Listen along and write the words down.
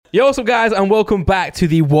Yo, what's up, guys, and welcome back to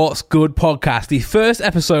the What's Good podcast, the first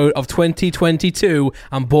episode of 2022,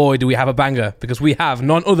 and boy, do we have a banger, because we have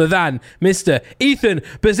none other than Mr. Ethan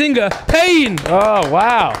Behzinga Payne. Oh,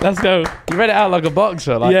 wow. Let's go. You read it out like a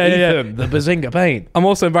boxer, like Ethan, the Behzinga Payne. I'm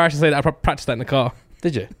also embarrassed to say that I practiced that in the car.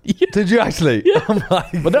 Did you? Yeah. Did you actually? Yeah. Oh my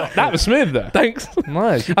But that was smooth, though. Thanks.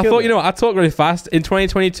 Nice. I thought, you know what, I talk really fast. In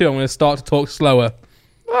 2022, I'm going to start to talk slower.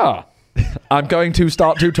 Ah. I'm going to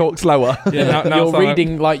start to talk slower. Yeah, now You're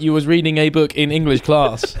reading like you was reading a book in English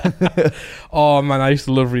class. Oh, man, I used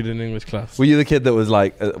to love reading in English class. Were you the kid that was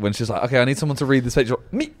like, when she's like, okay, I need someone to read this page?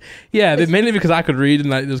 Me. Yeah, but mainly because I could read and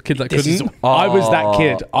like there was kids that couldn't. I was that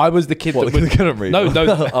kid. I was the kid that would... couldn't read? No.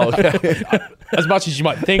 Oh, okay. As much as you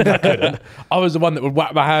might think I couldn't, I was the one that would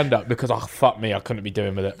whack my hand up because, fuck me, I couldn't be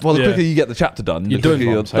doing with it. Well, the quicker you get the chapter done, You're the doing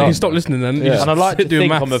quicker it. you're So you done. can stop listening then. Yeah. And I like to doing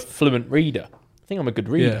think I'm a maths. fluent reader. I think I'm a good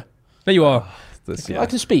reader. Yeah. There you are. I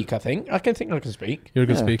can speak, I think. I can speak. You're a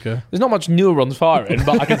good speaker. There's not much neurons firing,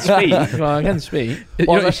 but I can speak. I can speak.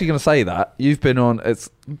 Well, I was actually going to say that. You've been on, it's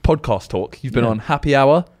podcast talk. You've been on Happy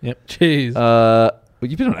Hour. Yep. Jeez. Well,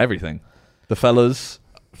 you've been on everything. The Fellas,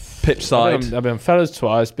 Pitch Side. I've been on Fellas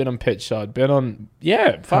twice, been on Pitch Side, been on, Happy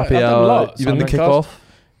I've done Hour. a lot. You've been the Simon Kickoff. Cast.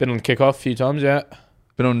 Been on Kickoff a few times, yeah.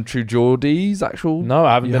 Been on True Geordie's actual. No,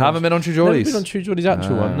 I haven't. You haven't been on True Never Geordie's. been on True Geordie's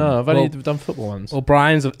actual one. No, I've only done football ones. Well,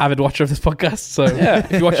 Brian's an avid watcher of this podcast, so Yeah.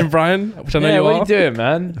 if you're watching Brian, which I know you what are. are you doing,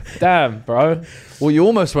 man? Damn, bro. Well, you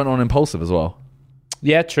almost went on Impulsive as well.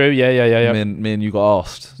 Yeah, true. Yeah. Me and you got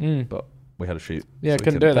asked, Mm. but we had a shoot. Yeah, so we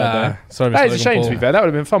couldn't do it that day. Sorry, That is Mr. a shame, Logan to be Paul. fair. That would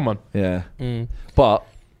have been a fun one. Yeah. Mm. But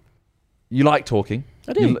you like talking.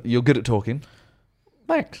 I do. You're good at talking.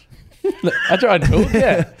 Thanks. I try and talk,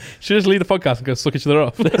 yeah. Should just leave the podcast and go suck each other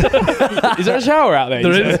off. Is there a shower out there?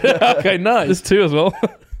 There is. Okay, nice. There's two as well.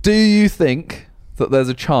 Do you think that there's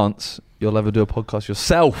a chance you'll ever do a podcast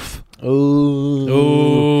yourself?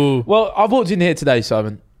 Ooh. Well, I've walked in here today,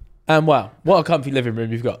 Simon, and wow, what a comfy living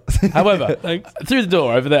room you've got. However, Thanks. through the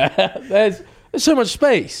door over there, there's so much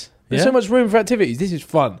space. There's Yeah. so much room for activities. This is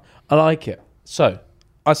fun. I like it. So,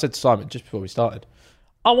 I said to Simon just before we started,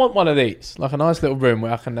 I want one of these, like a nice little room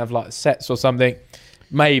where I can have like sets or something.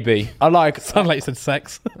 Maybe. I like... Sound like you said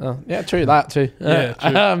sex. yeah, true, that too. Yeah,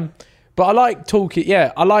 true. But I like talking,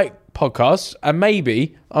 yeah, I like podcasts, and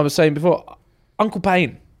maybe, I was saying before, Uncle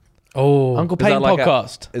Payne. Oh. Uncle Is that Payne like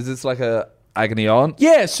podcast. Is this like a agony aunt?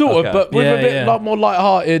 Yeah, sort Okay. of, but with Yeah, a bit yeah. like more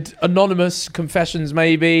light-hearted, anonymous confessions,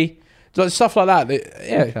 maybe, like stuff like that.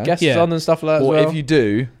 Okay. Guests Yeah. on and stuff like that. Or as well. if you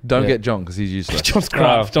do, don't Yeah. get John because he's useless. John's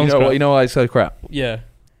crap. Oh, John's crap. You know why he's so crap? Yeah.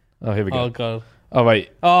 Oh, here we Oh, go. God. Oh, wait.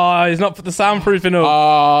 Oh, he's not put the soundproofing up.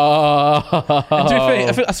 Oh, And to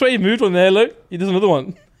be fair, I swear you moved one there, look. He does another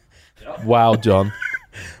one. wow, John.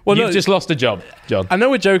 Well, You've no, just lost a job, John. I know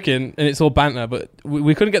we're joking and it's all banter, but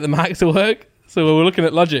we couldn't get the mic to work. So we were looking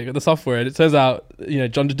at Logic, at the software, and it turns out,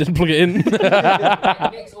 John just didn't plug it in. Mix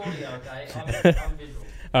audio, okay? I'm visual.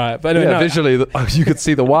 All right, but anyway, Yeah, no, visually, you could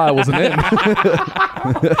see the wire wasn't in.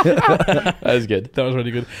 That was good. that was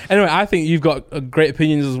really good. Anyway, I think you've got great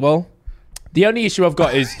opinions as well. The only issue I've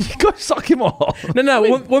got is... You got to suck him off. No,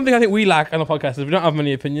 one thing I think we lack on the podcast is we don't have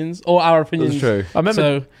many opinions, or our opinions. That's true. I remember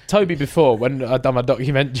So- Toby before when I'd done my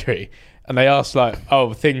documentary, and they asked like,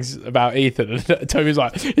 "Oh, things about Ethan," and Toby's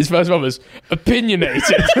like, his first one was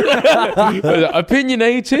opinionated.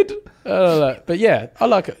 Opinionated. But yeah, I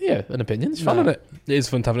like it. Yeah, an opinion. It's fun, isn't it? It is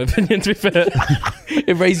fun to have an opinion, to be fair.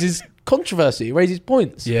 It raises controversy. It raises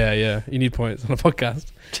points. Yeah. You need points on a podcast.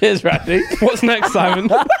 Cheers, Randy. What's next, Simon?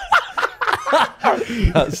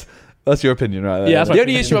 That's your opinion, right there. Yeah, that's The my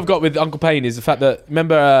only opinion. issue I've got with Uncle Payne is the fact that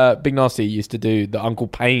remember Big Nasty used to do the Uncle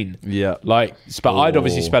Payne. Yeah. Like, I'd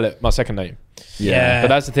obviously Oh. spell it my second name. Yeah. But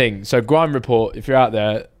that's the thing. So Grime Report, if you're out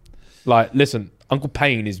there, like, listen, Uncle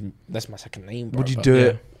Payne that's my second name. Bro. Would you But do yeah.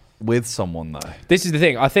 it with someone though? This is the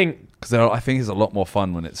thing. I think Because I think it's a lot more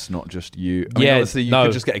fun when it's not just you. I mean, Yeah, obviously you no.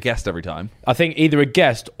 could just get a guest every time. either a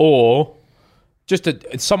guest or just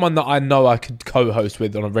someone that I know I could co-host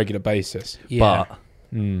with on a regular basis. Yeah. But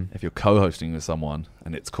if you're co-hosting with someone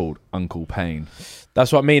and it's called Uncle Payne,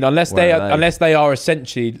 That's what I mean. Unless Where they are are, they? unless they are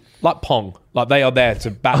essentially like Pong, like they are there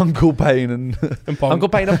to back Uncle Payne and Pong. Uncle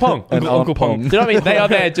Payne and Pong. And Uncle Aunt Pong. Do you know what I mean? They are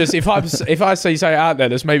there just if I say something out there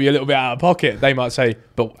that's maybe a little bit out of pocket, they might say,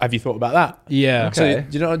 "But have you thought about that?" Yeah. Okay. So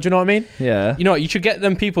do you know what I mean? yeah. You know what? You should get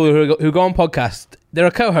them people who go on podcasts. They're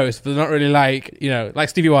a co-host, but they're not really like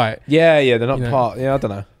Stevie White. Yeah, they're not You know. part. Yeah, I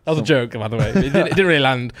don't know. That was a joke, by the way. It didn't really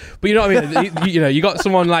land. But you know what I mean? You got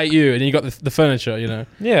someone like you, and you got the furniture.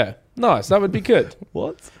 Yeah. Nice. That would be good.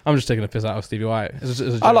 What? I'm just taking a piss out of Stevie White. It's a I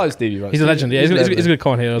joke. like Stevie Wright. He's a legend. Yeah, he's a good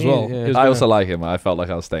comment here as well. Yeah. He was I good. also like him. I felt like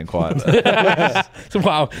I was staying quiet there.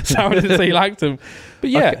 Wow, Sam didn't say he liked him. But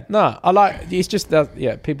yeah, Okay. no, I like. It's just that.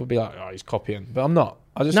 Yeah, people be like, "Oh, he's copying," but I'm not.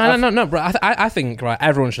 I just No, bro. I think right.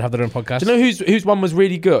 Everyone should have their own podcast. Do you know whose one was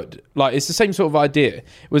really good? Like, it's the same sort of idea. It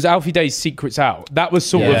was Alfie Day's Secrets Out. That was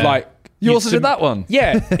sort of Yeah. like You you'd also did that one.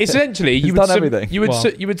 Yeah, essentially, you would done everything. you would Well.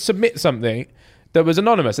 you would submit something that was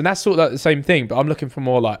anonymous, and that's sort of like the same thing. But I'm looking for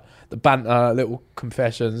more like the banter, little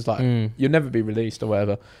confessions. Like you'll never be released or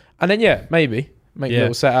whatever. And then maybe make a Yeah.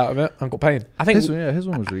 little set out of it. Uncle Payne. I think His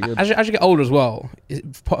one was really good. as you get older as well,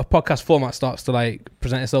 podcast format starts to like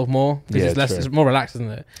present itself more. Because Yeah, it's less, true. it's more relaxed, isn't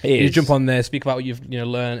it? It You is. jump on there, speak about what you've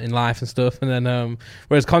learned in life and stuff, and then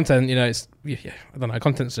whereas content, it's I don't know,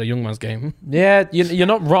 content's a young man's game. Yeah, you're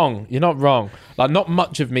not wrong. You're not wrong. Like, not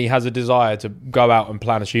much of me has a desire to go out and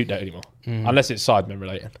plan a shoot date anymore, unless it's Sidemen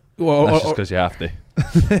related. Well, That's just because you have to.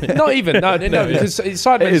 Not even no, because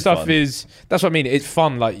Sidemen It is stuff fun. is. That's what I mean. It's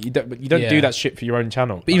fun. Like, you don't Yeah. do that shit for your own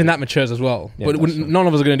channel. but even that matures as well. Yeah, but that's true. none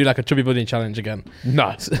of us are going to do like a chubby buddy challenge again.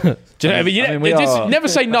 No. Do you know what I mean? I mean, we just are- never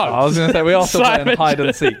say I no. was going to say, we are still playing Simon. hide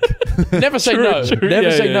and seek. Never say True, no. true. Never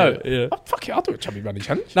Yeah, say yeah, no. yeah. Oh, fuck it, I'll do a chubby bunny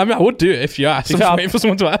challenge. I mean, I would do it if you asked. I'm fair, just waiting for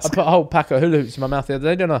someone to I ask. put a whole pack of hula hoops in my mouth the other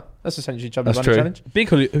day, don't I? That's essentially chubby That's bunny true. challenge. Big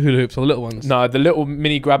hula hoops or little ones? No, the little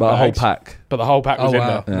mini grab But a whole bags, pack. but the whole pack Oh was in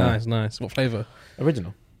wow, there. Yeah. nice. What flavour?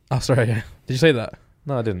 Original. Oh, sorry. Yeah. Did you say that?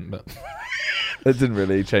 No, I didn't. But It didn't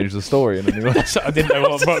really change the story in any way. so I didn't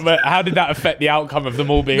know but how did that affect the outcome of them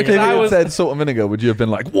all being? Because If I you had was- said salt and vinegar, would you have been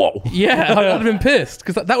like, whoa? Yeah, I'd have been pissed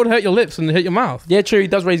because that would hurt your lips and hurt your mouth. Yeah, true. He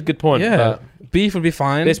does raise a good point. Yeah, but beef would be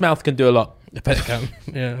fine. this mouth can do a lot. I bet it can.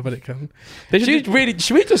 Yeah, I bet it can. They Should we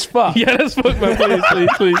just fuck? Yeah, let's fuck, man.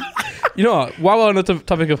 Please. You know what? While we're on the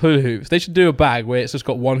topic of hula hoops, they should do a bag where it's just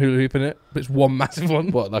got one hula hoop in it, but it's one massive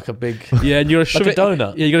one. What, like a big? Yeah, and you gotta shove a it.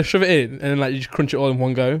 donut? Yeah, you gotta shove it in, and then like you just crunch it all in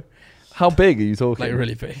one go, How big are you talking? like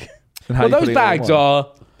really big. And how Well, you those putting it all in bags one? are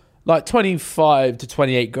like 25 to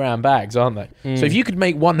 28 gram bags, aren't they? So if you could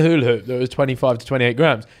make one hula hoop that was 25 to 28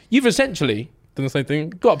 grams, you've essentially Done the same thing.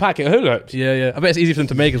 got a packet of hula hoops. Yeah. I bet it's easy for them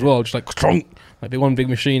to make as well. Just like strong, like one big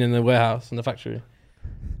machine in the warehouse in the factory.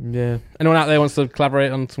 Yeah. Anyone out there wants to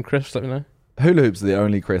collaborate on some crisps? Let me know. Hula hoops are the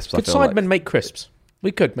only crisps Could I feel like. Sidemen make crisps?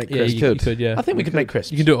 We could make Yeah, crisps. you could. could. Yeah, I think we could make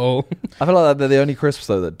crisps. you can do it all. I feel like they're the only crisps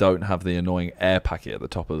though that don't have the annoying air packet at the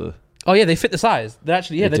top of the. Oh yeah, they fit the size. They're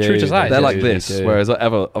actually They they're true do, to size. They're do, like they this, do. whereas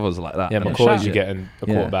others are like that. Yeah, Yeah. McCoy's Shut you it. get in a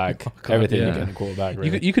Yeah. quarter bag. God, Everything yeah. you get in a quarter bag. You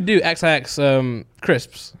Really. could do XX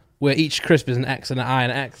crisps where each crisp is an X and an I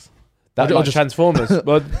and an X. That or like just- Transformers.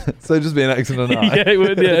 Well, So just be an X and an I. Yeah, it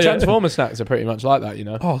would. the Yeah. Transformer snacks are pretty much like that, you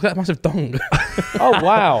know. Oh, look at that massive dong. Oh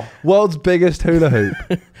wow. World's biggest hula hoop.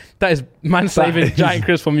 That is man-saving That is- giant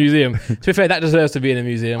crisp from museum. To be fair, that deserves to be in a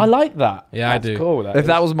museum. I like that. Yeah, I That's do. Cool. If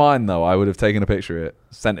that was mine though, I would have taken a picture of it,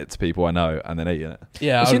 sent it to people I know, and then eaten it.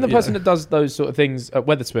 Yeah, I've seen the yeah. person that does those sort of things at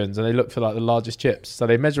Weatherspoons, and they look for like the largest chips. So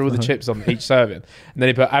they measure all the chips on each serving, and then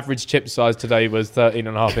they put average chip size today was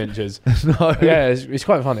 13.5 inches. No. Yeah, it's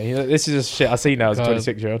quite funny. You know, this is just shit I see now as a God.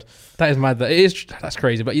 26-year-old. That is mad. That's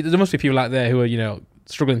crazy. But there must be people out there who are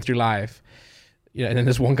struggling through life. Yeah, and then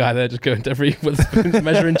there's one guy there just going to every Wetherspoons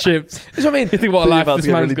measuring chips. That's what I mean. You think what a You're life about this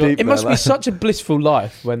to get man's really got. deep. It must be Like that. such a blissful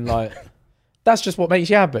life when like that's just what makes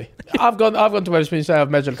you happy. I've gone to Wetherspoons today. I've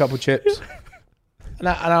measured a couple of chips, and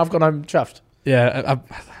I've gone home chuffed. Yeah,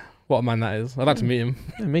 what a man that is. I'd like to meet him.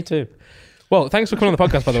 Yeah, me too. Well, thanks for coming on the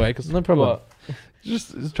podcast, by the way. Cause No problem.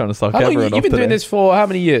 Just trying to suck How long everyone you've off been doing today. this for? How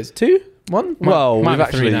many years? 2? 1? Well, might we've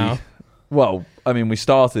be 3 actually now. Well, I mean, we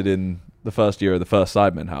started in the first year of the first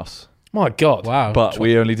Sidemen house, My God. Wow. but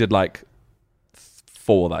we only did like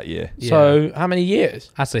 4 that year. Yeah. So how many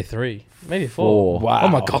years? I'd say 3, maybe 4. 4. Wow. Oh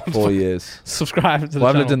my God. 4 years. Subscribe to the Well,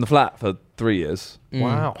 I've channel. lived in the flat for 3 years.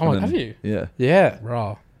 Wow. Oh, And have then- you? Yeah. Yeah.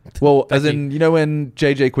 Raw. Well, as Thank in, you know when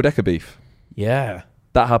JJ Quadeca beef? Yeah.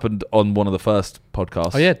 That happened on one of the first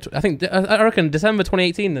podcasts. Oh yeah, I think I reckon December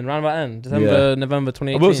 2018. Then round about end, November I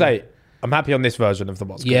 2018. will say I'm happy on this version of the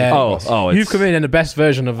What's Good. Yeah. Oh, you've it's come in the best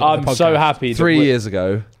version of the I'm podcast. so happy. that 3 we- years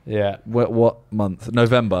ago. Yeah. What month?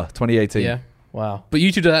 November 2018. Yeah, Wow. but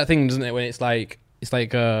YouTube does that thing, doesn't it? When it's like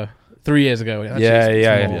 3 years ago. Actually, Yeah, it's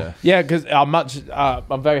yeah, more. yeah. Yeah, because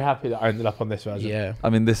I'm very happy that I ended up on this version. Yeah. I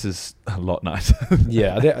mean, this is a lot nicer.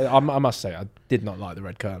 Yeah. I must say I did not like the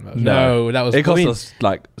red curtain version. No, that was. It cost I mean, us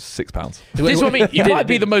like £6. This is what I mean. You Did- might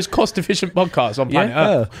be the most cost-efficient podcast on planet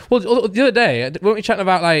Earth. Well, the other day, weren't we chatting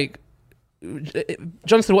about like?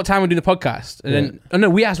 John said, "What time we're doing the podcast?" And then, oh no,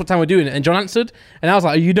 we asked what time we're doing it, and John answered, and I was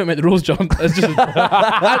like, "You don't make the rules, John." It's just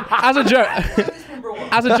as a joke.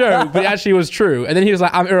 as a joke, but it actually was true. And then he was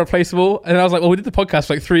like, I'm irreplaceable. And I was like, well, we did the podcast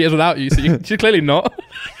for like 3 years without you, so you're clearly not.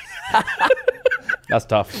 That's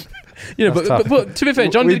tough. You know, but to be fair,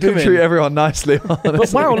 John we did do come in. treat everyone nicely.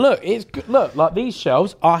 But wow, look, it's good. Look, like these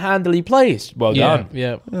shelves are handily placed. Well done.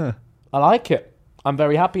 Yeah. Yeah. I like it. I'm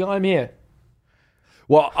very happy I'm here.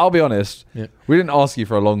 Well, I'll be honest. Yeah. We didn't ask you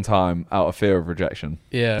for a long time out of fear of rejection.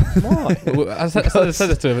 Yeah. I said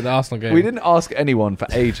this to him at the Arsenal game. We didn't ask anyone for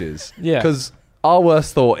ages. Yeah. Because our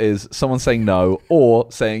worst thought is someone saying no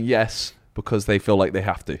or saying yes because they feel like they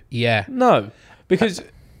have to. Yeah. No, because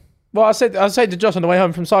well, I said to Josh on the way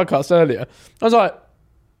home from Sidecast earlier. I was like,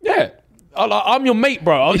 yeah. I'm your mate,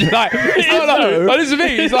 bro. I was just like, it's not like, listen to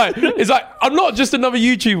me. It's like I'm not just another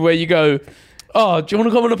YouTuber where you go, oh, do you want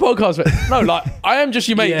to come on the podcast? No, like I am just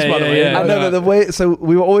your mate, by the way. I know, but the way, so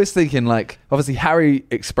we were always thinking, like, obviously Harry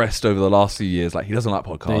expressed over the last few years, like, he doesn't like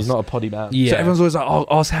podcasts. He's not a poddy man. Yeah. So everyone's always like, oh,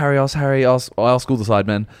 ask Harry, ask all the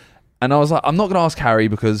sidemen. And I was like, I'm not going to ask Harry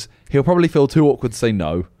because he'll probably feel too awkward to say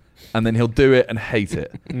no. And then he'll do it and hate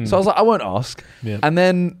it. So I was like, I won't ask. Yeah. And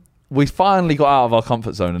then we finally got out of our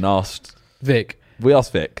comfort zone and asked Vic. We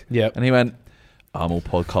asked Vic. Yeah. And he went, I'm all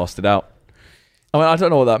podcasted out. I mean, I don't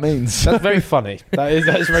know what that means. That's very funny.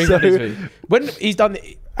 That's very funny. When he's done,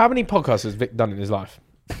 how many podcasts has Vic done in his life?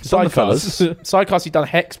 Done the fellas. Sidecast, he's done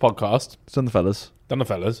Hex podcast. Done the fellas. Done the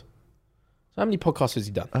fellas. So how many podcasts has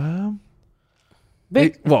he done?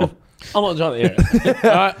 Vic, well, I'm not trying to hear it.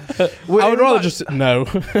 I would rather just no.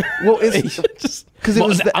 well, it's because it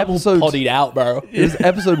was the episode. Poddied out, bro. It was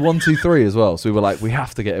episode 1, 2, 3 as well. So we were like, we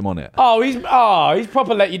have to get him on it. He's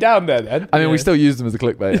proper let you down there. Then I mean, we still used him as a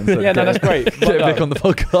clickbait. And said, yeah, no, that's great. Get Vic on the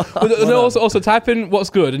podcast. But no, also type in what's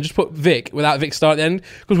good and just put Vic without Vic star at the end,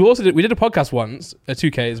 because we did a podcast once,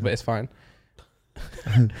 2Ks, but it's fine.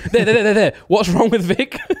 There. What's wrong with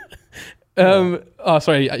Vic? Oh,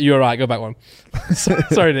 sorry, you're right. Go back one.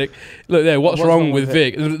 Sorry, Nick. Look there. What's wrong with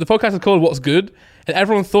Vic? The podcast is called "What's Good," and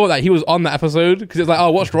everyone thought that he was on that episode because it's like,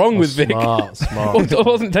 "Oh, what's wrong with Vic?" Smart. It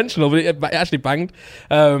wasn't intentional, but it actually banged.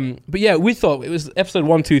 But yeah, we thought it was episode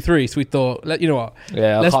 1, 2, 3, so we thought, you know what?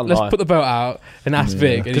 Yeah, let's put the boat out and ask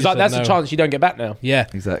Vic, because that's a chance you don't get back now. Yeah,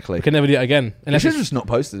 Exactly. we can never do it again He unless should have just not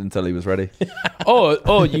posted until he was ready.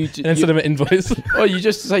 Or you and send him an invoice. or you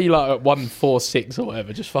just say you like at 146 or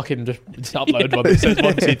whatever. Just fucking just upload one that says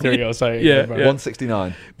 1, 2, 3 or something. Yeah.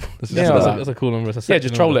 169. That's a cool number. Yeah,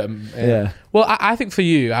 just troll it. Yeah. Well, I think for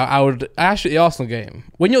you, I would actually the Arsenal game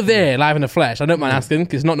when you're there live in the flesh. I don't mind asking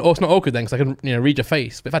because it's not awkward then because I can read your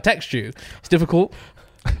face. But if I text you, it's difficult.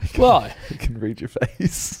 Why? You can read your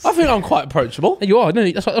face. I think I'm quite approachable. You are. No,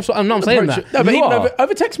 that's what I'm not saying that. No, but You even are.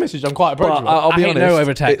 over text message, I'm quite But approachable. I'll be I hate honest, no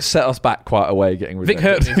over text. it set us back quite a way getting Vic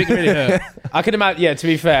rejected. hurt me. Vic really hurt. I can imagine. Yeah, to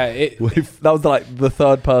be fair, That was like the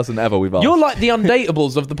third person ever we've asked. you're like the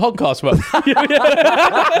undateables of the podcast world.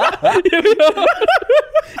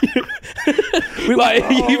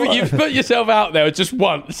 You've put yourself out there just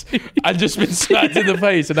once and just been slapped in the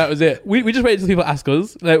face, and that was it. We just waited until people ask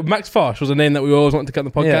us. Like, Max Fosh was a name that we always wanted to get on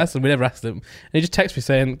the podcast, and we never asked him. And he just texted me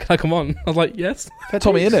saying, "Can I come on?" I was like, "Yes."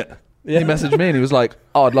 Tommy in it. He messaged me and he was like,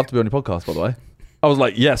 "Oh, I'd love to be on your podcast, by the way." I was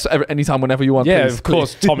like, "Yes, anytime, whenever you want." Yeah, please, of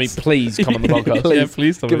course, please. Tommy. Please come on the podcast. Yeah,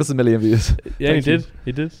 please. Tommy. Give us 1 million views. Yeah, he Thank did.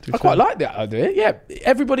 He did. I quite like that idea. Yeah,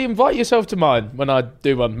 everybody invite yourself to mine when I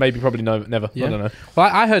do one. Maybe, probably, no, never. Yeah. I don't know. Well,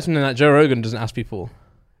 I heard something that Joe Rogan doesn't ask people.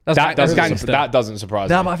 That's gangster. That doesn't surprise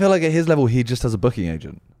Nah, me. but I feel like at his level, he just has a booking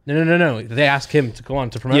agent. No. They ask him to go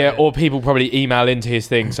on to promote. Yeah, it. or people probably email into his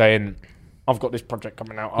thing saying, "I've got this project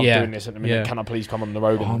coming out. I'm doing this in a minute. Yeah. Can I please come on the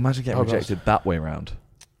road?" Oh, imagine getting rejected that way around.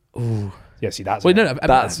 Ooh. Yeah, see, that's Wait, no.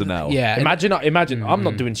 That's an L. Yeah. Imagine I'm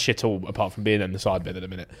not doing shit all apart from being in the side bed at the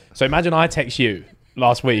minute. So imagine I text you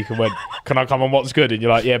last week and went, "Can I come on What's Good?" And you're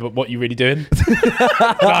like, "Yeah, but what you really doing?" You're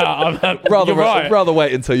right. rather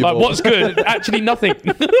wait until you. Like, what's good? Actually, nothing.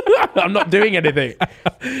 I'm not doing anything.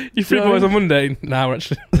 You free boys on Monday? No, we're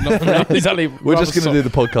actually not. Exactly. We're just going to do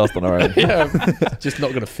the podcast on our own. Yeah, just not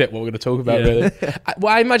going to fit what we're going to talk about. Yeah. Really.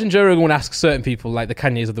 I imagine Joe Rogan would ask certain people, like the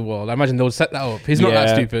Kanyes of the world. I imagine they'll set that up. He's not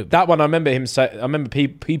that stupid. That one, I remember him say. I remember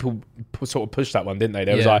people sort of pushed that one, didn't they?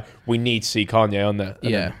 They was like, "We need to see Kanye on there."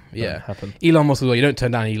 And then that happened. Elon Musk as well. You don't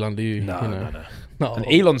turn down Elon, do you? No, you know? no. Not And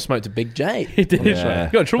at all. Elon smoked a big J. He did. Yeah.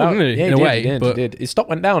 He got in trouble, didn't he? Yeah, in a way. he but, did. His stock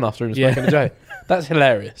went down after him Yeah. smoking a J. That's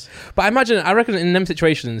hilarious. but I reckon in them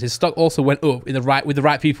situations, his stock also went up with the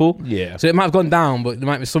right people. Yeah. So it might have gone down, but there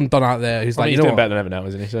might be some don out there who's I mean, like, he's you know doing what? better than ever now,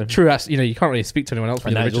 isn't he? So. True, you can't really speak to anyone else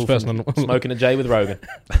when you're the richest person on Smoking a J with Rogan.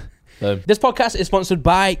 This podcast is sponsored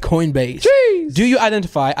by Coinbase. Do you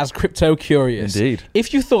identify as crypto curious? Indeed.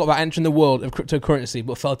 If you thought about entering the world of cryptocurrency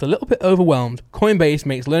but felt a little bit overwhelmed, Coinbase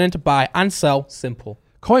makes learning to buy and sell simple.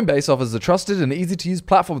 Coinbase offers a trusted and easy-to-use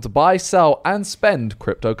platform to buy, sell, and spend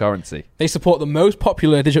cryptocurrency. They support the most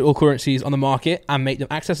popular digital currencies on the market and make them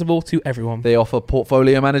accessible to everyone. They offer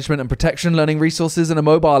portfolio management and protection, learning resources, and a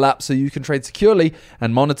mobile app so you can trade securely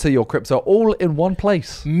and monitor your crypto all in one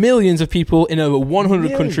place. Millions of people in over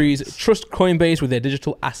 100 countries trust Coinbase with their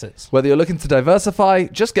digital assets. Whether you're looking to diversify,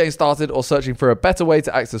 just getting started, or searching for a better way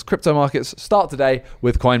to access crypto markets, start today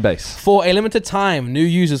with Coinbase. For a limited time, new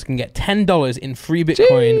users can get $10 in free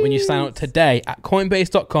Bitcoin when you sign up today at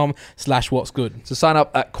coinbase.com/what'sgood. So sign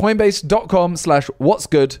up at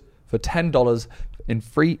coinbase.com/what'sgood for $10 in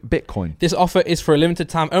free Bitcoin. This offer is for a limited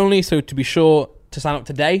time only, so to be sure to sign up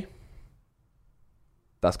today,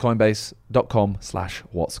 That's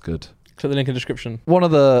coinbase.com/what'sgood. click the link in the description. One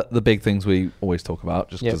of the big things we always talk about,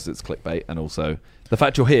 just Yep. because it's clickbait, and also the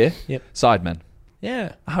fact you're here, Yep. Sidemen.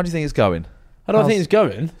 Yeah. How do you think it's going? I don't think it's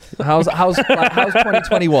going. How's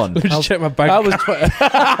 2021? Let me just check my bank. How was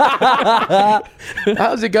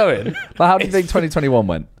How's it going? How do you think 2021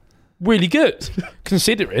 went? Really good.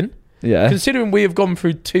 Considering we have gone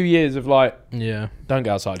through 2 years of like, Yeah. don't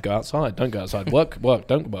go outside, go outside, don't go outside, work,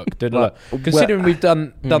 don't work. Well, Considering we've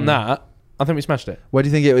done that, I think we smashed it. Where do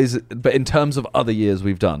you think it is? But in terms of other years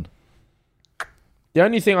we've done, The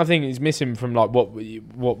only thing I think is missing from like what we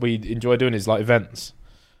enjoy doing is like events,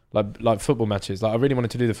 like football matches. Like I really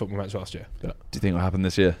wanted to do the football match last year. do you think what happened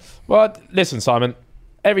this year? Well, listen, Simon.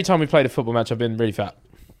 Every time we played a football match, I've been really fat.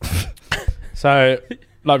 So,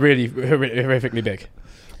 like, really horrifically big.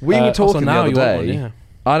 We were talking the other you want day. one, yeah.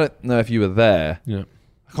 I don't know if you were there. Yeah.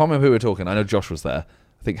 I can't remember who we were talking. I know Josh was there.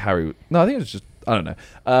 I think Harry. No, I think it was just. I don't know.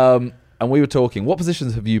 And we were talking. What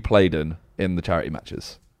positions have you played in the charity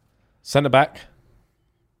matches? Centre back,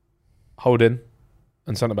 holding,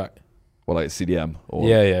 and centre back. Or like CDM? Or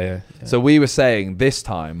Yeah. So we were saying this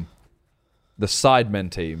time, the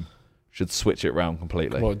Sidemen team should switch it round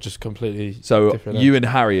completely. Well, just completely. So different, you and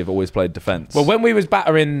Harry have always played defence. Well, when we was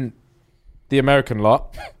battering the American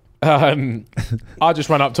lot, I just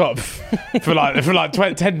ran up top for like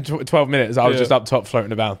 10, 12 minutes. I was just up top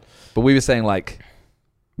floating about. But we were saying like,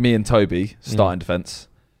 me and Toby start in defence.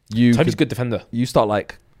 Toby's a good defender. You start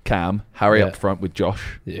like Cam, Harry Yeah. up front with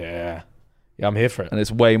Josh, Yeah, I'm here for it. and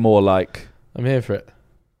it's way more like I'm here for it.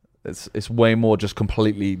 it's way more just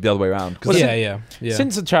completely the other way around. Well, Yeah.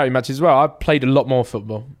 Since the charity match as well, I've played a lot more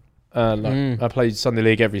football. I played Sunday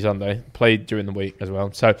League every Sunday. Played during the week as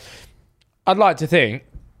well. So I'd like to think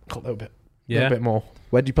a little bit more.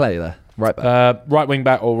 Where do you play there? Right back. Right wing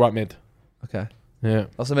back or right mid. Okay. Yeah,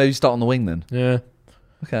 Also, maybe start on the wing then. yeah,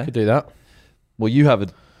 Okay. could do that. Well, you have a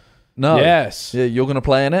no. Yes. Yeah, you're gonna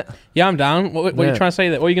play in it. Yeah, I'm down. What are Yeah. you trying to say?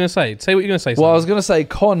 What are you going to say? Say what you're going to say. Well, I Simon. was gonna say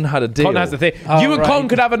Con had a deal. Con has the thing. Oh, You and right. Con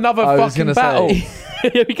could have another I was fucking gonna battle. say.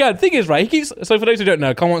 Yeah, we can. Thing is, right, he keeps. So for those who don't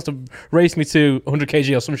know, Con wants to race me to 100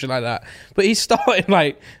 kg or some shit like that. But he's starting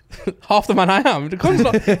like half the man I am. Con's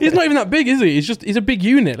not, he's not even that big, is he? He's a big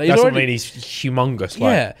unit. Like, That's he's what I already, mean. He's humongous. Like,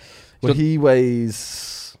 yeah. Well, he weighs.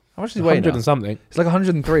 How much does he weigh 100 now? and something. It's like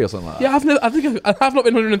 103 or something like that. Yeah, I think I've not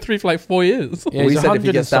been 103 for like 4 years. Yeah, Well, he he's said if 100 he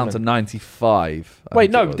and gets down to something. 95. I Wait, think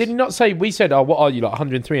it no, was. did he not say? We said, "Oh, what are you like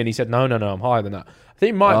 103?" And he said, "No, I'm higher than that." I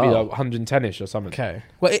think it might be Oh. like 110ish or something. Okay.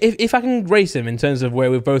 Well, if I can race him in terms of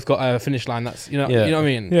where we've both got a finish line, that's you know Yeah. what I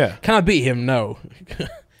mean. Yeah. Can I beat him? No.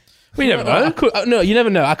 We never know. I could, no, you never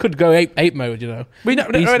know. I could go ape mode. You know. We know.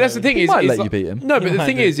 Beast That's the mode. thing He is, might is let like- you beat him. No, You but the might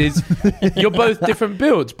thing do. is you're both different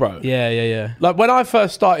builds, bro. Yeah. Like when I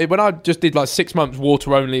first started, when I just did like 6 months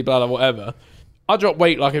water only, blah blah whatever, I dropped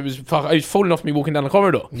weight like it was falling off me walking down the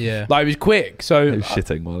corridor. Yeah. Like it was quick. So He was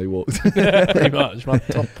shitting while he walked. pretty much, my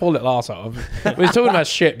poor little arsehole. We were talking about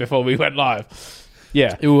shit before we went live.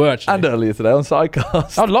 Yeah, It will actually. And earlier today on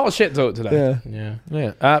Sidecast. I had a lot of shit talk today. Yeah.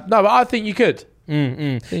 Yeah. Yeah. No, but I think you could.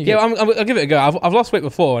 Yeah, I'll give it a go. I've lost weight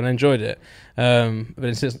before and I enjoyed it.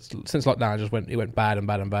 But since lockdown, it went bad and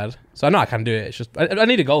bad and bad. So I know I can do it. It's just I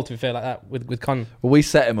need a goal to be fair like that with Con. Well, we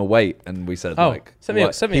set him a weight and we said like... set me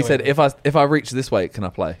what- a he said, weight. if I reach this weight, can I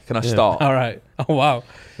play? Can I start? All right. Oh wow.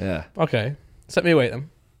 Yeah. Okay. Set me a weight then.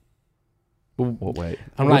 What weight?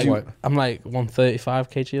 I'm Would like you- I'm like 135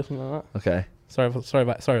 kg or something like that. Okay. Sorry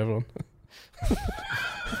everyone.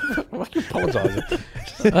 Why are you apologising?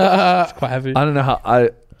 It's quite heavy. I don't know how...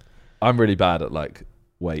 I'm really bad at like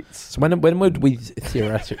weights. So when would we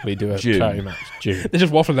theoretically do a June. charity match? June. They're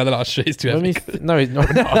just waffling there. They're like, shit, it's too When heavy. we no, he's not.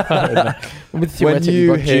 When we When theoretically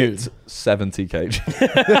you by June. hit 70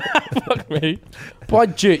 kg. Fuck me. By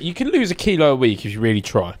June, you can lose a kilo a week if you really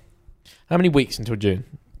try. How many weeks until June?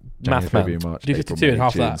 January, Math man. February, March, Do April, 52 and May,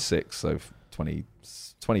 half June, that. 6, so 20,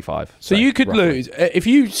 25. So you could roughly. lose if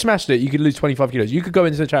you smashed it. You could lose 25 kilos. You could go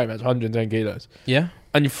into the charity match 110 kilos. Yeah.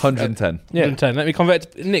 And you're 110. Yeah. 110. Let me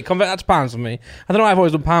convert that to pounds for me. I don't know why I've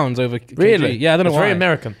always done pounds over kg. Really? Yeah, I don't know It's why. very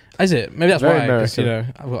American. Is it? Maybe that's Very why. 'Cause, you know,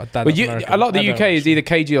 American. I've got a dad But that's American. a lot of I the don't UK is know. either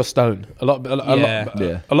kg or stone. A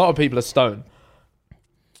lot of people are stone.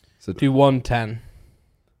 Do 110.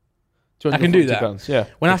 I can do that. £240. Yeah.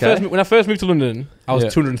 When I first moved to London, I was Yeah.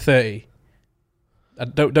 230.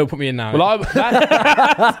 Don't put me in now. Well,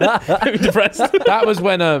 I'm depressed. that was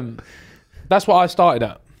when that's what I started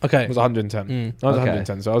at. Okay. It was 110. I was Okay.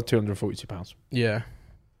 110, so I was £242. Yeah.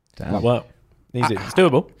 Damn. Well, easy. It's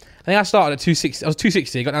doable. I think I started at 260. I was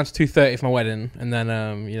 260. Got down to 230 for my wedding, and then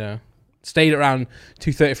you know, stayed around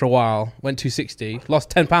 230 for a while. Went 260. Lost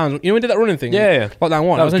 10 pounds. You know, we did that running thing. Yeah. Lockdown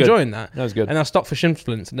one. That I was was good. enjoying that. That was good. And I stopped for shin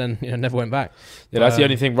splints, and then never went back. Yeah, that's the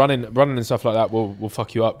only thing. Running and stuff like that will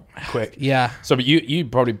fuck you up quick. Yeah. So, but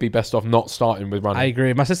you'd probably be best off not starting with running. I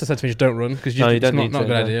agree. My sister said to me, "Just don't run because No, you it's don't not need not a to,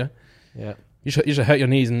 good no. idea. Yeah. You should hurt your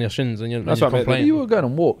knees and your shins, and you're That's you're what I meant. But complaining. you were going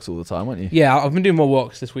on walks all the time, weren't you? Yeah, I've been doing more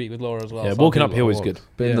walks this week with Laura as well. Yeah, so I'll walking do a uphill lot is of good. walks.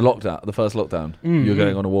 But in the first lockdown, you were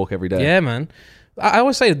going on a walk every day. Yeah, man. I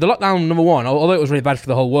always say the lockdown number one, although it was really bad for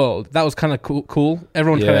the whole world, that was kind of cool.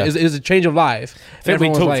 Everyone Yeah. it was a change of life. I think we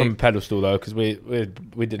Everyone was took like, from a pedestal though, because we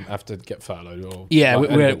didn't have to get furloughed or yeah,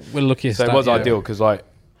 like, we're lucky. so it was ideal because like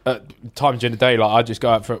at times during the day, like I just go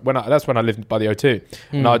out for that's when I lived by the O2,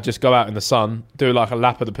 and I'd just go out in the sun, do like a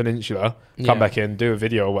lap of the peninsula, come back in, do a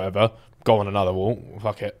video or whatever, go on another walk,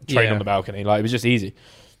 fuck it, train Yeah. on the balcony. Like it was just easy.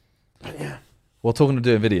 Well, talking of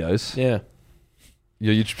doing videos, Yeah.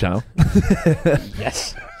 your YouTube channel.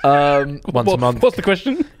 Yes. Once a month. What's the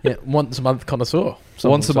question? Yeah, once a month connoisseur.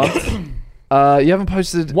 Once a month. You haven't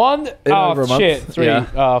posted One. in over a month. Shit. 3. Yeah.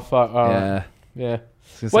 Oh fuck. Yeah. Yeah.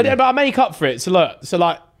 Since Well, then- yeah, but I make up for it. So look,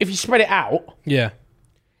 if you spread it out, Yeah.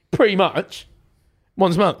 pretty much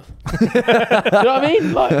once a month. Do you know what I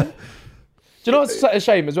mean? Like, do you know what's a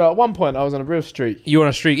shame as well? At one point, I was on a real streak. You were on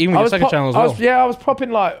a streak, even with your second channel as well. I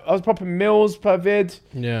was popping mils per vid.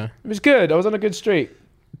 Yeah. It was good. I was on a good streak.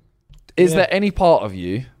 Is Yeah. there any part of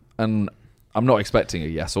you, and I'm not expecting a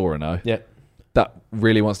yes or a no, Yeah. that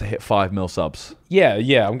really wants to hit 5 mil subs? Yeah.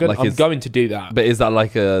 I'm Like I'm it's- going to do that. But is that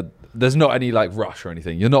like there's not any like rush or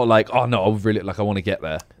anything? You're not like, oh no, I really like I want to get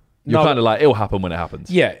there. You're No. kind of like, it'll happen when it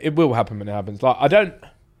happens. Yeah, it will happen when it happens. Like I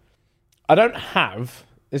don't have.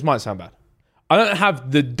 This might sound bad. I don't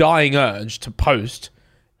have the dying urge to post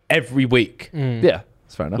every week, Yeah,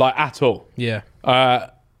 that's fair enough. like at all. Yeah.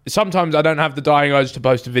 Sometimes I don't have the dying urge to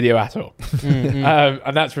post a video at all,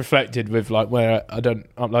 and that's reflected with like where I don't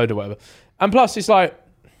upload or whatever. And plus, it's like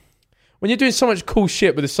when you're doing so much cool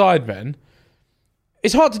shit with the Sidemen,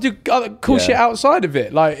 it's hard to do other cool Yeah. shit outside of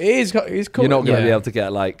it. Like it's cool. You're not going to Yeah. be able to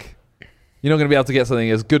get like, you're not going to be able to get something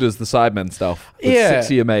as good as the Sidemen stuff with Yeah. 6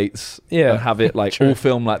 of your mates Yeah. and have it like all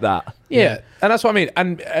filmed like that. Yeah, and that's what I mean.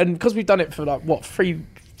 And because we've done it for like what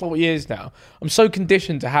 3-4 years now, I'm so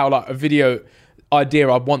conditioned to how like a video idea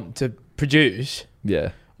I want to produce. Yeah.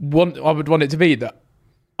 I would want it to be that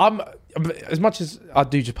I'm as much as I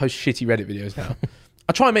do just post shitty Reddit videos now.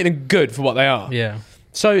 I try and make them good for what they are. Yeah.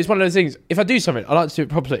 So it's one of those things. If I do something, I like to do it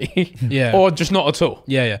properly, Yeah. or just not at all.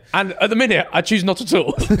 Yeah. And at the minute, I choose not at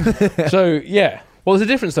all. So yeah, Well, there's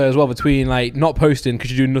a difference though as well between like not posting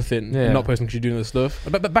because you're doing nothing, Yeah. and not posting because you're doing other stuff.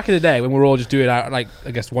 But back in the day when we were all just doing our, like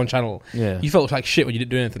I guess one channel, yeah. you felt like shit when you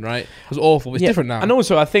didn't do anything, right? It was awful. It's Yeah. different now. And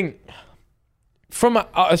also, I think from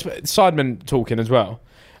Sidemen talking as well,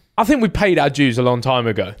 I think we paid our dues a long time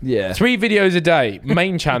ago. Yeah. 3 videos a day,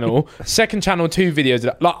 main channel, second channel, 2 videos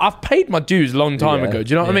a day. Like I've paid my dues a long time Yeah. ago. Do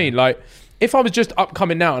you know what I Yeah. mean? Like if I was just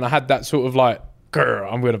upcoming now and I had that sort of like,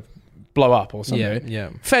 grr, I'm gonna blow up or something. yeah.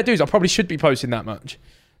 Fair dues. I probably should be posting that much,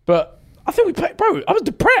 but I think we paid, bro. I was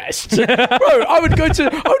depressed, bro. I would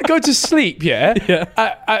go to sleep. Yeah. Yeah.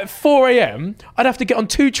 At 4 a.m., I'd have to get on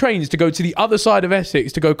 2 trains to go to the other side of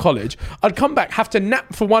Essex to go college. I'd come back, have to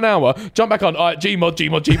nap for 1 hour, jump back on. All right, Gmod.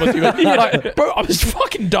 Like, bro, I was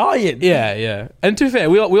fucking dying. Yeah. And to be fair,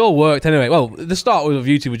 we all worked anyway. Well, the start of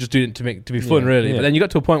YouTube was just doing it to be fun, Yeah, really. yeah. But then you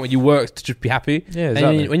got to a point where you worked to just be happy. Yeah, And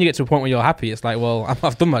exactly. when you get to a point where you're happy, it's like, well,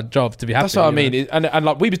 I've done my job to be happy. That's what I you know? mean. And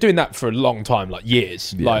like we was doing that for a long time, like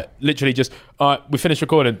years. Yeah. Like literally just, all right, we finished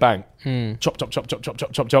recording, bang, chop, special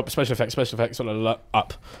effects,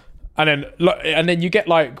 up, and then you get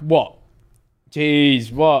like what?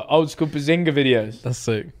 Jeez, what old school Behzinga videos? That's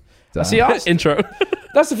sick. Damn. See, Intro.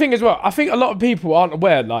 that's the thing as well. I think a lot of people aren't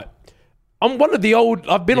aware. Like, I'm one of the old.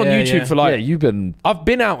 I've been on Yeah, YouTube yeah. for like. yeah, you've been. I've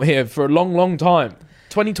been out here for a long time.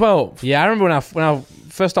 2012. Yeah, I remember when I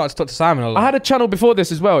first started to talk to Simon a lot. I had a channel before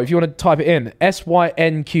this as well. If you want to type it in,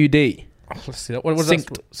 SYNQD. Let's see. What was Synced.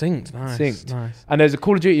 that? Synced. Nice. Synced. Nice. And there's a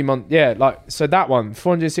Call of Duty so that one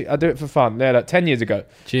 460. I do it for fun. Yeah, like 10 years ago.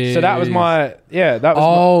 Jeez. So that was my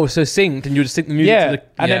so synced, and you would just sync the music to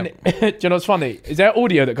the. And then do you know what's funny? Is there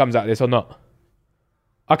audio that comes out of this or not?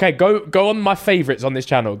 Okay, go on my favorites on this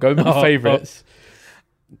channel. Go my favorites.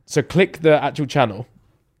 So click the actual channel.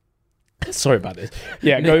 Sorry about this.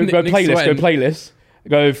 Yeah, go Nick's playlist. sweating. Go playlist.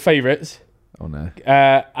 Go favorites. Oh no.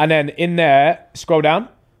 And then in there, scroll down.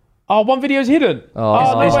 Oh, one video's hidden.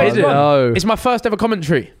 Oh, no way, it's hidden. gone. No. It's my first ever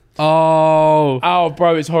commentary. Oh,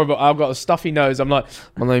 bro, it's horrible. I've got a stuffy nose. I'm like,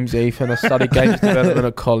 my name's Ethan. I study games development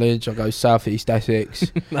at college. I go Southeast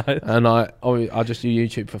Essex, and I just do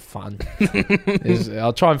YouTube for fun.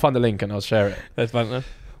 I'll try and find the link and I'll share it. that's fun. Though.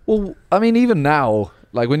 Well, I mean, even now,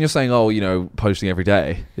 like when you're saying, oh, you know, posting every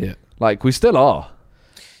day, Yeah. like we still are.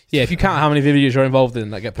 Yeah, if you count how many videos you're involved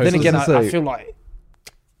in that get posted. Then again, Doesn't I say- feel like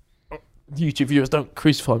YouTube viewers don't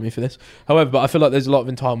crucify me for this. However, but I feel like there's a lot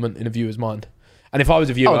of entitlement in a viewer's mind. And if I was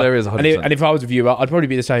a viewer, there is 100%. and if I was a viewer, I'd probably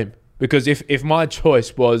be the same. Because if my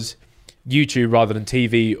choice was YouTube rather than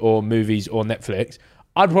TV or movies or Netflix,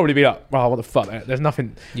 I'd probably be like, "Wow, what the fuck? There's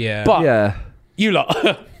nothing." yeah, But Yeah. you lot,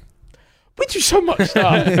 we do so much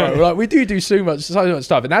stuff, bro. Like we do so much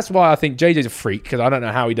stuff, and that's why I think JJ's a freak because I don't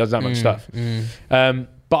know how he does that much stuff.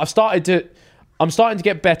 But I'm starting to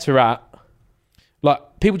get better at, like,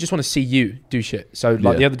 people just want to see you do shit. So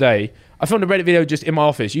like the other day, I filmed a Reddit video just in my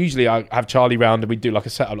office. Usually I have Charlie round and we do like a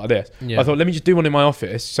setup like this. Yeah. I thought, let me just do one in my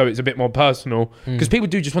office so it's a bit more personal because people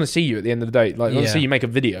do just want to see you at the end of the day. Like, they want to see you make a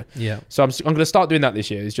video. yeah. So I'm going to start doing that this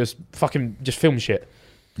year. It's just film shit.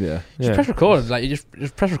 Yeah. Just press record. Like you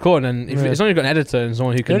just press record, and if as long as you've got an editor and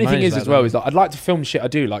someone who The can. only thing manage is that, as well then- is that I'd like to film shit I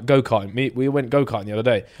do, like go-karting. We went go-karting the other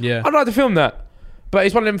day. yeah, I'd like to film that. But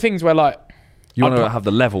it's one of them things where like, You want I'd to put- have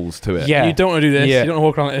the levels to it. Yeah. you don't want to do this. Yeah. You don't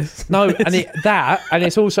want to walk around like this. no, and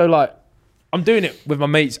it's also like, I'm doing it with my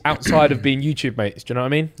mates outside of being YouTube mates. Do you know what I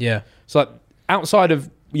mean? Yeah, So like outside of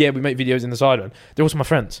we make videos in the sideline. They're also my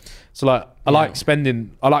friends. So like I like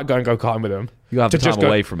going go-karting with them. You have To the time just go-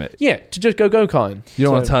 away from it. Yeah, to just go go-karting. You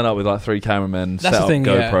don't want to So- turn up with like 3 cameramen, That's set the up thing,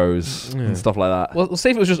 yeah. GoPros and stuff like that. well,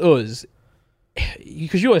 say if it was just us,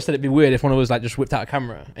 because you always said it'd be weird if one of us like just whipped out a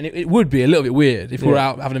camera, and it would be a little bit weird if we were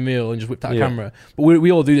out having a meal and just whipped out a Yeah. camera. But we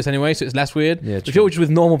all do this anyway, so it's less weird. Yeah, if true. you're just with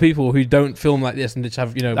normal people who don't film like this and just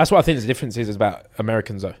have That's what I think the difference is about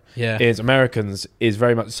Americans though. yeah, Is Americans is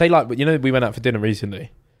very much say like we went out for dinner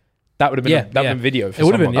recently. That would have been Yeah, that would have been video for it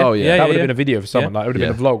would have someone. been. Yeah. Oh, yeah. yeah, That would have yeah. been a video for someone. Yeah. Like it would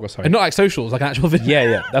have been a vlog or something. And not like socials, like an actual video.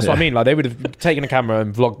 Yeah. That's what I mean. Like they would have taken a camera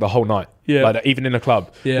and vlogged the whole night. Yeah. Like even in a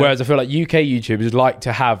club. Yeah. Whereas I feel like UK YouTubers like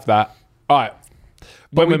to have that. All right.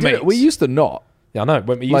 But When we're mates. we used to not. Yeah, I know.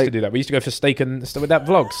 When we used Like- to do that. We used to go for steak and with that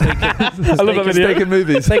vlog. Steak and, I love that video. Steak and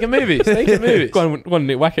movies. steak and movies. Steak and movies. Go on,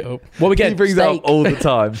 Nick, whack it up. What we He get? brings Steak. up all the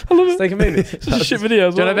time. Steak and movies. Such a shit video.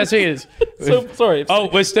 As Do you know well. the best thing is? So sorry. Oh,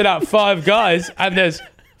 we're stood out 5 guys and there's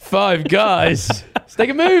 5 guys. Steak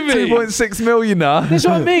and movie. 2.6 million now. That's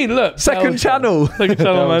what I mean. Look. Second channel. Second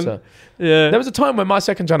channel, man. Yeah. There was a time when my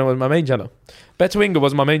second channel was my main channel. Behzinga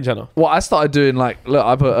was my main channel. Well, I started doing like, look,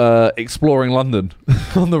 I put exploring London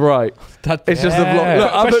on the right. It's just a vlog.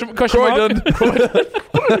 Look, I put Question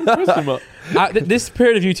mark? Question mark. This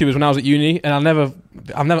period of YouTube was when I was at uni, and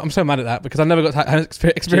I'm so mad at that because I never got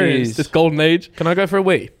to experience Jeez. this golden age. Can I go for a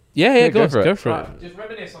wee? Yeah, go go for for it. it. Just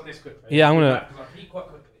reminisce on this quick. Yeah, I'm gonna.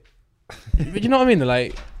 But you know what I mean?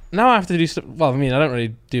 Like now I have to do. Well, I mean, I don't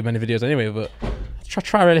really do many videos anyway, but I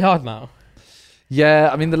try really hard now. Yeah,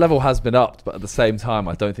 I mean, the level has been upped, but at the same time,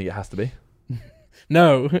 I don't think it has to be.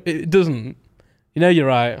 No, it doesn't. You know, you're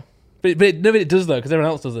right. But it does though, because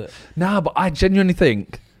everyone else does it. Nah, but I genuinely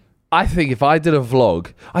think if I did a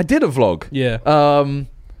vlog, I did a vlog. Yeah.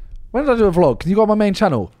 When did I do a vlog? Can you go on my main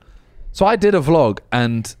channel? So I did a vlog,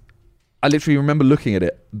 and I literally remember looking at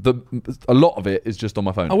it. A lot of it is just on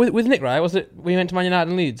my phone. Oh, with Nick, right? Was it we went to Man United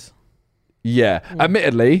and Leeds? Yeah,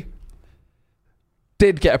 admittedly,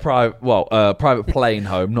 did get a private plane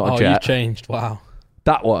home, not a Oh, jet. you've changed. Wow.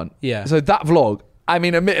 That one. Yeah. So that vlog, I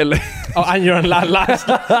mean, admittedly, Oh, and you're on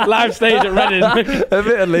live stage at Reading.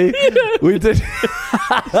 admittedly, we did.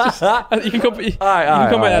 You can come back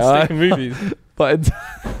that steak and movies. But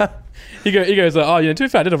He goes, oh, you know, to be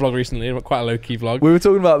fair, I did a vlog recently, quite a low-key vlog. we were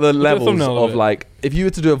talking about the a levels thumbnail of of it. like, if you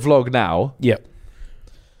were to do a vlog now, Yeah.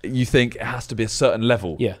 you think it has to be a certain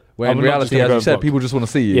level. Yeah. Where I in would not just reality, gonna as go you and said, vlog. people just want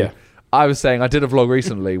to see you. Yeah. I was saying I did a vlog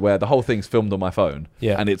recently where the whole thing's filmed on my phone.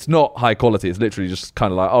 Yeah. And it's not high quality. It's literally just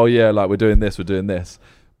kind of like, oh yeah, like we're doing this.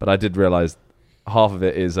 But I did realise half of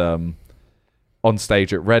it is on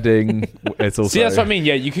stage at Reading. It's also See, that's what I mean.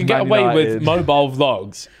 Yeah, you can get Man away United. with mobile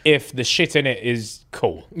vlogs if the shit in it is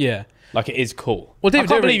cool. Yeah. Like it is cool. Well, I David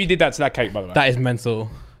can't believe you did that to that cake, by the way. That is mental.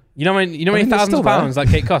 You know how many I mean, it's thousands still of pounds that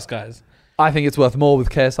cake costs, guys? I think it's worth more with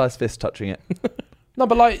KSI's fist touching it. No,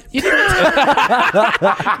 but like you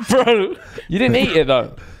didn't, Bro. you didn't eat it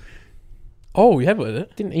though. Oh, you have with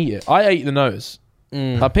it? Didn't eat it. I ate the nose.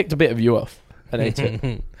 I picked a bit of you off and ate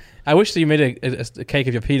it. I wish that you made a cake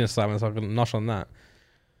of your penis, Simon, so I could nosh on that.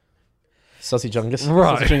 Sausage Jungus.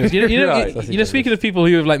 Right. You know, speaking of people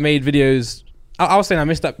who have like made videos, I was saying I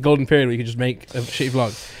missed that golden period where you could just make a shitty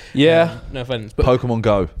vlog. Yeah. No offense, but Pokemon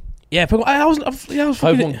Go. yeah, Pokemon. I was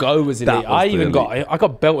Pokemon Go was elite. That was I even the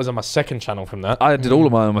got belters on my second channel from that. I did all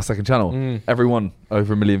of mine on my second channel. Every one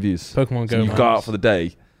over 1 million views. Pokemon Go. So you man. go out for the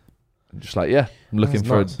day, and just like, yeah, I'm looking That's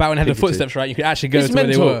for nuts. Back when I had the Pikachu. footsteps right, you could actually go It's to where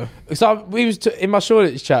they mental. were. So we was in my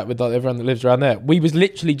Shoreditch chat with like everyone that lives around there. We was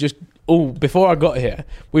literally just all before I got here.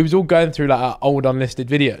 We was all going through like our old unlisted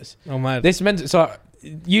videos. Oh man, This meant so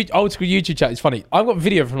old school YouTube chat is funny. I've got a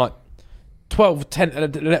video from like 12,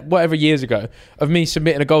 10, whatever years ago of me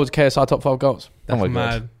submitting a goal to KSI top 5 goals. that's my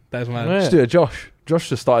mad. God. That's mad. Yeah. Just do it, Josh. Josh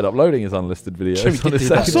just started uploading his unlisted videos. True, we on did his do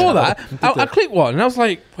that. I second saw channel. that. I clicked one and I was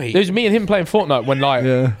like, wait. It was me and him playing Fortnite when like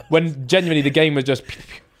Yeah. when genuinely the game was just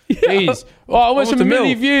jeez. Oh, almost a Almost a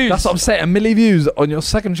million mil. views. That's what I'm saying. 1 million views on your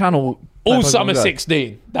second channel. all Pokemon summer Go.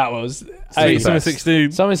 16. That was Hey, Summer best.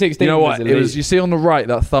 16. summer 16. You know what? It elite. was. You see on the right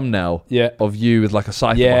that thumbnail Yeah. of you with like a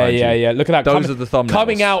scythe Yeah, behind yeah, you. yeah. Look at that. Those are the thumbnails.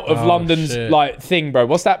 Coming out of Oh, London's shit. like thing, bro.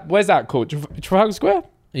 What's that? Where's that called? Trafalgar Square?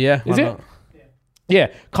 Yeah, Is why it? not? Yeah.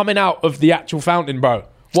 Coming out of the actual fountain, bro.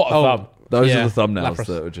 What a Oh, thumb. Those Yeah. are the thumbnails Lapras.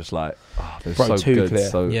 that were just like, oh, they're Bro, so too good. clear.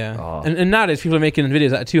 So Yeah, oh. and nowadays people are making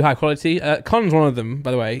videos that are too high quality. Con's one of them,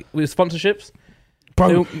 by the way, with sponsorships.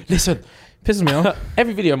 Bro, They- listen. Pisses me off.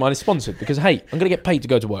 Every video of mine is sponsored because, hey, I'm going to get paid to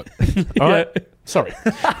go to work. All right? Sorry.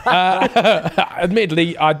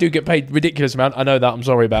 Admittedly, I do get paid ridiculous amount. I know that. I'm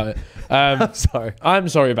sorry about it. sorry. I'm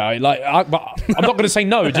sorry about it. Like, but I'm not going to say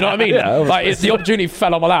no. Do you know what I mean? Yeah, like, if the opportunity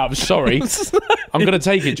fell on my lap, I'm sorry. I'm going to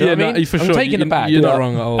take it. Do you know what I mean? for I'm sure. taking it back. You're not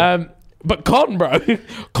wrong at all. But Con, bro,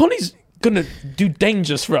 Con is gonna do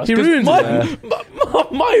dangerous for us. He 'cause ruins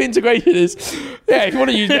my integration is, yeah, if you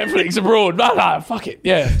want to use Netflix abroad, nah, fuck it,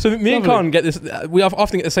 yeah. So me and Lovely. Con get this. We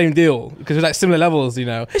often get the same deal because we're like similar levels, you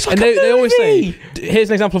know. It's like and a they always say, movie. "Here's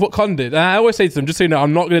an example of what Con did." And I always say to them, "Just so you know,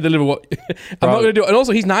 I'm not going to deliver what I'm Bro. not going to do." It. And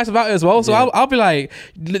also, he's nice about it as well. So Yeah. I'll be like,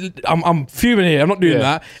 "I'm fuming here. I'm not doing Yeah.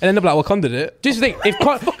 that." And then they'll be like, "Well, Con did it." Just think, if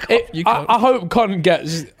Con, you, I, Con. I hope Con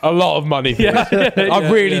gets a lot of money. For Yeah, this. yeah, I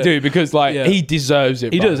really yeah. do because like Yeah. he deserves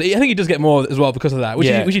it. He bro. does. I think he does get more as well because of that, which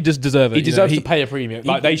Yeah. he just deserve it. He you know. deserves to pay a premium.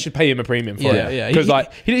 Like they should pay him a premium for Yeah, it. yeah. Because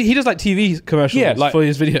like, he does like TV commercials Yeah, like- for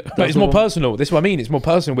his video. but it's more personal. This is what I mean. It's more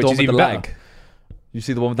personal, which The one is with even the better. lag. You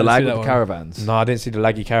see the one with the Didn't lag see with that the one. caravans. No, I didn't see the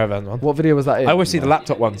laggy caravan one. What video was that in? I always see the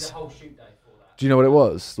laptop ones. The whole shoot day for that. Do you know what it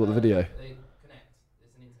was? What the video? They connect.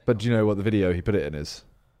 It's an internet. But do you know what the video he put it in is?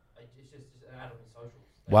 It's just an ad on his socials.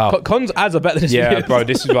 Wow. Con's ads are better than his Yeah, videos. bro,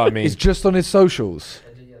 this is what I mean. It's just on his socials. They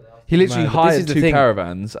are. He literally Man, but this is hired the 2 thing.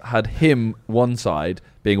 caravans, had him one side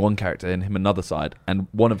being one character and him another side, and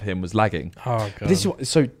one of him was lagging. Oh god. This is what,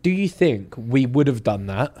 so do you think we would have done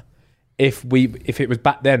that if it was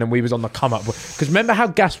back then and we was on the come up? Because remember how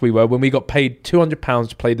gassed we were when we got paid £200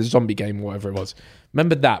 to play the zombie game or whatever it was.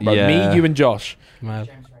 Remember that, bro? Yeah. Me, you and Josh. Mad.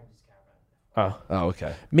 James Frank's caravan. Oh,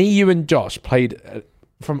 okay. Me, you and Josh played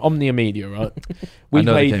from Omnia Media, right? We I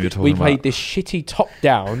know the game you're played. talking We played about. this shitty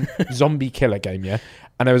top-down zombie killer game, yeah.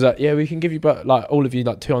 And I was like, yeah, we can give you, but like all of you,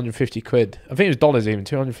 like 250 quid. I think it was dollars even,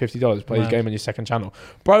 $250. Play this Mad. game on your second channel,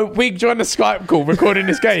 bro. We joined the Skype call recording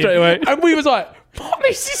this game Straight away. and we was like, oh,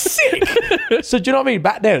 this is sick. So do you know what I mean?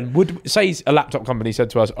 Back then, would say a laptop company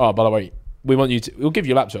said to us, oh, by the way, we want you to, we'll give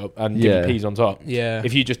you a laptop and give Yeah. you peas on top. Yeah.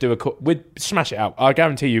 If you just do we'd smash it out. I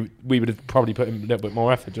guarantee you, we would have probably put in a little bit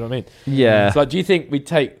more effort. Do you know what I mean? Yeah. So like, do you think we'd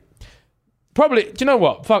take? Probably. Do you know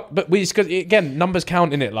what? Fuck. But because again, numbers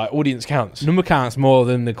count in it. Like audience counts. Number counts more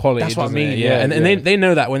than the quality. That's what I doesn't mean, it? yeah, and yeah. they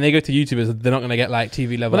know that when they go to YouTubers, they're not going to get like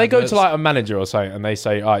TV level. When they go adverts. to like a manager or something and they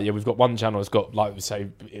say, "Oh yeah, we've got one channel that's got like say,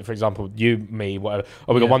 for example, you, me, whatever,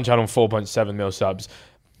 or we got Yeah. one channel 4.7 mil subs."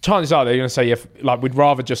 Chances are they're going to say, "If like we'd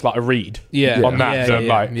rather just like a read Yeah. on that Yeah, than yeah,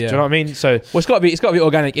 like." yeah. Do you know what I mean? So Well, it's got to be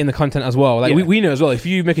organic in the content as well. Like Yeah. we know as well, if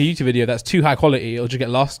you make a YouTube video that's too high quality, it'll just get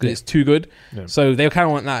lost because it's too good. Yeah. So they kind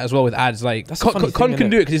of want that as well with ads. Like That's the Con, funny Con thing, can innit?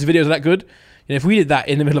 do it because his videos are that good. You know, if we did that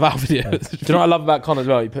in the middle of our videos, do you know what I love about Con as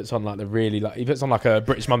well? He puts on like the really like he puts on like a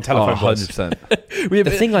British mum Oh, telephone voice. 100%. we have,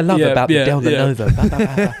 The thing I love about the Del Nova,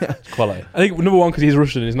 it's quality. I think number one because he's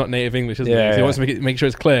Russian, he's not native English, isn't he? Yeah, So he yeah. wants to make sure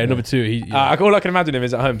it's clear. Number two, he All I can imagine him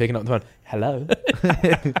is at home picking up the phone. Hello.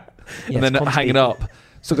 And then hanging up. Yeah,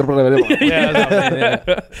 that's what I mean, yeah.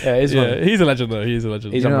 Yeah, it is yeah, funny. he's a legend though. He's a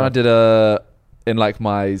legend. He's You know, on I did a in like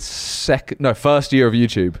my first year of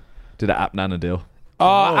YouTube, did an App Nana deal.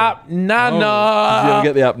 Oh, App Nana. Did you ever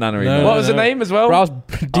get the App Nana email? What was the name as well? Bro, I was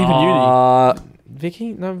deep in uni.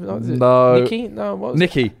 Vicky? No, what was it? No. Nikki? No, what was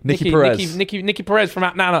Nikki Perez. Nikki Perez from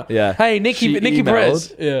App Nana. Yeah. Hey, Nikki She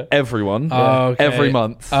Perez. Yeah. Everyone. Oh, okay. Every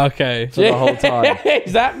month. Okay. For the whole time.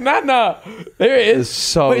 Is that Nana? There it It's is.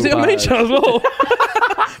 so Wait, is it a main bad. channel as well?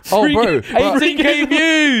 Oh, bro. 18k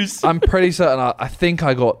views. I'm pretty certain. I think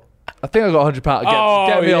I got £100. Oh,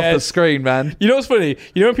 Get me off the yes. screen, man. You know what's funny?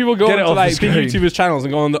 You know when people go Get it onto off the like big screen. YouTubers' channels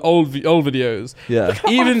and go on the old videos. Yeah.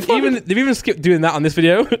 They've even skipped doing that on this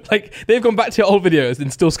video. Like they've gone back to your old videos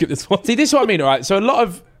and still skipped this one. See, this is what I mean, all right? So a lot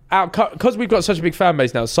of because we've got such a big fan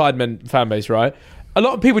base now, Sidemen fan base, right? A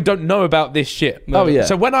lot of people don't know about this shit. Oh, yeah.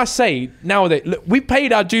 So when I say nowadays, look, we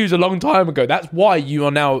paid our dues a long time ago. That's why you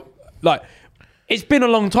are now like. It's been a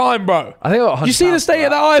long time, bro. I think I got £100. You see the state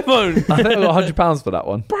of that iPhone, I think I got £100 for that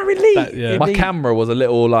one. bro. Elite. That- yeah. My camera was a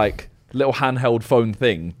little handheld phone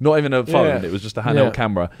thing. Not even a phone. Yeah. It was just a handheld Yeah.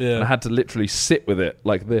 camera. Yeah. And I had to literally sit with it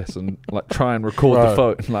like this and like try and record the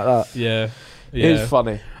Bro. phone like that. Yeah. It's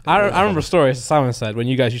funny. I remember a story Simon said when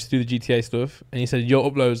you guys used to do the GTA stuff, and he said your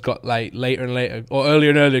uploads got like later and later, or earlier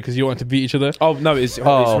and earlier because you wanted to beat each other. Oh no, it's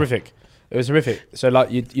horrific. It was horrific. So like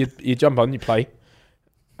you jump on, you play,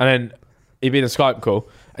 and then you'd be in a Skype call,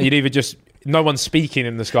 and you'd either just no one's speaking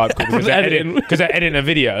in the Skype call because they're editing a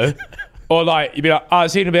video, or like you'd be like, "Oh,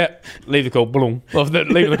 see you in a bit." Leave the call, boom. Leave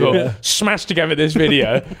the call. Smash together this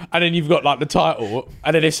video, and then you've got like the title,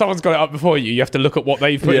 and then if someone's got it up before you, you have to look at what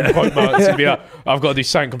they've put in quote marks and be like, "I've got to do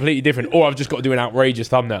something completely different," or I've just got to do an outrageous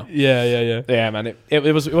thumbnail. Yeah. Yeah, man, it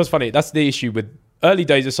was funny. That's the issue with early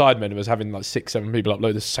days of Sidemen was having like 6-7 people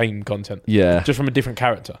upload the same content, Yeah. just from a different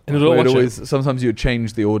character. And they'd all watch it. Sometimes you would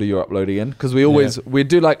change the order you're uploading in because we'd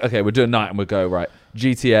do like, okay, we're doing night and we'd go, right,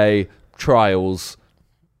 GTA, Trials,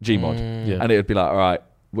 Gmod. Yeah. And it would be like, all right,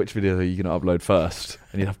 which video are you going to upload first?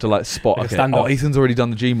 And you'd have to like spot, Like a okay, stand-up. Ethan's already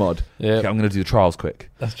done the Gmod. Yeah. Okay, I'm going to do the Trials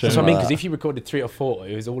quick. That's true. That's what I mean, because if you recorded 3 or 4,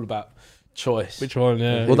 it was all about choice. Which one?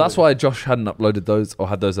 Yeah. Well, that's why Josh hadn't uploaded those or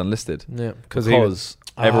had those unlisted. Yeah, Because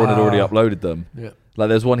everyone had already uploaded them. Yeah. Like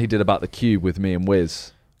there's one he did about the cube with me and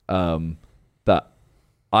Wiz that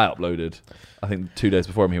I uploaded. I think 2 days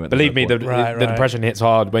before him he went. Believe me, the Right. depression hits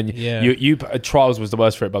hard when Yeah. you Trials was the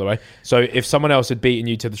worst for it, by the way. So if someone else had beaten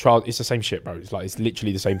you to the Trials, it's the same shit, bro. It's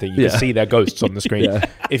literally the same thing. You Yeah. can see their ghosts on the screen. Yeah.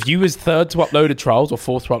 If you was third to upload a Trials or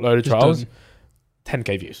fourth to upload a Trials, done.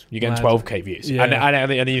 10k views. You're getting Mad. 12k views, Yeah.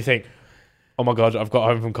 and then you think, oh my god, I've got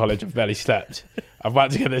home from college, I've barely slept. I'm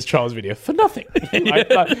about to get this Trials video for nothing. like,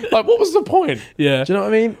 what was the point? Yeah. Do you know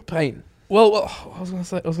what I mean? Pain. Well, I was gonna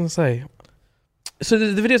say. So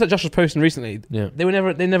the videos that Josh was posting recently, Yeah. they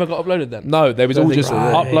never got uploaded then. No, they was all just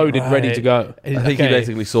Right, uploaded, ready right. to go. I think he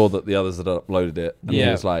basically saw that the others had uploaded it, and he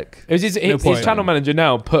Yeah. was like, It was his point. channel manager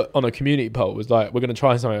now put on a community poll, was like, we're going to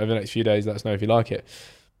try something over the next few days, let us know if you like it.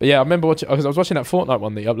 But yeah, I remember watching, because I was watching that Fortnite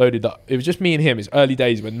one that he uploaded. That it was just me and him. It's early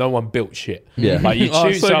days when no one built shit. Yeah. Like you Oh,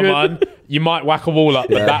 shoot so someone, you might whack a wall up,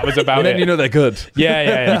 but that was about and then it. you know they're good.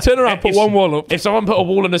 Yeah. You turn around, put If- one wall up. If someone put a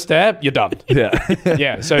wall and a stair, you're done. Yeah.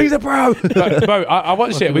 Yeah. So, He's a pro. but, bro, I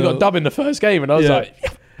watched it. We got dub in the first game, and I was Yeah. like,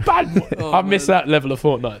 bad. I missed that level of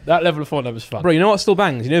Fortnite. That level of Fortnite was fun. Bro, you know what still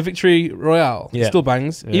bangs? You know Victory Royale? Yeah. It still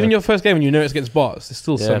bangs. Yeah. Even your first game when you know it's against bots, it's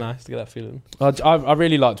still so Yeah. nice to get that feeling. I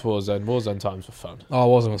really liked Warzone. Warzone times were fun. Oh,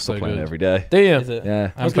 Warzone was so Playing good. every day. Do you? Is it?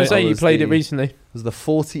 Yeah. I was going to say you played it recently. It was the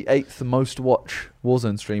 48th most watch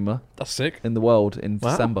Warzone streamer That's sick. in the world in Wow.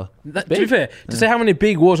 December. To be fair, to say how many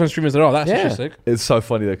big Warzone streamers there are, that's Yeah. actually sick. It's so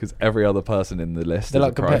funny though because every other person in the list They're is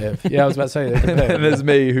like a pro. competitive. Yeah, I was about to say they're And competitive. there's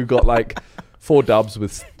me who got like 4 dubs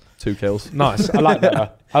with 2 kills. Nice. I like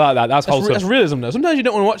that. I like that. That's wholesome. That's realism though. Sometimes you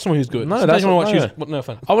don't want to watch someone who's good. No, Sometimes that's you want to watch not- who's... No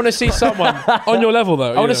offense. I want to see someone. On your level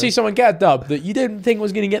though. I want to see someone get a dub that you didn't think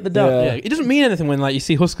was going to get the dub. Yeah, it doesn't mean anything when like you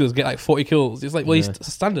see Huskers get like 40 kills. It's like, well, Yeah. it's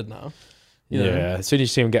a standard now. You know? Yeah. As soon as you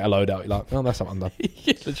see him get a load out, you're like, oh, that's not undone.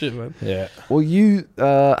 Legit, man. Yeah. Well, you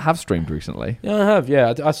have streamed recently. Yeah, I have.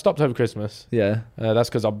 Yeah, I stopped over Christmas. Yeah. That's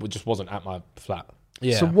because I just wasn't at my flat.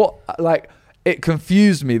 Yeah. So what, like, it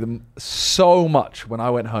confused me so much when I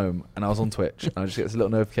went home and I was on Twitch and I just get this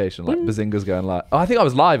little notification like Behzinga's going like, oh, I think I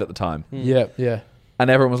was live at the time. Yeah. Yeah. And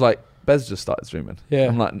everyone was like, Bez just started streaming. Yeah.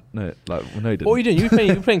 I'm like, no, well, no, he didn't. What were you doing?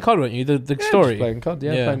 You were playing COD, weren't you? The story. Just playing COD.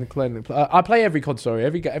 Yeah, Yeah. playing. I play every COD story.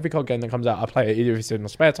 Every COD game that comes out, I play it. Either if it's in my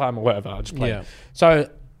spare time or whatever, I just play Yeah. it. So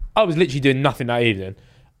I was literally doing nothing that evening.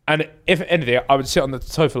 And if anything, I would sit on the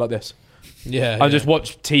sofa like this. Yeah. I'd just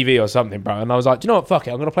watch TV or something, bro. And I was like, do you know what? Fuck it.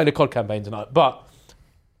 I'm going to play the COD campaign tonight. But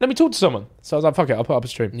let me talk to someone. So I was like, fuck it. I'll put up a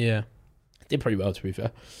stream. Yeah. Did pretty well, to be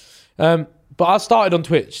fair. But I started on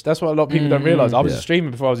Twitch. That's what a lot of people don't realise. I was a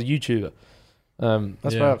streamer before I was a YouTuber.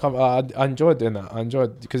 That's Yeah. where I enjoyed doing that. I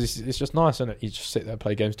enjoyed because it's just nice, isn't it? You just sit there,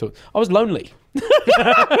 play games, talk. I was lonely,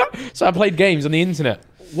 so I played games on the internet.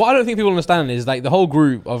 What I don't think people understand is like the whole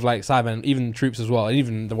group of like Cybermen, even troops as well, and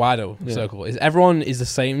even the wider circle, is everyone is the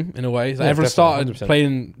same in a way. So Yeah, everyone started definitely, 100%.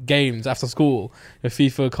 playing games after school,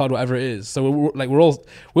 FIFA, COD, whatever it is. So we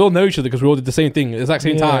all know each other because we all did the same thing at the exact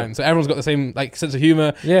same time. So everyone's got the same like sense of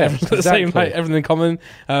humor. Yeah, everyone's got the same like everything in common.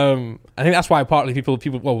 I think that's why partly people.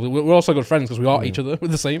 Well, we're also good friends because we are each other. We're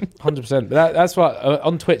the same. 100%. But that's why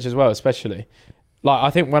on Twitch as well, especially. Like I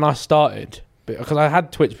think when I started, because I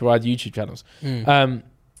had Twitch before I had YouTube channels.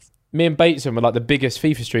 Me and Bateson were like the biggest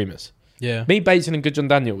FIFA streamers. Yeah. Me, Bateson, and Good John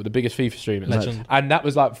Daniel were the biggest FIFA streamers. Legend. And that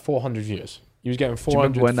was like 400 views. He was getting Do you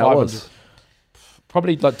 400, remember when that 500. was?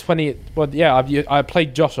 Probably like 20. Well, yeah, I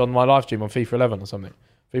played Josh on my live stream on FIFA 11 or something.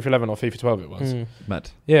 FIFA 11 or FIFA 12 it was. Mad.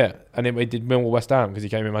 Yeah. And then we did Millwall West Ham because he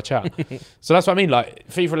came in my chat. So that's what I mean. Like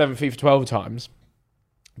FIFA 11, FIFA 12 times.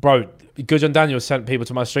 Bro, Good John Daniel sent people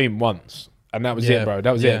to my stream once. And that was it, bro.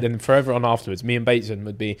 That was it. Then forever on afterwards, me and Bateson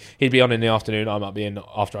he'd be on in the afternoon. I might be in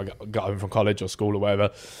after I got home from college or school or whatever.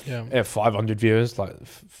 Yeah, 500 viewers, like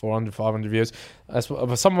 400, 500 viewers.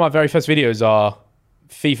 Some of my very first videos are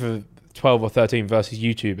FIFA 12 or 13 versus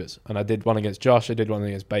YouTubers. And I did one against Josh. I did one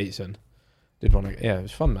against Bateson. It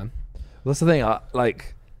was fun, man. That's the thing.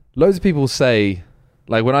 Loads of people say,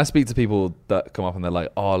 like when I speak to people that come up and they're like,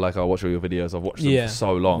 "Oh, like I watch all your videos. I've watched them for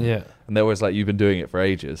so long." Yeah. And they're always like, "You've been doing it for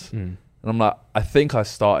ages." And I'm like, I think I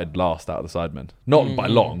started last out of the Sidemen. Not by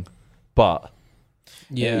long, but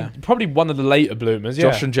Probably one of the later bloomers.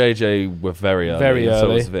 Josh and JJ were very early. Very and so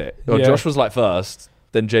early. was Vic. Well, Josh was like first,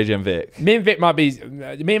 then JJ and Vic. Me and Vic might be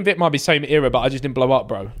same era, but I just didn't blow up,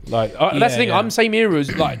 bro. Like that's the thing. I'm same era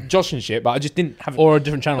as like Josh and shit, but I just didn't have Or a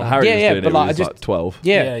different channel. Harry was doing but it like, when he was like 12.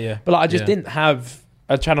 Yeah. But like I just didn't have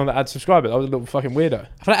a channel that had subscribers. I was a little fucking weirdo.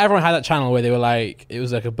 I feel like everyone had that channel where they were like, it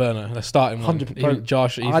was like a burner, like starting one. 100%. Even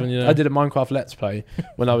Josh, Ethan, you know. I did a Minecraft Let's Play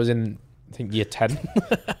when I was in, I think, year 10.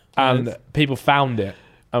 And people found it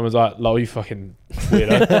and was like, lol, you fucking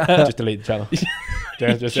weirdo. Just delete the channel.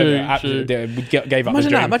 Just True. Gave up the Imagine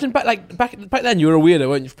dream. that. Imagine back then you were a weirdo,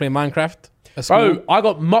 weren't you, for playing Minecraft at school? Bro, I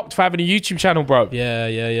got mocked for having a YouTube channel, bro.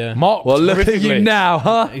 Yeah. Mocked. Well, look at you horrifically. now,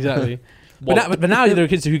 huh? Exactly. But now there are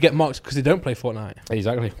kids who get mocked because they don't play Fortnite.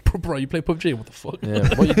 Exactly. Bro, you play PUBG? What the fuck? Yeah.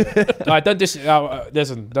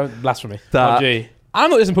 Listen, don't blasphemy. That- PUBG. I'm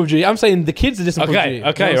not dissing PUBG. I'm saying the kids are dissing Okay, PUBG.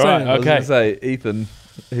 okay, You know what I'm alright, saying? I was okay. going to say, Ethan,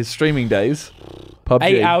 his streaming days, PUBG.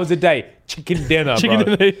 8 hours a day. Chicken dinner, Chicken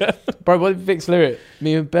bro. dinner. Bro, what did Vic's lyric?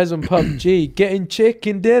 Me and Bez on PUBG getting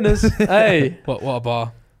chicken dinners. Hey. What a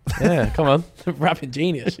bar. Yeah, come on. Rapping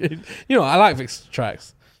genius. You know, I like Vic's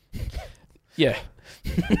tracks. Yeah.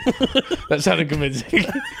 That sounded convincing.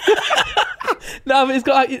 No, but it's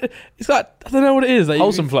got I don't know what it is. Like,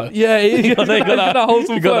 Wholesome flow. Yeah, it's got that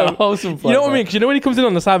wholesome You got flow. that wholesome flow. You know what I bro. mean? Because you know when he comes in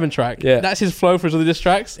on the Simon track, Yeah. that's his flow for his other diss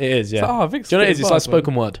tracks. It is, yeah. It's like, oh, Vic's Do you know what it is? It's spitting like bars, man.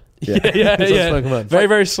 spoken word. Yeah. It's like spoken word. Very,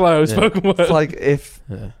 very slow spoken word. It's like if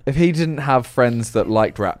Yeah. he didn't have friends that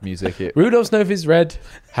liked rap music, Rudolph's nose is red.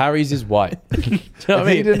 Harry's is white. Do you know if what I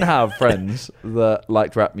he mean? didn't have friends that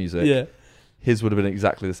liked rap music, Yeah. his would have been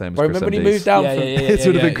exactly the same as Bro, Chris remember when MD's. he moved down Yeah, from... yeah, yeah. His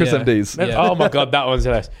would have been Chris MD's. Yeah. Oh my God, that one's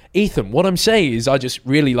hilarious. Ethan, what I'm saying is I just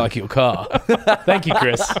really like your car. Thank you,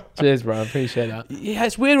 Chris. Cheers, bro. I appreciate that. Yeah,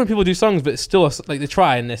 it's weird when people do songs, but it's still like they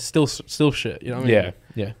try and they're still shit. You know what I mean?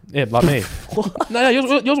 Yeah, like me. No,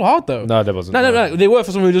 yours were hard though. No, there wasn't. No. They were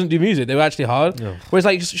for someone who doesn't do music. They were actually hard. No. Whereas,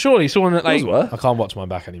 like, surely someone that like Yours were. I can't watch my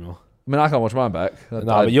back anymore. I mean, I can't watch mine back. No,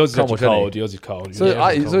 but yours is can't actually watch any. cold. Yours is cold. So,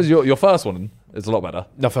 Yours is cold. so your first one is a lot better.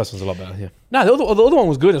 The first one's a lot better, yeah. no, the other one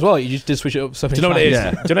was good as well. You just did switch it up. So Do you know what it is?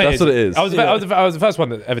 Yeah, Do you know that's what it is. I was the first one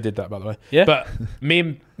that ever did that, by the way. Yeah. But me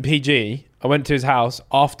and PG, I went to his house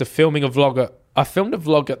after filming a vlog. I filmed a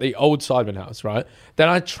vlog at the old Sidemen house, right? Then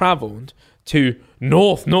I travelled to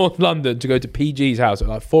North London to go to PG's house at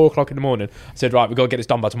like 4 o'clock in the morning. I said, right, we've got to get this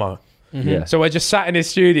done by tomorrow. Yeah. So I just sat in his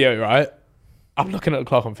studio, right? I'm looking at the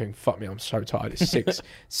clock. I'm thinking, fuck me, I'm so tired. It's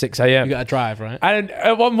 6 a.m. You got to drive, right? And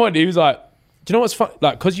at one point, he was like, do you know what's fun?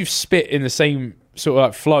 Like, because you've spit in the same sort of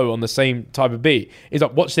like flow on the same type of beat. He's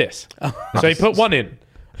like, watch this. So he put one in.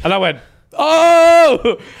 And I went,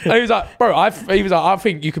 oh! And he was like, bro, I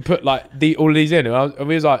think you could put like all of these in. And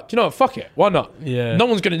we was like, do you know what? Fuck it. Why not? Yeah. No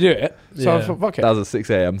one's going to do it. So I Yeah. thought, fuck it. That was a 6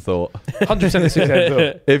 a.m. thought. 100% the 6 a.m.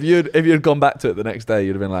 thought. If you'd gone back to it the next day,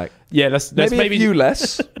 you'd have been like, Yeah, let's maybe a few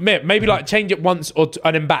less, maybe like change it once and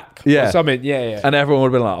then back. Yeah. Or something. Yeah. and everyone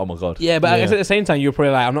would have been like, oh my god. Yeah, but I Yeah. guess at the same time, you were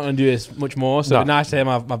probably like, I'm not going to do this much more. So No. it'd be nice to hear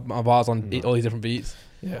my bars on all these different beats.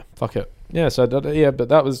 Yeah, fuck it. Yeah, so but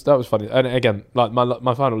that was funny. And again, like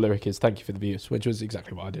my final lyric is "Thank you for the views," which was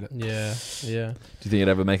exactly why I did it. Yeah. Do you think you'd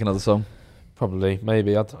ever make another song? Probably,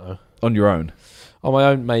 maybe, I don't know. On your own. On my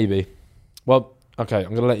own, maybe. Well, okay, I'm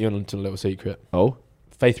going to let you in into a little secret. Oh.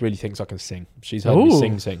 Faith really thinks I can sing. She's heard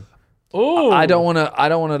me sing. Oh, I don't want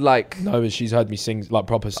to like. No, but she's heard me sing, like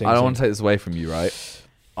proper sing. I don't want to take this away from you, right?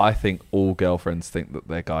 I think all girlfriends think that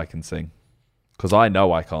their guy can sing. Because I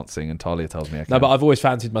know I can't sing, and Talia tells me I can. No, but I've always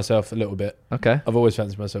fancied myself a little bit. Okay. I've always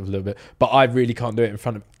fancied myself a little bit. But I really can't do it in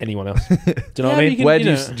front of anyone else. Do you know what I mean? Where do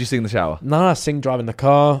you sing in the shower? No, I sing driving the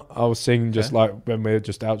car. I will sing just like when we're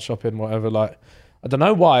just out shopping, whatever. Like, I don't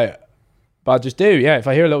know why, but I just do. Yeah, if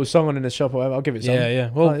I hear a little song on in the shop or whatever, I'll give it some. Yeah.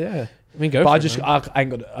 Well, yeah. I mean, go. But for I ain't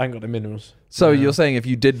got the minerals. So you're saying if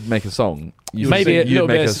you did make a song, Maybe a little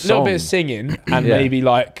bit of singing and Yeah. maybe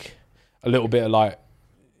like a little bit of like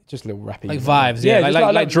just a little rappy, like vibes. Yeah, Yeah,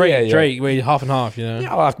 just like Drake. yeah. Drake, where you're half and half. You know.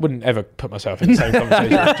 Yeah, I wouldn't ever put myself in the same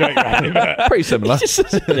conversation as Drake. Right? But pretty similar.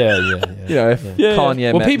 yeah. You know, if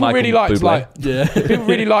Kanye Well, met people Michael really liked Bublé. like Yeah. people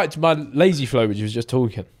really liked my lazy flow, which was just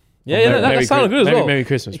talking. Yeah, that sounded good as well. Merry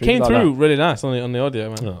Christmas. It came People through like really nice on the audio,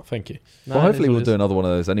 man. that. Oh, thank you. Nah, Well, it hopefully is what we'll it do is. another one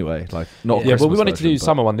of those anyway. Like not. Yeah, Christmas well, we wanted to do version, the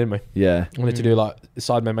summer one, didn't we? but Yeah, We wanted to do like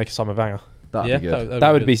Sidemen make a summer banger. that'd Yeah, be good.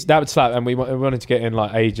 That would slap, and we wanted to get in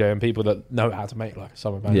like AJ and people that know how to make like a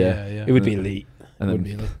summer banger. Yeah. It would be elite. And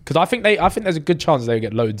Because I think there's a good chance they would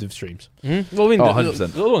get loads of streams. Mm-hmm. Well, I mean, Oh, the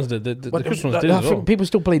 100%. other ones did. The Christmas ones did I as well. think people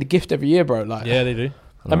still play the gift every year, bro. Like, Yeah, they do.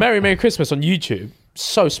 a Merry Christmas on YouTube.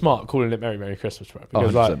 So smart calling it Merry Christmas, bro.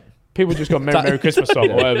 Because 100%. like people just got Merry Christmas song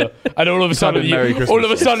or whatever, and all of a sudden, Merry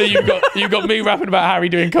Christmas you got me rapping about Harry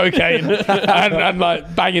doing cocaine and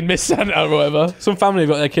like banging Miss Santa or whatever. Some family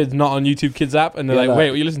got their kids not on YouTube Kids app, and they're Yeah, like, like- "Wait,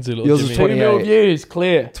 what you listen to?" Little Yours is Jimmy? 20. 20 mil 28. views,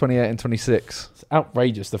 clear. 28 and 26. It's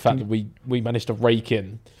outrageous the fact that we managed to rake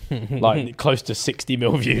in like close to 60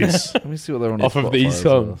 mil views Let me see what they're on off of Spotify these as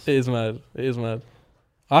well. songs. It is mad. It is mad.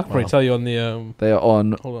 I can probably Wow. tell you on the They are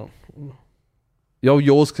on. Hold on.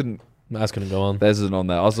 Yours couldn't. That's gonna go on. Theirs isn't on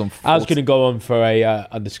there. I was on. I was gonna go on for a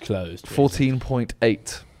undisclosed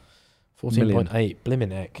 14.8. 14.8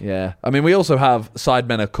 blimmin' heck. Yeah. I mean, we also have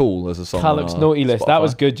Sidemen Are Cool as a song. Calyx on our naughty list. That Spotify.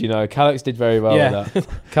 was good, you know. Calyx did very well Yeah. with that.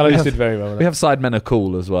 Calyx did very well with We that. have Sidemen Are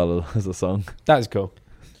Cool as well as a song. That is cool.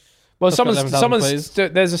 Well, That's got 11,000 someone's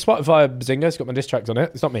there's a Spotify Behzinga. It's got my diss tracks on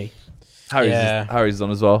it. It's not me. Harry's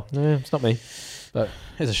on as well. Yeah, it's not me.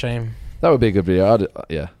 It's a shame. That would be a good video.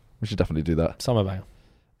 Yeah, we should definitely do that. Summer banger.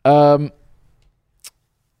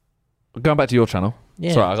 Going back to your channel.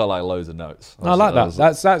 Yeah. Sorry, I got like loads of notes. I like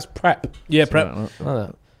that. That's prep. Yeah, prep. I like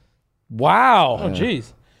that. Wow. Oh,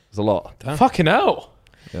 jeez. There's a lot. Damn. Fucking hell.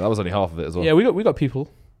 Yeah, that was only half of it as well. Yeah, we got people.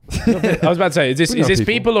 I was about to say, is this We know people.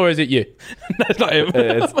 people. Or is it you? No, it's not him.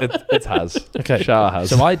 it has. Okay. Shower has.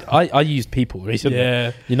 So I used people recently.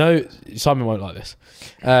 Yeah. You know, Simon won't like this.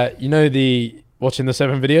 You know the watching the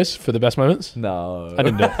 7 videos for the best moments? No. I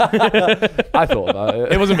didn't do it. I thought about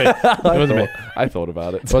it. It wasn't me. It wasn't me. I thought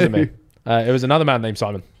about it. It wasn't me. It was another man named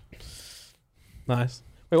Simon. Nice.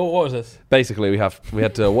 Wait, what was this? Basically, we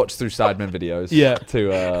had to watch through Sidemen videos Yeah.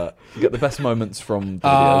 to get the best moments from the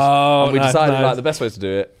videos. Oh, And we nice, decided nice. like the best way to do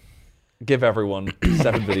it, give everyone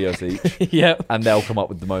 7 videos each, Yeah. and they'll come up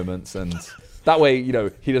with the moments, and that way, you know,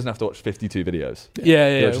 he doesn't have to watch 52 videos.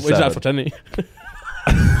 Yeah. just Which is 7. for Tenny.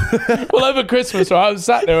 Well, over Christmas, right, I was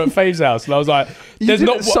sat there at Fave's house and I was like, there's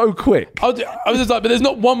not so quick. I was just like, but there's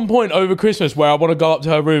not one point over Christmas where I want to go up to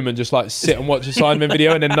her room and just like sit and watch a Sidemen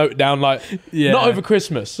video and then note down like, Yeah. not over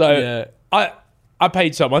Christmas. So Yeah. I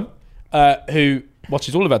paid someone who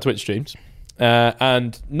watches all of our Twitch streams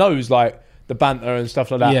and knows like the banter and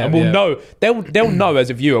stuff like that, Yeah, and will yeah. know they'll know as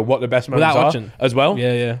a viewer what the best moments Without are watching. as well.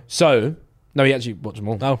 Yeah. So no, he actually watched them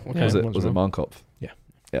all. Oh, okay. Was it watch was it them. Markov? Yeah.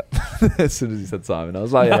 Yeah. As soon as he said Simon, I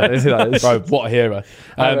was like, yeah, Bro, what a hero.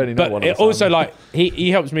 I already know But one of it the also Simons. like he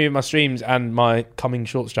helps me with my streams and my coming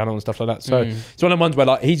shorts channel and stuff like that. So Mm. it's one of the ones where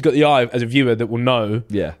like he's got the eye as a viewer that will know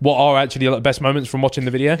Yeah. what are actually like, the best moments from watching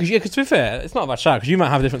the video. Because to be fair, it's not a bad shout because you might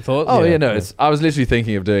have different thoughts. Oh Yeah. yeah, no. I was literally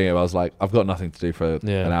thinking of doing it. But I was like, I've got nothing to do for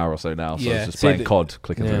Yeah. an hour or so now, so I Yeah. was just See, playing the- COD,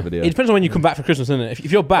 clicking through Yeah. a video. It depends on when you come back for Christmas, isn't it?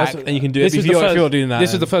 If you're back That's- and you can do it, This if is the you're first- doing that,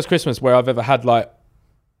 This is the first Christmas where I've ever had like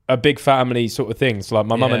a big family sort of thing. So like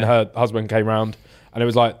my mum and Yeah. her husband came round and it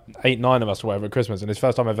was like 8-9 of us or whatever at Christmas, and it's the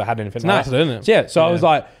first time I've ever had anything it's like nice, that. though, isn't it? So, yeah, so I Yeah. was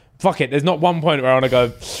like, fuck it. There's not one point where I want to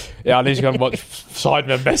go, yeah, I need to go and watch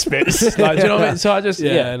Sidemen best bits. Like, do you know what I mean? So I just,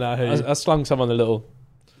 Yeah, no, I hear you. I slung someone a little.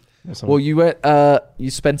 Well, you went. You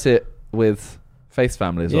spent it with Faith's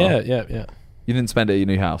family as well. Yeah. You didn't spend it at your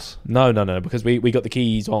new house. No, because we got the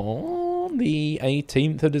keys on the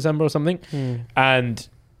 18th of December or something. And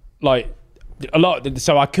like a lot,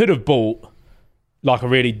 so I could have bought like a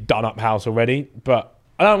really done up house already, but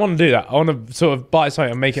I don't want to do that. I want to sort of buy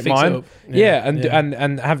something and make it Fix mine. it up. Yeah,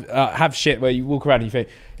 and have shit where you walk around and you think,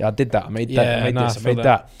 yeah, I did that. I made that. Yeah, I made nah, this. I I feel made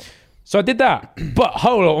that. So I did that. But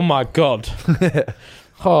hold on. Oh my god.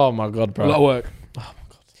 Oh my god, A bro. lot of work. Oh my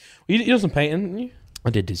god. You done some painting, didn't you? I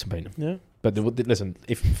did do some painting. Yeah. But listen,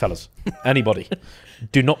 if fellas, anybody,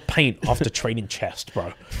 do not paint after training chest,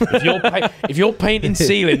 bro. If you're painting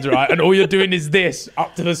ceilings, right, and all you're doing is this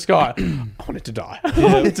up to the sky, I wanted to die. I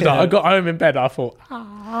wanted to die. I got home in bed. I thought,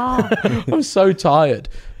 I'm so tired.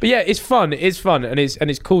 But yeah, it's fun. It is fun, and it's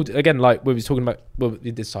cool. Again, like we were talking about. Well, we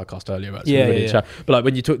did sidecast earlier about chat. But like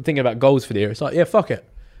when you're thinking about goals for the year, it's like, yeah, fuck it,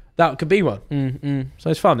 that could be one. So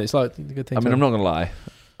it's fun. It's like a good thing. I mean, I'm not gonna lie.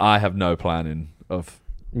 I have no planning of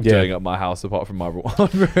doing up my house apart from my one.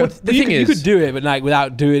 The thing is, you could do it, but like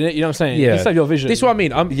without doing it, you know what I'm saying? Yeah. It's like your vision. this is what I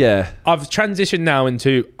mean. I've transitioned now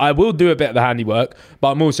into I will do a bit of the handiwork,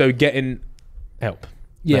 but I'm also getting help.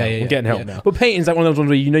 I'm getting help now. But painting's like one of those ones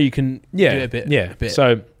where you know you can do it a bit. Yeah. A bit,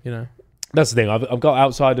 So you know. that's the thing. I've got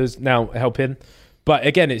outsiders now helping, but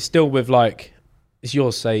again, it's still with like it's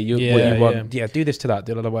yours. Say what you want. Yeah, do this to that.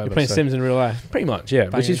 Do that whatever. You're playing So Sims in real life. pretty much. Yeah,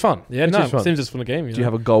 which is fun. Yeah, which no, is fun. Sims is fun game. Do you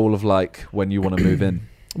have a goal of like when you want to move in?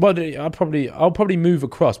 Well, I'll probably move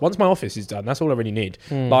across once my office is done. That's all I really need.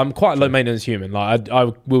 But I'm quite a low maintenance human. Like I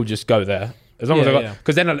will just go there as long as I got,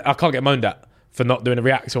 because then I can't get moaned at for not doing a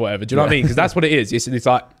react or whatever. Do you know what I mean? Because that's what it is. It's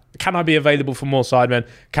like, can I be available for more sidemen?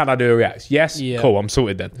 Can I do a react? Yes. Yeah. Cool. I'm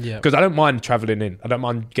sorted then. Yeah. Because I don't mind traveling in. I don't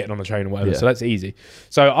mind getting on a train or whatever. Yeah. So that's easy.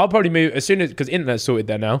 So I'll probably move as soon as, because internet's sorted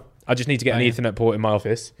there now. I just need to get an Bang. Ethernet port in my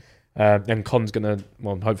office. And Con's gonna,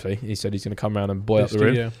 well, hopefully, he said he's gonna come around and boy up the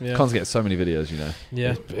room. Yeah. Con's get so many videos, you know.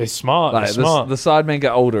 Yeah. It's smart. Like It's smart. the sidemen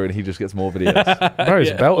get older and he just gets more videos. Bro,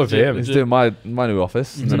 it's a belt of him. He's doing my new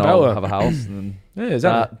office, and It's a then I'll belter. have a house, and then Yeah,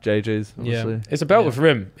 exactly. JJ's, obviously. It's a belter for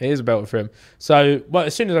him. It is a belter for him. So, well,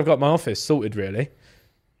 as soon as I've got my office sorted, really,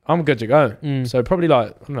 I'm good to go. So probably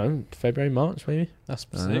like, I don't know, February, March, maybe. That's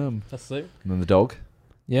sick. Um, That's sick. And then the dog.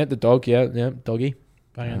 Yeah, the dog. Yeah, doggy,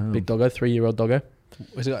 Banging. big doggo, 3-year-old doggo.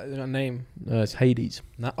 Has it got a name? It's Hades.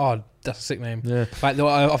 Oh, that's a sick name. Yeah, Like the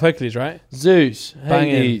of Hercules, right? Zeus,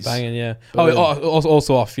 Banging, Hades. banging, yeah. Boom.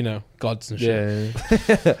 Also off, gods and shit.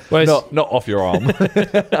 Yeah. Well, Not off your arm.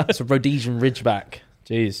 it's a Rhodesian Ridgeback.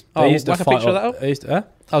 Jeez. Oh, whack a picture of that up? They used to,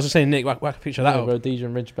 I was just saying, Nick, whack a picture of that up.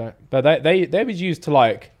 Rhodesian Ridgeback. But they was used to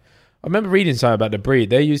like. I remember reading something about the breed.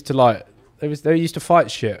 They used to like. They used to fight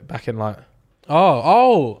shit back in like.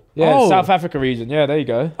 Oh, South Africa region. Yeah, there you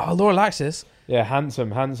go. Oh, Laura likes this. Yeah,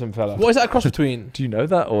 handsome fella. What is that a cross between? Do you know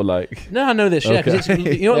that or like? No, I know this. Yeah, because you know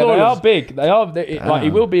what Yeah, Laura they are loves? big. They are. Like he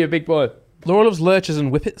will be a big boy. Laura loves lurchers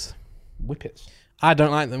and whippets. Whippets. I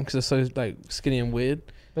don't like them because they're so like skinny and weird.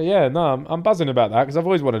 But yeah, no, I'm buzzing about that because I've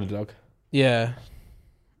always wanted a dog. Yeah,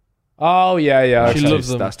 Oh yeah. She Okay. loves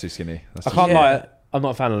them. That's too skinny. That's I too can't Yeah. lie. I'm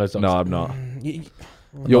not a fan of those dogs. No, I'm not. Y-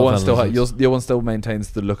 Your not one a fan still of those. your one still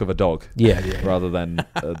maintains the look of a dog Yeah. rather than.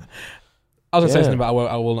 I was gonna say Yeah. something, but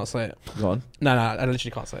I will not say it. Go on. No, I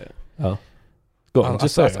literally can't say it. Oh. Go on.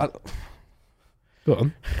 Just say it. Go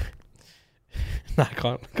on. No, I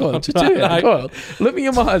can't. Go on. Just do it. Go on. Look me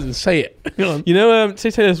in my eyes and say it. Go on. You know,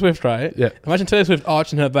 say Taylor Swift, right? Yeah. Imagine Taylor Swift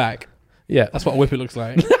arching her back. Yeah. That's what a whippet looks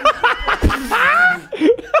like.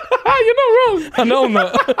 You're not wrong. I know I'm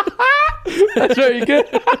not. That's very good.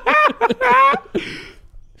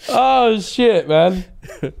 Oh shit, man.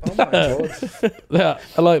 Oh my god. Yeah,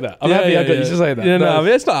 I like that. I'm happy I got you to say that. Yeah, no, Nice. I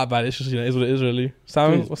mean, it's not that bad. It's just, it's what it is, really.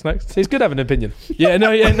 Sam, Jeez. what's next? It's good having an opinion. Yeah, no.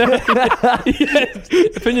 Yeah.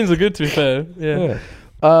 Opinions are good, to be fair. Yeah.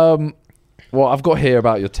 Well, I've got here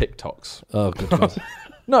about your TikToks. Oh, good God.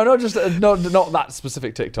 No, not just not that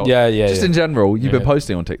specific TikTok. Yeah. Just in general, you've been Yeah.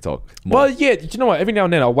 posting on TikTok. more. Well, yeah. Do you know what? Every now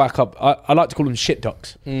and then I'll whack up. I like to call them shit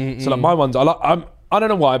docs. So like my ones, I don't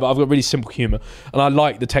know why, but I've got really simple humour, and I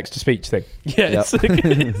like the text to speech thing. Yeah, it's so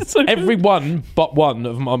good. Every one but one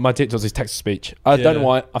of my TikToks is text to speech. I don't know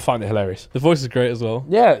why. I find it hilarious. The voice is great as well.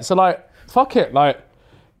 Yeah. So like, fuck it. Like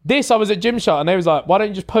this, I was at Gymshot, and they was like, "Why don't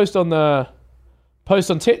you just post on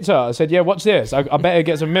TikTok?" I said, "Yeah, watch this. I better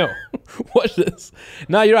get some milk." Watch this.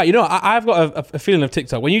 No, you're right. You know, I've got a feeling of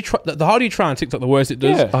TikTok. When you try, the harder you try on TikTok, the worse it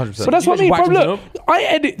does. Yeah. 100%. But that's You what I mean, just bro. whack Look, something I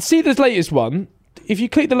edit. See this latest one. If you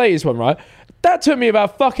click the latest one, right, that took me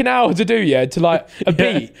about a fucking hour to do. Yeah, to like a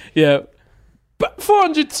beat. Yeah. But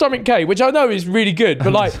 400 something K, which I know is really good.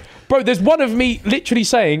 But like, bro, there's one of me literally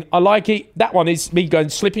saying, I like it. That one is me going,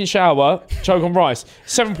 slip in shower, choke on rice.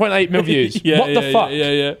 7.8 mil views. What the fuck?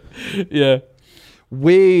 Yeah.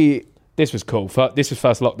 This was cool. This was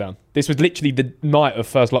first lockdown. This was literally the night of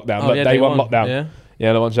first lockdown. Oh, But yeah, day one lockdown. Yeah.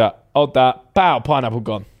 Yeah, the one shot. Odd that. Pow, pineapple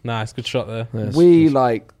gone. Nice. Good shot there. We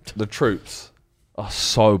like the troops are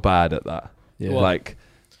so bad at that. Yeah. What? Like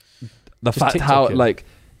the Just fact how TikToking. like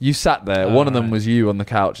you sat there. One of them right. was you on the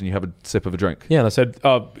couch, and you have a sip of a drink. Yeah, and I said,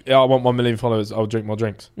 "Oh, yeah, I want 1 million followers. I'll drink more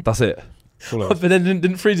drinks." That's it. That's all it But was. then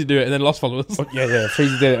didn't Freezy do it and then lost followers? Yeah,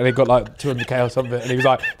 Freezy did it, and he got like 200k or something, and he was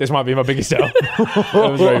like, "This might be my biggest sale." It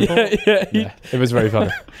was very, yeah. it was very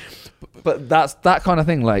funny. But that's that kind of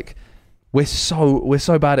thing. Like we're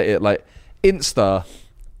so bad at it. Like Insta,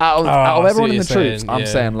 out I of see everyone what in the you're troops, saying, I'm yeah.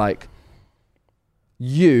 saying like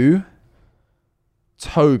you,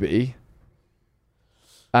 Toby,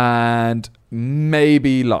 and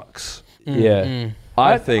maybe Lux. Yeah.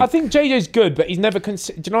 I I think think JJ's good, but he's never. Do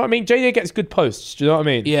you know what I mean? JJ gets good posts. Do you know what I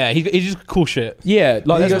mean? Yeah, he just cool shit. Yeah, like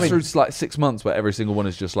like that's he what I goes mean. through like 6 months where every single one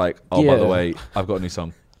is just like, oh, by the Yeah. way, I've got a new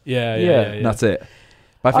song. Yeah. And that's it.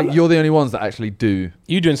 But I think you're the only ones that actually do.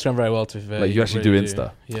 You do Instagram very well, to be fair. Like, you actually do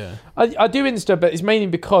Insta. Yeah. I do Insta, but it's mainly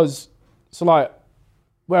because so like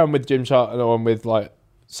where I'm with Gymshark or I'm with like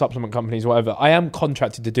supplement companies, or whatever. I am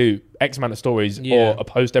contracted to do X amount of stories Yeah. or a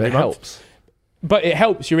post But every it month. helps. But it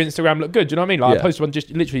helps your Instagram look good. Do you know what I mean? Like Yeah. I posted one just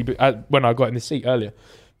literally when I got in the seat earlier.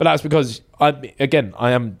 But that's because I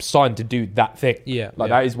am signed to do that thing. Yeah. Like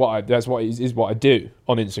yeah. that is what I do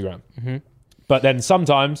on Instagram. Mm-hmm. But then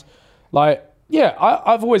sometimes, like, yeah,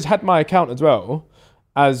 I've always had my account as well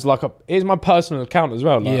as like here's my personal account as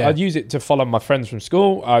well. Like, Yeah. I'd use it to follow my friends from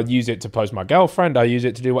school. I'd use it to post my girlfriend. I use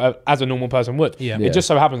it to do whatever as a normal person would. Yeah. It just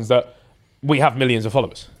so happens that we have millions of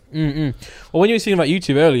followers. Mm-mm. Well, when you were speaking about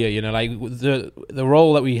YouTube earlier, you know, like the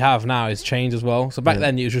role that we have now has changed as well. So back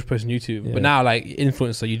then it was just posting YouTube, Yeah. but now like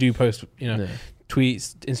influencer, you do post, you know,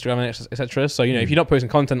 tweets, Instagram, etc. So you know, if you're not posting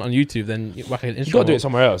content on YouTube, then you whack it Instagram. You got to do it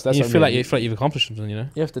somewhere else. That's you what I feel mean. like you've accomplished something, you know.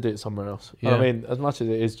 You have to do it somewhere else. Yeah. I mean, as much as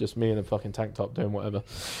it is just me in a fucking tank top doing whatever,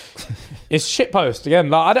 it's shit post again.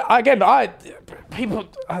 Like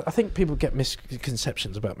I think people get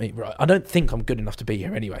misconceptions about me. Right, I don't think I'm good enough to be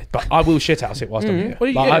here anyway, but I will shit house it whilst I'm here.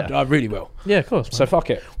 Well, Like, I really will. Yeah, of course. So fuck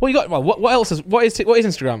it, Well, you got what else is what is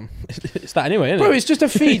Instagram? It's that anyway, isn't bro. it? It's just a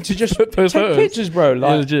feed to just take Post photos. pictures, bro. Yeah,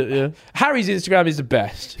 Like legit, yeah. Harry's Instagram is the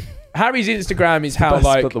best. Harry's Instagram is how Best,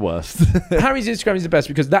 like but the worst. Harry's Instagram is the best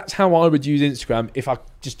because that's how I would use Instagram if I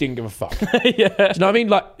just didn't give a fuck. yeah. Do you know what I mean?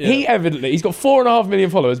 Like he evidently he's got 4.5 million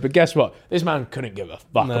followers, but guess what? This man couldn't give a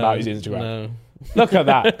fuck about his Instagram. No. Look at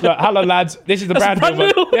that. Look, hello lads. This is the brand deal.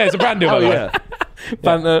 brand deal. Yeah, it's a brand deal. by Oh the way. yeah.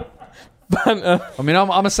 Banter. I mean, I'm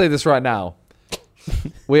gonna say this right now.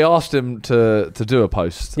 We asked him to do a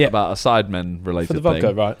post Yeah. about a Sidemen related For the vodka,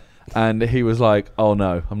 thing, right? and he was like, "Oh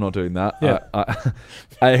no, I'm not doing that. Yeah.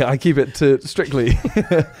 I keep it to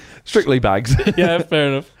strictly bags." Yeah, fair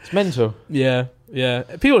enough. It's mental. Yeah.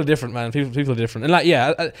 People are different, man. People are different, and like,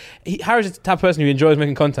 Harry's the type of person who enjoys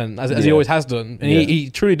making content, as he Yeah. always has done, and Yeah. he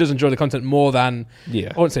truly does enjoy the content more than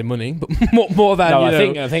Yeah. I won't say money, but more than No,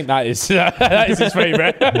 you know. I think that is that is his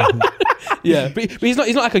favourite. Yeah, but he's not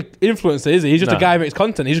like an influencer, is he? He's just No. a guy who makes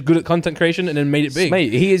content. He's just good at content creation and then made it big.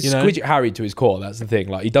 Mate, he is you know? Squidget Harry to his core. That's the thing.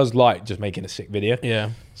 Like he does like just making a sick video. Yeah.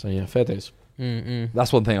 So yeah, fair dues.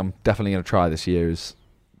 That's one thing I'm definitely gonna try this year. Is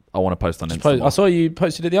I want to post on Instagram. I saw you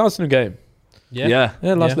posted at the Arsenal game. Yeah. Yeah.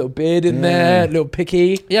 Yeah, nice Yeah. little beard in there, little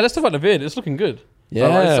picky. Yeah, let's talk about the vid. It's looking good.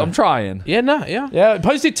 I'm trying. Yeah, yeah. Yeah,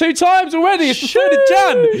 posted 2 times already. It's the 3rd of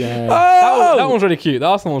Jan. Yeah. That one's really cute. The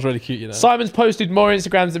Arsenal one's really cute, you know. Simon's posted more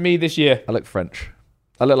Instagrams than me this year. I look French.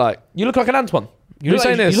 I look like You look like an Antoine. you look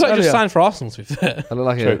like saying this you look like you just earlier. signed for Arsenal, to be fair. I look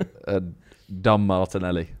like True. a dumb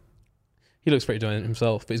Martinelli. He looks pretty doing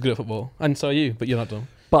himself, but he's good at football. And so are you, but you're not dumb.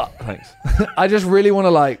 But thanks. I just really want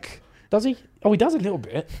to like. Does he? Oh, he does a little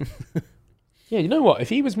bit. Yeah, you know what? If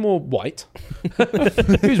he was more white,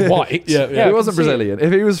 if he was white, Yeah, If he wasn't Brazilian. If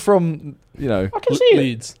he was from, I can see it.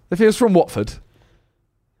 Leeds. if he was from Watford.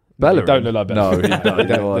 Bellerin. Don't look like No,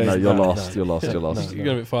 Bellerin. no, you're No, lost. You're lost. You're lost. You're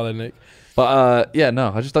going a bit farther, Nick. But yeah,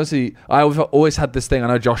 no, I just don't see. I've always had this thing. I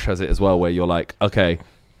know Josh has it as well, where you're like, okay,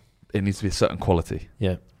 it needs to be a certain quality.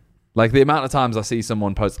 Yeah. Like the amount of times I see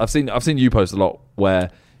someone post, I've seen you post a lot where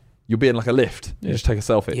you'll be in like a lift, you just take a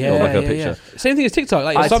selfie or like a picture. Same thing as TikTok.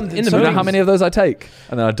 Like I, some in the do you know how mornings. many of those I take,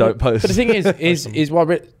 and then I don't post. But the thing is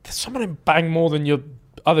why some of them bang more than your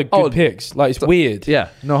other good pics. Like it's weird. Yeah,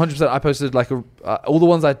 no, 100%. I posted like all the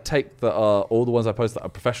ones I take that are all the ones I post that are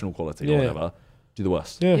professional quality or Yeah. whatever. Do the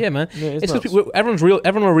worst. Yeah, man. Yeah, It's nuts. because everyone's real.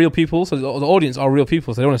 Everyone are real people, so the audience are real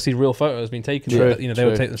people. So they want to see real photos being taken. True, that, they would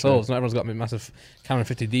true, take themselves. Not everyone's got a massive Cameron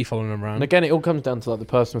 50D following them around. And again, it all comes down to like the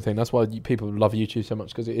personal thing. That's why people love YouTube so much,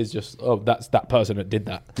 because it is just, oh, that's that person that did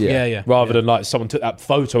that. Yeah. Rather than like someone took that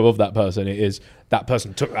photo of that person, it is that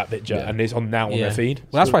person took that picture and it's on now on their feed.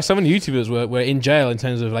 Well, that's why so many YouTubers were in jail in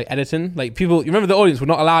terms of like editing. Like people, you remember the audience would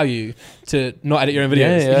not allow you to not edit your own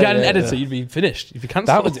videos. If you had an editor, you'd be finished. You'd be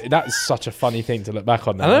cancelled. That is such a funny thing to look back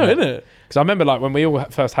on now. I know, isn't it? Because I remember like when we all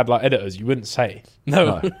first had like editors, you wouldn't say.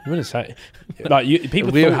 No. You wouldn't say. Like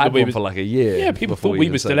people We thought had that we one was, for like a year. yeah, people before thought we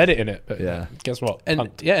even were still said- editing it. But Yeah. guess what? And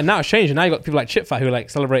Cunt. and now it's changed. And now you got people like Chipfat who like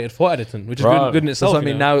celebrated for editing, which is Right. good in itself. So I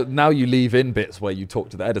mean, you know? now you leave in bits where you talk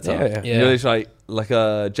to the editor. Yeah. You're literally like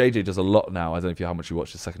JJ does a lot now. I don't know if you how much you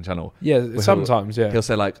watch his second channel. Yeah, sometimes, yeah. He'll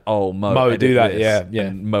say like, "Oh, Mo, edit do that," this," yeah.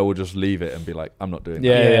 And Mo will just leave it and be like, "I'm not doing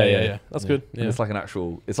Yeah, that." yeah. That's good. And Yeah. it's like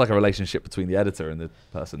it's like a relationship between the editor and the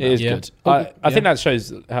person. It is Yeah. good. Oh, I yeah. think that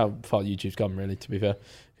shows how far YouTube's come, really, to be fair.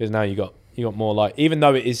 Because now you got more like, even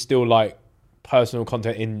though it is still like personal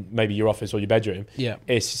content in maybe your office or your bedroom, Yeah.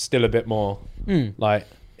 it's still a bit more like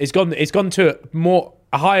it's gone to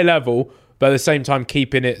a higher level, but at the same time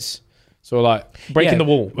keeping its sort of like breaking Yeah, the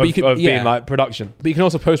wall but you could- of yeah. being like production. But you can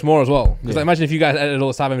also post more as well. Because Yeah. like, imagine if you guys edited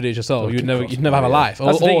all the Cyber videos yourself, you'd never have a life.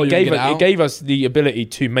 That's the thing. you It gave, get out. it gave us the ability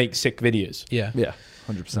to make sick videos. Yeah. Yeah,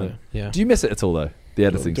 100%. Yeah. Do you miss it at all though? The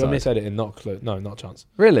editing Do I side. miss editing? No, not a chance.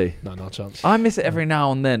 Really? No, not a chance. I miss it every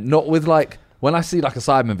now and then. Not with like when I see like a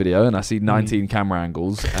Sidemen video and I see 19 camera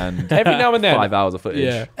angles and Every now and then, 5 hours of footage.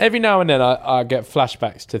 Yeah. every now and then, I get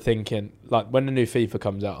flashbacks to thinking like when the new FIFA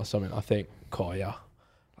comes out or something. I think, oh yeah.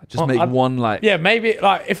 Just make one like Yeah, maybe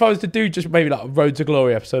like if I was to do just maybe like a Road to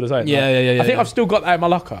Glory episode or something. Yeah, like, yeah. I think I've still got that in my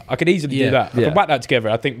locker. I could easily Yeah. do that. I Yeah. could whack that together.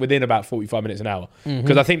 I think within about 45 minutes an hour,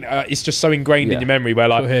 because I think it's just so ingrained in Yeah. your memory where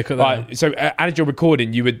like, Cut here, cut there. like so as you're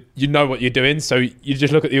recording, you know what you're doing, so you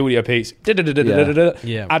just look at the audio piece,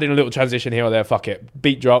 Yeah. add in a little transition here or there. Fuck it,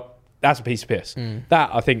 beat drop. That's a piece of piss. That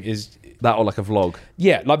I think is that or like a vlog.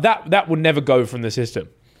 yeah, like that will never go from the system.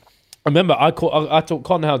 I remember I taught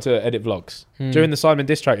Con how to edit vlogs during the Simon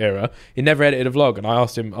Diss Track era. He never edited a vlog, and I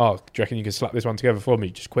asked him, "Oh, do you reckon you could slap this one together for me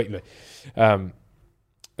just quickly?" And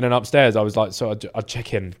then upstairs, I was like, so I'd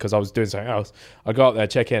check in because I was doing something else. I go up there,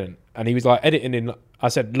 check in, and he was like editing in. I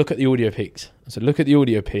said, "Look at the audio peaks." I said, "Look at the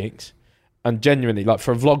audio peaks," and genuinely, like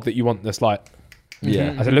for a vlog that you want that's like,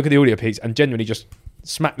 Yeah. I said, "Look at the audio peaks," and genuinely just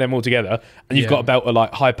smack them all together, and you've Yeah. got a belt of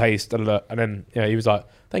like high paced, and then he was like,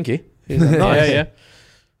 "Thank you." He was like, nice. Yeah.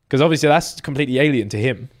 Because obviously that's completely alien to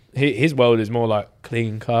him. His world is more like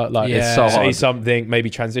clean cut, like Yeah. It's so say hard. something, maybe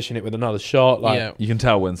transition it with another shot, like Yeah. You can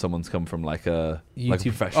tell when someone's come from like a YouTube-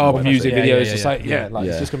 professional oh, website. music Yeah, videos, yeah, just yeah. like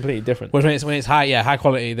Yeah. it's just completely different. Whereas when it's high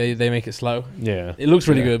quality, they make it slow. Yeah. It looks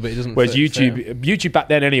really Yeah. good, but it doesn't. Whereas fit- YouTube back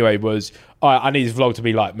then anyway was, I need this vlog to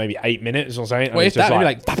be like maybe 8 minutes or something. and Well, it's if that just maybe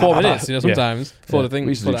like 4 minutes, you know, Yeah. sometimes for the thing. We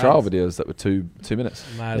used to for do the trial ads. videos that were two minutes.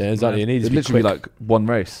 Mad, Yeah, exactly. It mad. needs It'd to be literally quick. be like one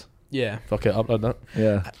race. Yeah. Fuck it, upload that.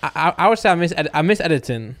 Yeah. I would say I miss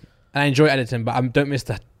editing. And I enjoy editing, but I don't miss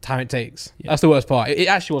the time it takes. That's the worst part. It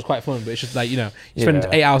actually was quite fun, but it's just like, you know, you spend Yeah.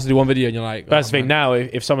 8 hours to do one video and you're like... That's the oh, thing. man. Now,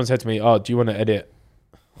 if someone said to me, "Oh, do you want to edit?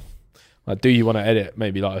 Like, do you want to edit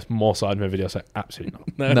maybe like a more Sidemen video?" I say, "Absolutely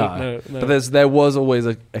not." No. But there was always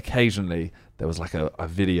occasionally there was like a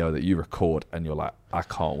video that you record and you're like, I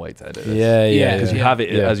can't wait to edit this. yeah. Because you have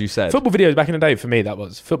it, Yeah. as you said. Football videos back in the day for me, that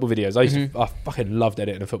was football videos. I fucking loved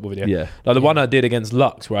editing a football video. Yeah. Like the one I did against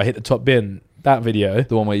Lux where I hit the top bin, that video.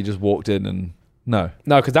 The one where you just walked in and no.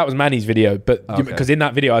 No, because that was Manny's video. But Okay. because in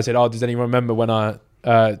that video I said, "Oh, does anyone remember when I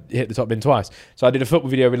hit the top bin twice?" So I did a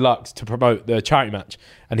football video with Lux to promote the charity match.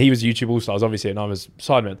 And he was YouTube All-Stars, obviously, and I was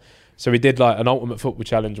Sidemen. So we did like an ultimate football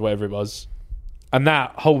challenge, whatever it was. And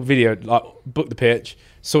that whole video, like, booked the pitch,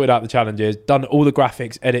 sorted out the challenges, done all the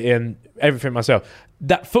graphics, editing, everything myself.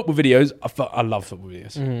 That football videos, I love football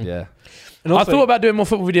videos. Yeah. And I also, thought about doing more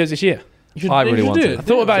football videos this year. you should, I you really should want do to. it. I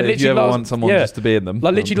thought about So it if you literally ever last want someone yeah. just to be in them.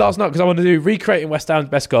 Like literally last night, because I want to do recreating West Ham's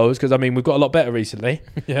best goals, because I mean we've got a lot better recently,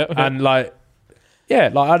 Yeah. and like, yeah,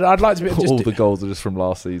 like I'd like to be all just the goals are just from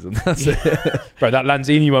last season. That's it. bro, that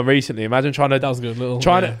Lanzini one recently. Imagine trying That to was a good. Little...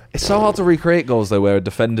 It's so hard to recreate goals though, where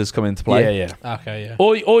defenders come into play. yeah. Okay, yeah.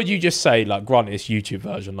 Or you just say like, granted, it's YouTube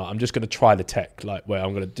version. Like I'm just gonna try the tech, like where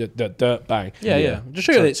I'm gonna bang. Yeah. Just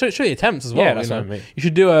show your attempts as well. Yeah, that's you know? what I mean. You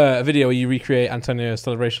should do a video where you recreate Antonio's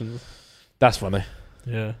celebrations. That's funny.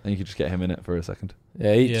 Yeah. And you could just get him in it for a second.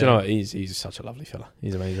 Yeah, do Yeah. you know what? He's such a lovely fella.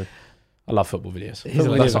 He's amazing. I love football videos. He's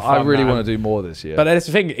Football a videos That's are what I fun, really man. want to do more this year. But that's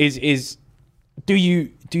the thing is do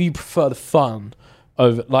you prefer the fun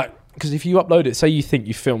of like because if you upload it, say you think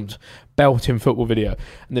you filmed belting football video,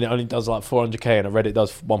 and then it only does like 400k, and I read it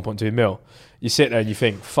does 1.2 mil. You sit there and you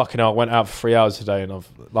think, fucking hell, I went out for 3 hours today, and I've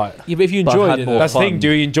like. Yeah, but if you But I've enjoyed had it, more though- That's the fun. thing. Do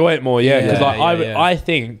you enjoy it more? Yeah, because Yeah, I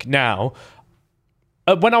think now,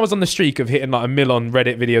 when I was on the streak of hitting like a mil on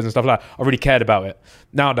Reddit videos and stuff like that, I really cared about it.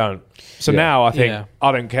 Now I don't. So Yeah. now I think Yeah.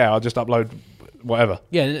 I don't care. I'll just upload whatever.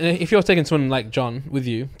 yeah, and if you're taking someone like John with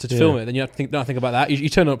you to Yeah. film it, then you have to don't think about that. You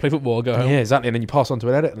turn up, play football, go home. Yeah, exactly. And then you pass on to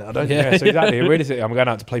an edit now, don't you? Yeah. Yeah, so exactly. Realistically, I'm going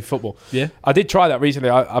out to play football. Yeah. I did try that recently.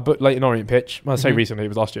 I booked Leighton Orient pitch. When I say Mhm. recently, it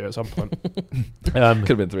was last year at some point. Could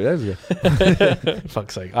have been 3 days ago.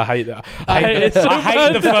 Fuck's sake, I hate that. I hate it so I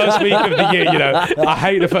hate the first week of the year. You know, I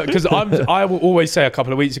hate the first because I will always say a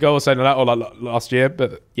couple of weeks ago or something like that, or like last year.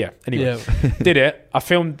 But yeah, anyway, did it. I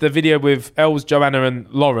filmed the video with Els, Joanna, and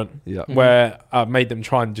Lauren, Yeah. where I made them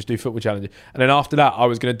try and just do football challenges. And then after that, I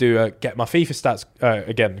was going to do get my FIFA stats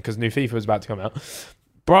again because new FIFA was about to come out.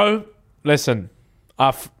 Bro, listen,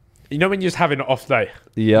 you know when you're just having an off day.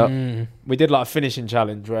 Yeah. Mm. We did like a finishing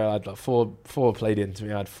challenge where I had like four played into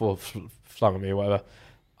me. I had four flung at me or whatever.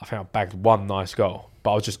 I think I bagged one nice goal,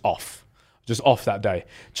 but I was just off that day.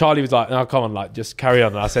 Charlie was like, "No, come on, like just carry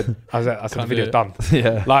on." And I said, the Can't video's do it. done.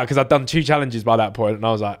 Yeah. Like, because I'd done 2 challenges by that point, and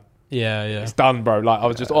I was like, Yeah. it's done, bro. Like, I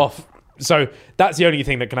was just off. So that's the only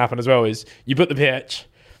thing that can happen as well is you put the pitch,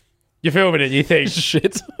 you're filming it, and you think,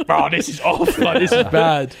 Shit. bro, this is off. Like, this is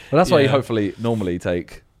bad. Well, that's why you Yeah. hopefully normally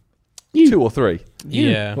take 2 or 3.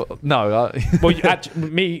 Yeah. Well, no. Well,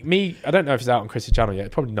 me. I don't know if it's out on Chris's channel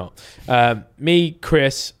yet. Probably not. Me,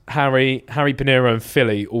 Chris, Harry Pinero, and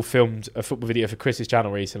Philly all filmed a football video for Chris's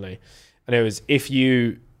channel recently, and it was if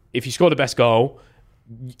you score the best goal,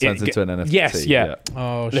 Turns into an NFT. Yes, yeah.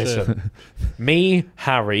 Oh shit. Listen, me,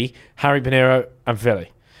 Harry Pinero, and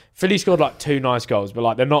Philly. Philly scored like 2 nice goals, but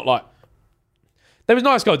like they're not like. There was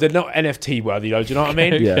nice goals. They're not NFT worthy, though. Do you know what I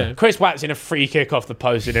mean? Yeah. Chris whacks in a free kick off the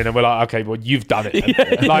post and in, and we're like, okay, well, you've done it.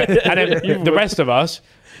 And then the rest of us,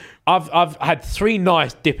 I've had 3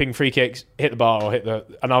 nice dipping free kicks, hit the bar or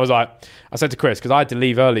and I was like, I said to Chris because I had to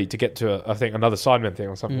leave early to get to I think another Sidemen thing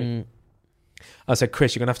or something. I said,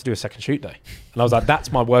 Chris, you're gonna have to do a second shoot day, and I was like,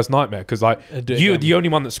 that's my worst nightmare because like Do it you're again. the only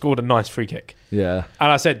one that scored a nice free kick. Yeah.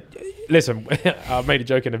 And I said, listen, I made a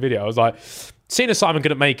joke in the video. I was like, seeing as Simon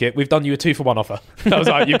couldn't make it, we've done you a 2-for-1 offer. I was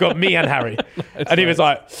like, you've got me and Harry. And he was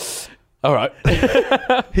like, all right.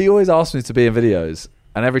 He always asks me to be in videos,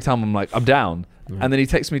 and every time I'm like, I'm down. And then he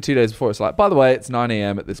texts me 2 days before. It's like, by the way, it's 9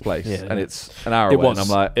 a.m. at this place, Yeah. and it's an hour It away. was. And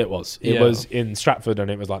I'm like, It was Yeah. in Stratford,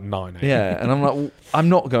 and it was like 9 a.m. yeah. And I'm like, well, I'm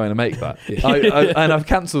not going to make that. And I've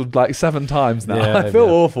cancelled like 7 times now. Yeah, I feel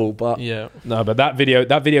yeah. awful, but Yeah. No, but that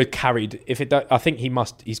video carried. If it, I think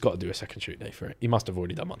he's got to do a second shoot day for it. He must have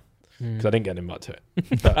already done one because I didn't get him back to it.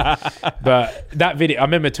 But that video, I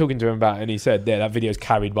remember talking to him about it, and he said, "Yeah, that video's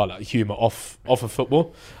carried by like humour off of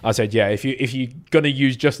football." I said, "Yeah, if you're gonna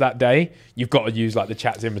use just that day, you've got to use like the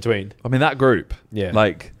chats in between." I mean, that group, Yeah,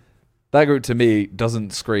 like, that group to me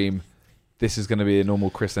doesn't scream, this is going to be a normal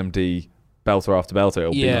Chris MD belter after belter.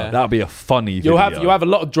 It'll be Yeah. like, that'll be a funny video. you'll have a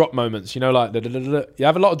lot of drop moments. You know, like you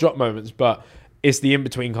have a lot of drop moments, but it's the in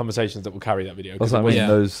between conversations that will carry that video. 'cause That's like it when was- Yeah.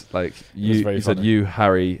 those, like, you very said funny. you,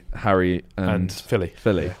 Harry, and and Philly.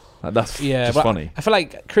 Philly. Yeah. Like, that's Yeah, just but funny. I feel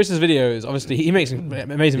like Chris's videos, obviously, he makes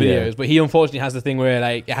amazing Yeah. videos, but he unfortunately has the thing where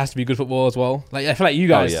like it has to be good football as well. Like I feel like you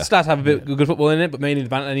guys, Oh, yeah. stats have a bit good football in it, but mainly the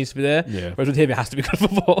banter needs to be there. Yeah. Whereas with him, it has to be good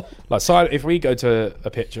football. Like if we go to a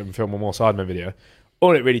picture and film a more Sidemen video,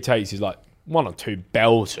 all it really takes is like 1 or 2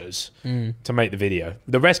 belters to make the video.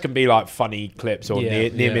 The rest can be like funny clips or Yeah,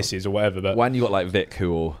 near yeah. misses or whatever. But When you got like Vic,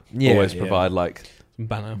 who will Yeah, always yeah. provide like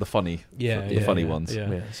Banter. the funny, Yeah, the yeah, funny yeah, ones. yeah.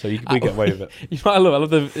 yeah, so we get away with it. You know what I love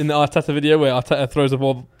the in the Arteta video where Arteta throws the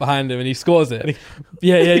ball behind him and he scores it.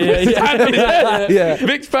 Yeah. Yeah.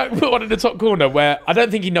 Vic's back put one in the top corner where I don't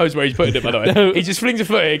think he knows where he's putting it. By the way, No. he just flings a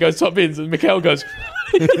foot. He goes top bins, and Mikel goes.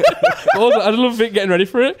 Also, I love Vic getting ready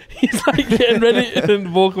for it. He's like getting ready, and then the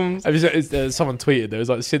ball comes. Have you seen, someone tweeted there was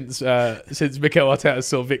like since Mikel Arteta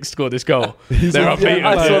saw Vic score this goal, they're unbeaten.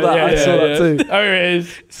 I saw that. I saw that too. Oh, it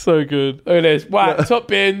is. So good. Look at this. Wow, top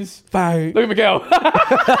bins. Bang. Look at Miguel.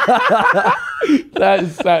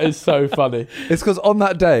 that is so funny. It's because on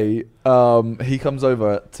that day, he comes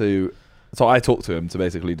over to. So I talked to him to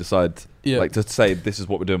basically decide, Yeah. like, to say this is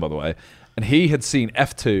what we're doing, by the way. And he had seen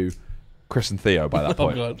F2, Chris and Theo by that Oh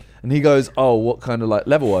point. god. And he goes, "Oh, what kind of like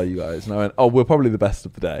level are you guys?" And I went, "Oh, we're probably the best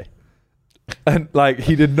of the day." And like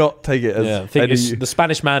he did not take it as Yeah, I think any- it's the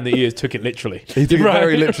Spanish man that he is took it literally. he took it Right.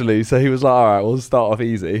 very literally. So he was like, all right, we'll start off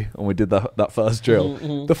easy. And we did that first drill.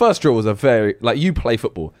 Mm-hmm. The first drill was a very, like you play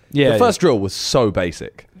football. Yeah, The first drill was so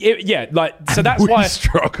basic. Yeah, like so that's We why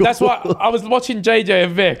struggled. that's why I was watching JJ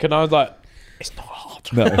and Vic and I was like, it's not hard.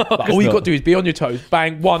 No, Like, all you not. got to do is be on your toes,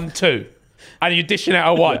 bang 1, 2. And you're dishing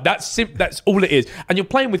out a one. That's all it is. And you're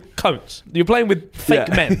playing with cones. You're playing with fake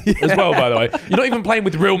Yeah. men as well, by the way. You're not even playing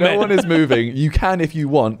with real No men. one is moving. You can, if you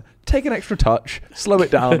want, take an extra touch, slow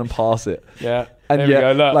it down, and pass it. Yeah. And there we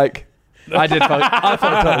go, look. like I fucked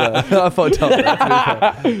up there. I fucked up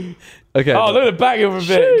there. To be fair. Okay. Oh, look at the back of a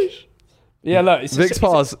Vic. Yeah, look. Vic's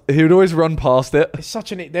pass. He would always run past it. It's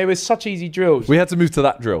there was such easy drills. We had to move to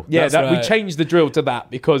that drill. Yeah, That's we right. changed the drill to that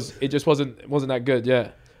because it just wasn't that good. Yeah,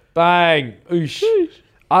 bang, oosh.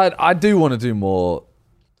 I do want to do more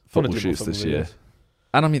football do more shoots football this year. videos.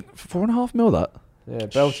 And I mean, 4.5 mil that. Yeah,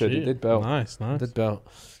 belted. It Shit. did belt. Nice. Did belt.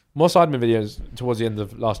 More Sidemen videos towards the end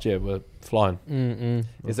of last year were flying.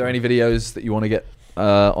 Is there any videos that you want to get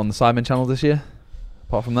on the Sidemen channel this year?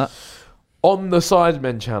 Apart from that, On the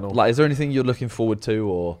Sidemen channel. like, is there anything you're looking forward to,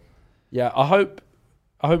 or Yeah, I hope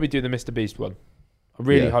we do the Mr. Beast one. I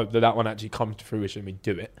really Yeah. hope that one actually comes to fruition and we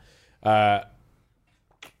do it.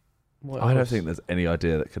 What I don't else? think there's any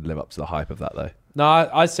idea that could live up to the hype of that though. No,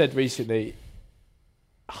 I said recently,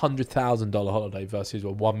 $100,000 holiday versus a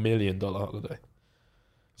 $1 million holiday.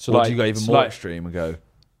 So Or do you go even so more like- extreme and go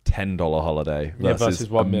 $10 holiday Yeah, versus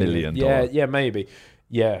 $1 $1 million? Yeah, maybe.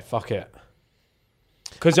 Yeah, fuck it.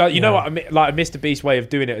 Because you know what, like a Mr. Beast way of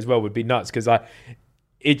doing it as well would be nuts. Because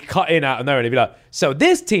it'd cut in out of nowhere and it'd be like, so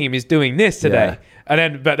this team is doing this today,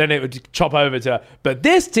 and then it would chop over to, but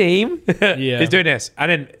this team is doing this,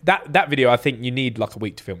 and then that video, I think you need like a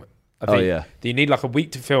week to film it. I think that you need like a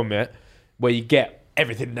week to film it where you get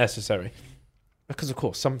everything necessary. Because of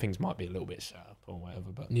course some things might be a little bit sharp or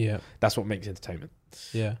whatever, but Yeah. that's what makes entertainment.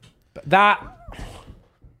 Yeah. But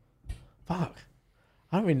fuck.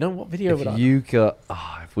 I don't really know what video would I.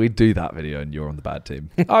 If we do that video and you're on the bad team,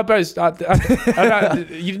 You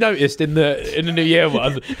noticed in the New Year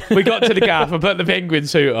one, we got to the gaff, I put the penguin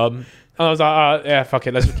suit on, and I was like, yeah, fuck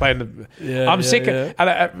it, let's just play in the. I'm sick of,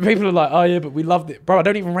 and people are like, oh yeah, but we loved it, bro. I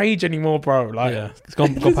don't even rage anymore, bro. Like, It's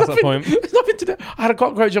gone past that point. There's nothing to do. I had a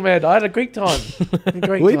cockroach on my head. I had a great time.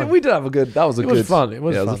 we did have a good. That was a It good. was fun. It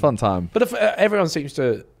was a fun time. But if, everyone seems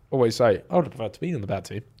to always say, I would have preferred to be on the bad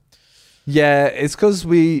team. Yeah, it's because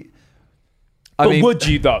we. But would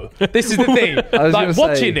you though? This is the thing. was Like gonna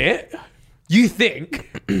watching say- it, you think,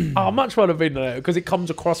 I'd much rather be there because it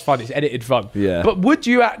comes across fun. It's edited fun. Yeah. But would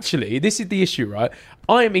you actually? This is the issue, right?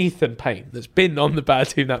 I am Ethan Payne that's been on the bad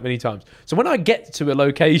team that many times. So when I get to a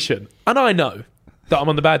location and I know that I'm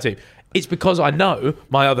on the bad team, it's because I know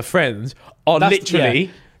my other friends are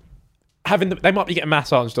literally. They might be getting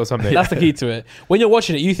massaged or something. That's the key to it. When you're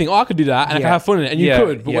watching it, you think, I could do that and I can have fun in it. And you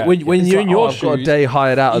could. But when It's you're like, in your I've got a shoes, day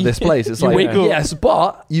hired out of this place. It's You like, wake up- yes,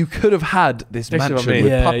 but you could have had this This is what I mansion mean.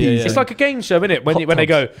 with Yeah, puppies. yeah, yeah. It's and- like a game show, isn't it? When Hot they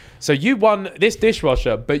go, tubs. so you won this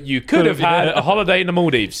dishwasher, but you could have had a holiday in the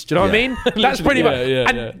Maldives. Do you know what I mean? That's pretty much.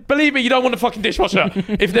 And believe me, you don't want a fucking dishwasher.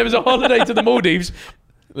 If there was a holiday to the Maldives,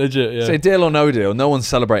 legit, yeah. Say deal or no deal, no one's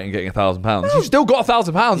celebrating getting £1,000. You still got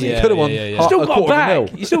 £1,000. You Yeah, could have won. yeah, yeah. you still a got a quarter of bag.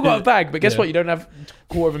 mil. You still got a bag, but guess Yeah. what? You don't have a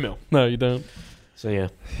quarter of a mil. No, you don't. So yeah.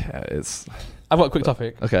 Yeah, it's I've got a quick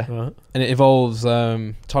topic, okay. and it involves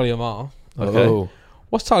Talia Mar. Okay. Oh.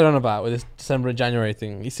 What's Talia on about with this December and January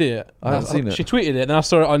thing? You see it? I haven't seen it. She tweeted it, and I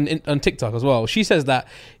saw it on TikTok as well. She says that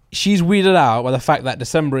she's weirded out by the fact that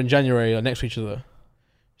December and January are next to each other.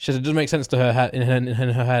 She says it doesn't make sense to her in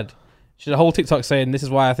her head. She had a whole TikTok saying, "This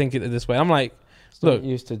is why I think it this way." I'm like, look,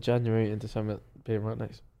 used to January and December being right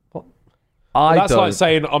next. That's like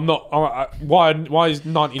saying I'm not. Why is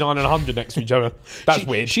 99 and 100 next to each other? That's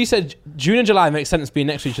weird. she said June and July make sense being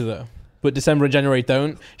next to each other, but December and January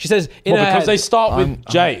don't. She says in her because head, they start with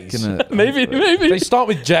J's. maybe. They start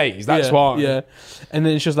with J's. That's yeah, why. Yeah, and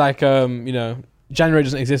then she's like, January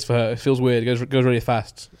doesn't exist for her. It feels weird. It goes really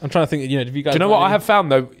fast. I'm trying to think. If you guys, Do you know what I have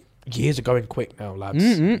found though? Years are going quick now, lads.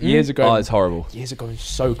 Years are going. Oh, it's horrible. Years are going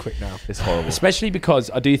so quick now. It's horrible. Especially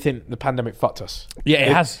because I do think the pandemic fucked us. Yeah,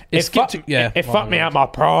 it has. It fucked me out my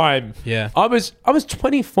prime. Yeah, I was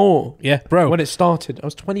 24. yeah, bro. When it started, I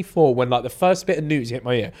was 24 when like the first bit of news hit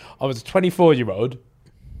my ear. I was a 24-year-old.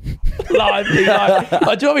 Lively, like, do you know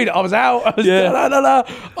what I mean? I was out. I was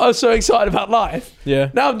I was so excited about life. Yeah.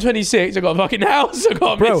 Now I'm 26. I got a fucking house. I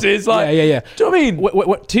got a missus. Like, yeah. Do you know what I mean?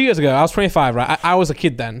 What, 2 years ago, I was 25, right? I was a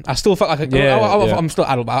kid then. I still felt like I'm still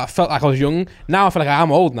adult, but I felt like I was young. Now I feel like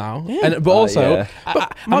I'm old now. Yeah. But also, yeah. I'm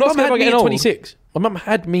My not mum scared had about me getting at old. 26. My mum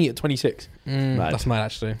had me at 26. Mad. That's mad,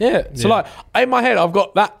 actually. Yeah. So Yeah. like in my head, I've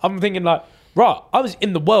got that. I'm thinking like, right, I was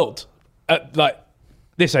in the world at like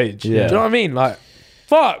this age. Yeah. Do you know what I mean? Like,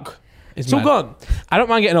 fuck, it's all mad. gone. I don't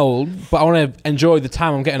mind getting old, but I want to enjoy the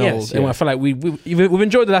time I'm getting Yes, old. And yeah. I feel like we've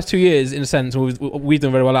enjoyed the last 2 years in a sense, and we've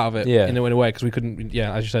done very well out of it. Yeah. In a way, because we couldn't.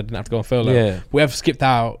 Yeah, as you said, didn't have to go on furlough. Yeah. We have skipped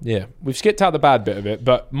out. Yeah, we've skipped out the bad bit of it,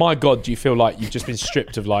 but my God, do you feel like you've just been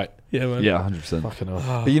stripped of like Yeah, man. Yeah, 100%. fucking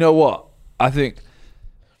hell? But you know what? I think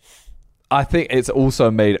it's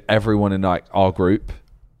also made everyone in like our group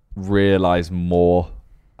realize more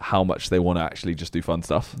how much they want to actually just do fun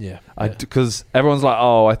stuff. Yeah. Because everyone's like,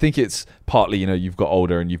 oh, I think it's partly, you've got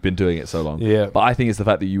older and you've been doing it so long. Yeah. But I think it's the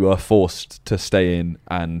fact that you were forced to stay in,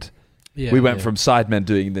 and Yeah, we went yeah. from sidemen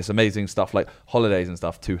doing this amazing stuff like holidays and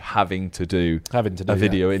stuff to having to do Having to do a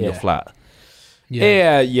video in your Yeah. flat.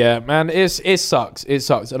 Yeah, man. It sucks. It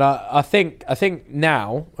sucks. And I think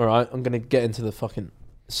now, all right, I'm gonna get into the fucking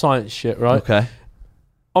science shit, right? Okay.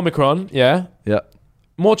 Omicron, yeah, Yeah.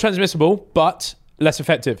 more transmissible, but less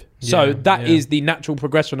effective. So Yeah, that is yeah. the natural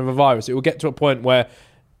progression of a virus. It will get to a point where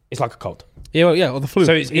it's like a cold. Yeah, well, yeah, or the flu.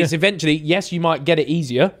 So it's eventually, yes, you might get it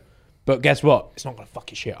easier, but guess what? It's not gonna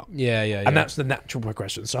fuck your shit up. yeah. And that's the natural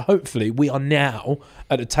progression. So hopefully we are now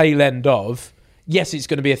at the tail end of, yes, it's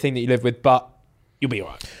going to be a thing that you live with, but you'll be all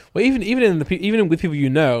right. Well, even with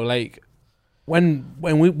people like when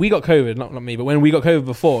we got COVID, not me, but when we got COVID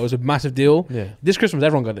before, it was a massive deal. Yeah. This Christmas,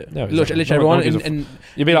 everyone got it. Yeah, literally exactly. everyone. No one gives And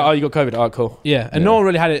You'd be like, oh, you got COVID. All right, cool. yeah, and Yeah. no one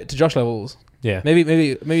really had it to Josh levels. Yeah. Maybe.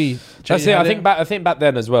 That's it. I think back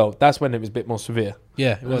then as well. That's when it was a bit more severe.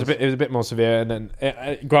 Yeah, It was a bit more severe, and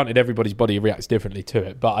then granted, everybody's body reacts differently to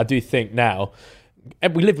it. But I do think now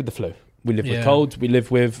we live with the flu, we live with Yeah. colds, we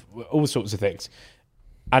live with all sorts of things,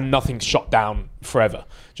 and nothing's shut down forever. Do you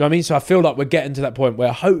know what I mean? So I feel like we're getting to that point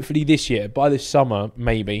where hopefully this year, by this summer,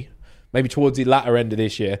 maybe towards the latter end of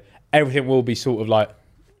this year, everything will be sort of like,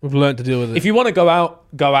 We've learned to deal with it. if you want to go out,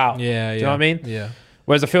 go out. Yeah, Do you know what I mean? Yeah.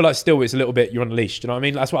 Whereas I feel like still it's a little bit you're on a leash. Do you know what I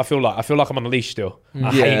mean? That's what I feel like. I feel like I'm on a leash still.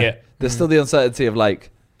 I hate it. There's still the uncertainty of like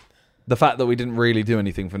the fact that we didn't really do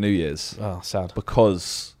anything for New Year's Oh, sad.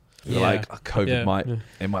 because Yeah. like COVID Yeah.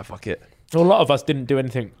 it might fuck it. Well, a lot of us didn't do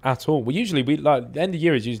anything at all. We like the end of the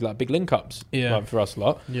year is usually like big link ups. Yeah. Like, for us a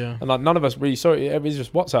lot. Yeah. And like none of us really saw it. It was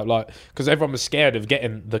just WhatsApp, like because everyone was scared of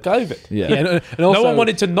getting the COVID. Yeah. Yeah, and also, No one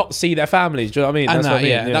wanted to not see their families. Do you know what I mean? And That's what I mean.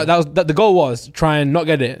 yeah, that was the goal was try and not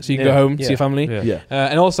get it, so you can Yeah. go home, Yeah. see your family. Yeah. Yeah.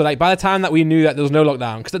 And also, like by the time that we knew that there was no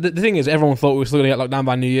lockdown, because the thing is, everyone thought we were still going to get locked down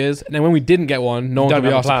by New Year's, and then when we didn't get one, no one Don't could be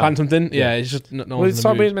have a asked to plan. plan something. Yeah, Yeah. it's just no Well, one's in the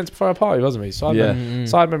Sidemen was mood. meant to throw a party, wasn't we? Yeah.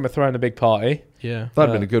 Sidemen were throwing a big party. Yeah,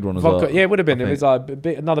 That'd been a good one as Vodka, well. yeah, it would have been. I It was think.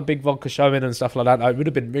 like another big vodka showing and stuff like that. It would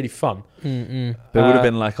have been really fun. It would have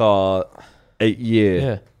been like our 8 year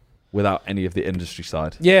Yeah. without any of the industry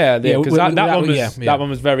side. Yeah, Yeah, because that- that one was yeah. that one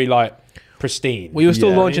was very like pristine. well, you were still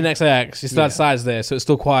Yeah. launching XX. You still had Yeah. sides there, so it's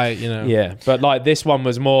still quite, Yeah, but like this one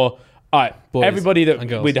was more. All right, Boys everybody and that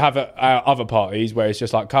girls. we'd have at our other parties where it's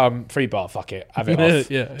just like, come free bar, fuck it, have it off.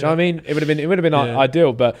 Yeah, Do you know what I mean? It would have been Yeah.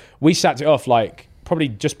 ideal, but we sacked it off like probably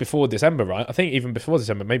just before December, right? I think even before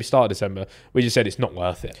December, maybe start of December. We just said it's not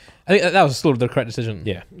worth it. I think that was still the correct decision.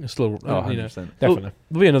 Yeah. It's still, Oh, 100%. Definitely.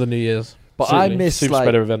 There'll be another New Year's. But Absolutely. I miss super like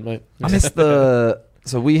spreader event, mate. I miss the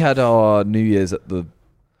so we had our New Year's at the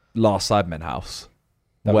last Sidemen house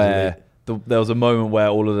That was where there was a moment where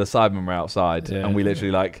all of the Sidemen were outside Yeah. and we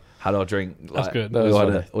literally like had our drink. That's like, good. That We was all,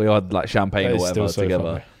 funny. had we all had like champagne That or is whatever still so together,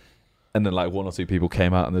 funny. and then like one or two people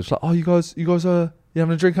came out and they're just like, "Oh, you guys are you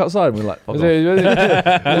having a drink outside?" And we're like, "Fuck Was off." it- was it-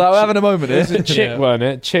 We're like, we're having a moment It was here. a chick, Yeah. weren't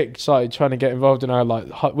it? Chick started trying to get involved in our like.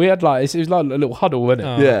 We had like it was like a little huddle, wasn't it?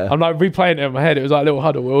 Oh. Yeah. I'm like replaying it in my head. It was like a little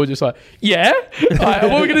huddle. We're all just like, yeah. Like,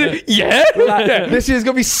 what are we gonna do? Yeah. Yeah. This year's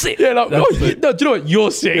gonna be sick. Yeah, like, That's oh, it. no, do you know what?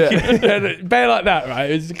 You're sick. And bare like that, right?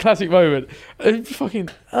 It's a classic moment. And fucking,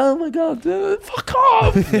 oh my God, fuck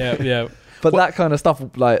off. Yeah. But that kind of stuff,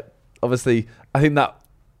 like obviously, I think that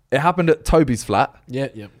it happened at Toby's flat. Yeah.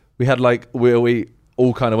 We had like we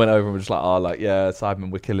all kind of went over and were just like, "Oh, like yeah, Sidemen,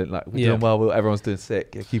 we're killing, like we're Yeah. doing well. Everyone's doing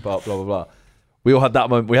sick. Yeah, keep up, blah blah blah." We all had that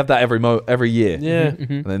moment. We have that every year. Yeah.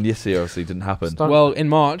 And then this year obviously didn't happen. Start- Well, in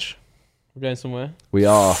March, we're going somewhere. We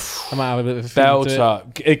are. I might have a bit of a feel to it.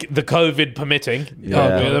 Belter. The COVID permitting. Yeah. Oh,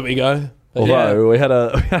 yeah, there we go. But Although we had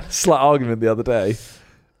a slight argument the other day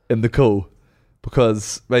in the call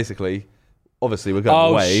because basically, obviously we're going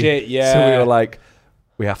Oh, away. shit, yeah. So we were like,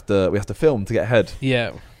 we have to film to get ahead.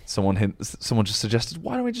 Yeah. Someone just suggested,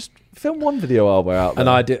 why don't we just film one video while we're out there?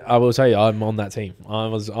 And I will tell you, I'm on that team.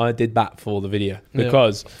 I did that for the video Yeah.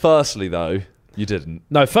 because Firstly, though, you didn't.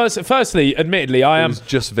 no. Firstly, admittedly, I It am. was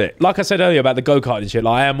just Vic. Like I said earlier about the go kart and shit.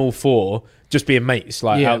 Like, I am all for just being mates.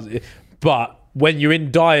 Like, Yeah. but when you're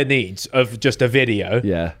in dire needs of just a video,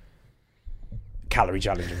 Yeah. calorie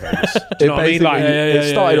challenge in Vegas. Do you know what I mean? Like, It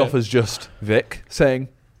started off as just Vic saying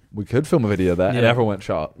we could film a video there, and everyone went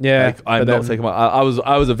sharp. Yeah, like, I'm but not then- taking my. I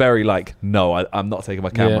was a very like no, I'm not taking my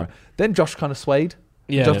camera. Yeah. Then Josh kind of swayed.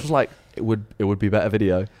 Yeah. Josh was like, it would be better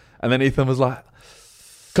video, and then Ethan was like,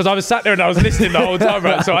 because I was sat there and I was listening the whole time,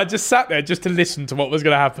 right? So I just sat there just to listen to what was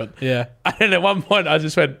going to happen. Yeah. And then at one point I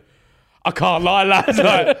just went, I can't lie, lads.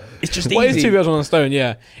 Like, it's just What is easy. 2 birds on a stone?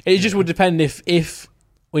 Yeah. It just would depend if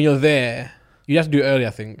when you're there, you have to do it early, I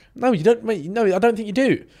think. No, you don't. Mate, no, I don't think you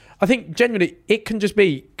do. I think genuinely it can just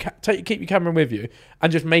be keep your camera with you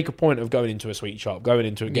and just make a point of going into a sweet shop, going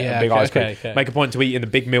into getting a big ice cream, make a point to eat in a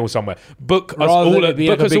big meal somewhere. Book us Rather all, than it be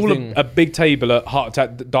like a big all thing. a big table at Heart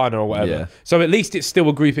Attack Diner or whatever. Yeah. So at least it's still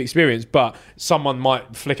a group experience, but someone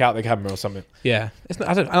might flick out the camera or something. Yeah. It's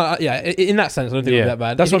not, in that sense, I don't think it would be that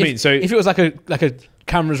bad. That's what I mean. So if it was like a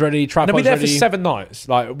camera's ready, and tripod's we're there for ready. 7 nights.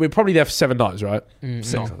 Like we're probably there for 7 nights, right?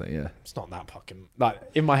 6, I think. Yeah. It's not that fucking like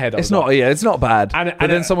in my head. I It's was not. like, Yeah, it's not bad. And but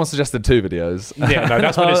then someone suggested 2 videos. yeah, no,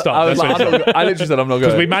 that's when it I stopped. was That's when like, it stopped. I literally said I'm not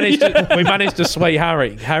Because going. we managed to sway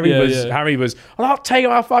Harry. Harry was, I'm not taking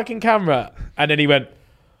my fucking camera. And then he went,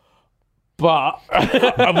 but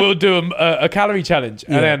I will do a calorie challenge.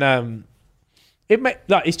 And then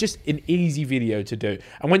it's just an easy video to do.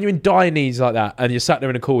 And when you're in dire needs like that and you're sat there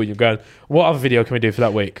in a call and you're going, what other video can we do for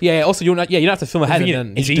that week? Yeah. Also, you don't have to film ahead. And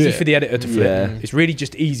then It's you do easy it. for the editor to flip. Yeah. It's really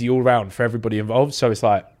just easy all round for everybody involved. So it's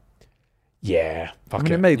like, yeah, fuck I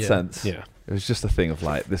mean, it. it made Yeah. sense. Yeah. It was just a thing of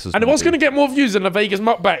like this was. And it was going to get more views than a Vegas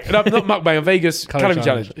mukbang. No, not mukbang, a Vegas calorie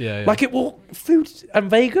challenge. Yeah. Like it will food and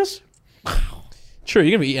Vegas. True.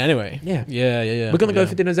 You're gonna be eating anyway. Yeah. Yeah. We're gonna go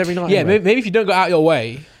for dinners every night. Yeah. anyway. Maybe if you don't go out your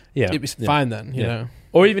way, yeah, it'd be fine then. You know.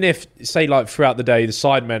 Or even if, say, like throughout the day, the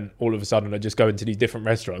sidemen all of a sudden are just going to these different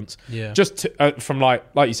restaurants. Yeah. Just from like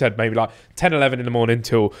you said, maybe like 10, 11 in the morning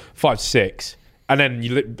till 5 to 6, and then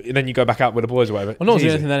you go back out with the boys or whatever. Well, no one's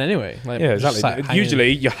It's doing easy. anything then anyway. Like, Yeah, just exactly. sat hanging.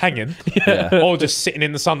 Usually you're hanging, Yeah. or just sitting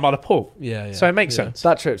in the sun by the pool. Yeah. So it makes sense.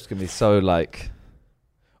 That trip's gonna be so like.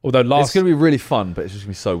 Although It's last gonna be really fun, but it's just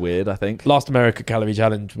gonna be so weird. I think. America calorie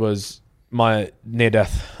challenge was my near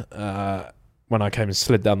death when I came and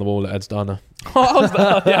slid down the wall at Ed's Diner. Oh, I was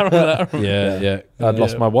there. Yeah, I remember that. I remember Yeah. I'd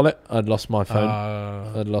lost Yeah. my wallet. I'd lost my phone.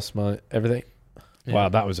 that. I'd lost my everything. Yeah. Wow,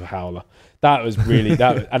 that was a howler. That was really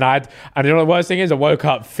and you know the worst thing is I woke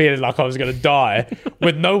up feeling like I was gonna die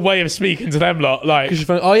with no way of speaking to them lot. Like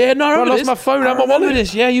Oh yeah, no, I I remember lost this. my phone I and my remember wallet.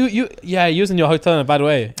 this. Yeah, you was in your hotel in a bad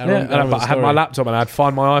way. I remember I had my laptop and I'd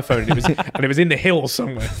find my iPhone and it was in the hills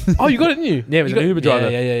somewhere. Oh, you got it, didn't you? Yeah, it was You an got- Uber driver.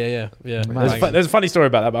 Yeah. There's a funny story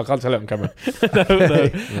about that, but I can't tell it on camera.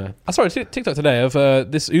 No. I saw a TikTok today of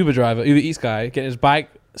this Uber Eats guy, getting his bike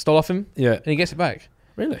stole off him, Yeah, and he gets it back.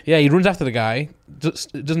 really. Yeah, he runs after the guy,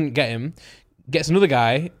 doesn't get him, gets another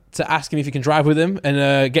guy to ask him if he can drive with him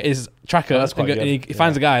and get his tracker. Oh, that's and, quite and good. he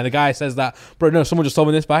finds the guy, and the guy says that, bro, no, someone just sold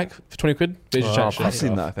me this bike for 20 quid. But he's just Oh, chatting shit. I've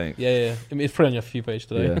seen that. I think. Yeah. I mean, it's put on your view page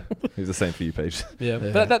today. Yeah, it was the same for you, page. Yeah.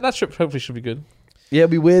 But that trip hopefully should be good. Yeah,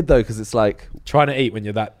 it'd be weird though because it's like Trying to eat when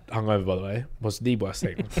you're that hungover, by the way, was the worst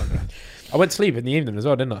thing. I went to sleep in the evening as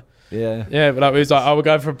well, didn't I? yeah. Yeah, but like, it was like, we're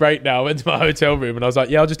going for a break now. I went to my hotel room and I was like,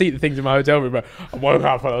 yeah, I'll just eat the things in my hotel room. But I woke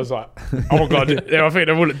up and I was like, oh my God, I think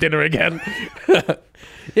they're all at dinner again.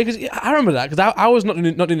 Yeah, because I remember that because I was not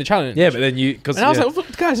doing the challenge. Yeah, but then because And I was like, well,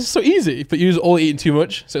 guys, it's so easy. But you was all eating too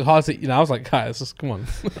much, so it's hard to, I was like, guys, just come on.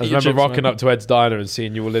 I remember rocking up to Ed's Diner and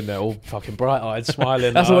seeing you all in there, all fucking bright-eyed,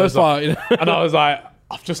 smiling. That's the worst part. And I was like,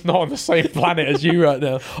 I'm just not on the same planet as you right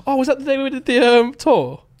now. Oh, was that the day we did the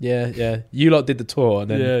tour? Yeah. You lot did the tour,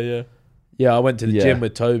 and then Yeah. I went to the Yeah. gym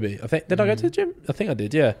with Toby. I think did I go to the gym? I think I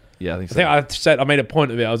did. Yeah. Yeah, I think I so. think I said I made a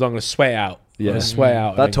point of it. I was going to sweat out. I'm Yeah. gonna sweat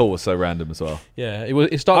out. That tour was so random as well. Yeah,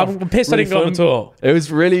 it started. I'm pissed I didn't go on the tour. It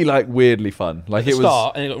was really like weirdly fun. Like it was.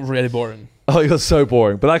 Start and it got really boring. Oh, it was so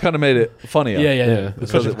boring, but that kind of made it funnier. Yeah. Because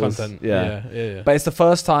Especially it for was- content. yeah. Yeah. But it's the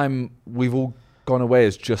first time we've all gone away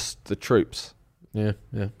as just the troops. Yeah,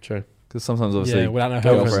 true. Because sometimes obviously Yeah, without no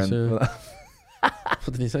girlfriend hose. without,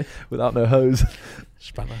 What did he say? without no hose.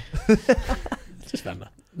 Spanner.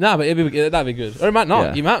 Nah, but that'd be good. Or it might not.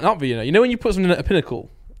 Yeah. You might not be. You know when you put something at a pinnacle,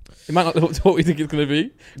 it might not live up to what we think it's going to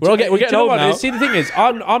be. We're getting Do you know old what? now. See, the thing is,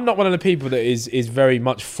 I'm not one of the people that is very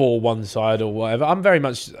much for one side or whatever. I'm very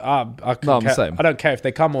much. No, I'm the same. I don't care if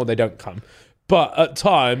they come or they don't come. But at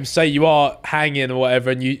times, say you are hanging or whatever,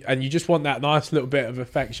 and you just want that nice little bit of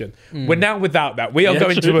affection. We're now without that. We are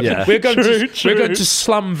going true. to Yeah. we're going True, to we're going to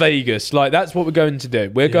slum Vegas. Like that's what we're going to do.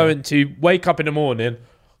 We're going to wake up in the morning.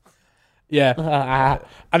 Yeah.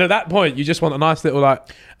 And at that point, you just want a nice little like.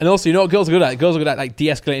 And also, you know what girls are good at? Girls are good at like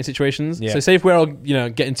de-escalating situations. Yeah. So say if we're all,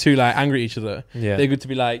 getting too like angry at each other, Yeah. they're good to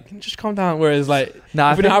be like, just calm down. Whereas like,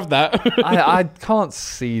 Nah, if we don't have that, I can't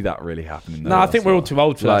see that really happening. No, I think we're all too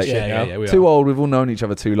old for Like- that shit. Yeah. we too are. old. We've all known each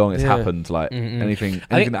other too long. It's Yeah. happened. Like Mm-mm. anything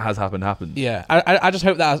I think- that has happened happened. Yeah, I just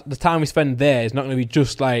hope that the time we spend there is not going to be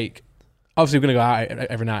just like. Obviously, we're going to go out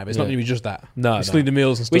every night, but it's not Yeah. going to be just that. No, Exclude the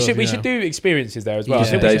meals and stuff. we should do experiences there as well. Yeah. I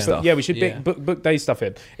think Day we should stuff. Yeah, we should Yeah. book day stuff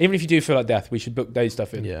in. Even if you do feel like death, we should book day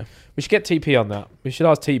stuff in. Yeah. We should get TP on that. We should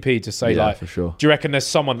ask TP to say Yeah, like, for sure. do you reckon there's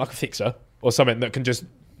someone like a fixer or something that can just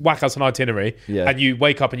whack us an itinerary Yeah. and you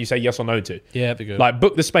wake up and you say yes or no to? Yeah, that'd be good. Like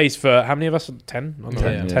book the space for how many of us? 10? I don't know,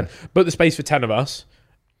 10, 10. Book the space for 10 of us,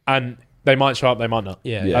 and they might show up, they might not.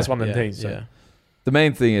 yeah, Yeah. That's one of the yeah, things. So. Yeah. The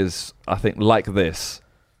main thing is, I think, like this,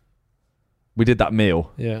 we did that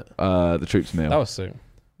meal, Yeah. the troops meal. That was sick.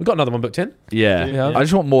 We got another one booked in. yeah. Yeah. I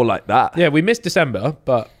just want more like that. Yeah, we missed December,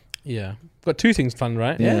 but Yeah. Got 2 things planned,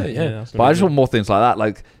 right? Yeah. that's But I gonna just be want more things like that.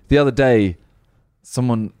 Like the other day,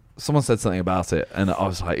 someone said something about it, and I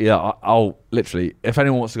was like, yeah, I'll literally, if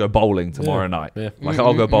anyone wants to go bowling tomorrow night, yeah. like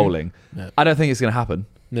I'll go bowling. Yeah. I don't think it's gonna happen.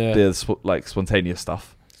 Yeah. The spontaneous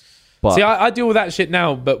stuff. But See, I do all that shit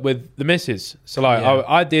now, but with the missus. So like, Yeah.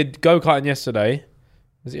 I did go-karting yesterday.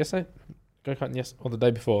 Was it yesterday? Go-karting or the day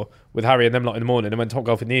before with Harry and them lot in the morning, and went top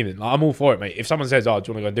golf in the evening. Like, I'm all for it, mate. If someone says, "Oh, do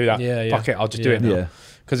you want to go and do that?" Yeah, yeah. Fuck it, I'll just do it now. yeah,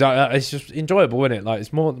 Because it's just enjoyable, isn't it? Like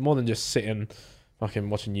it's more than just sitting, fucking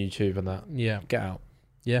watching YouTube and that. Yeah. Get out,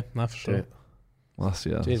 Yeah, no, for do sure. it. well, that's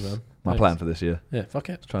Cheers, man. my Thanks. plan for this year. Yeah, fuck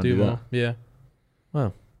it. Let's try and Do do that. more. Yeah.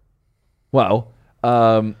 Well,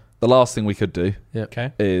 the last thing we could do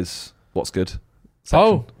Okay. is what's good.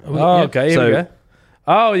 Oh. Oh, okay. Here So- we go.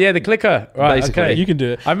 Oh yeah, the clicker. Right. Basically. Okay. You can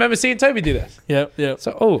do it. I remember seeing Toby do this. Yeah. Yeah.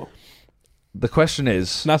 So The question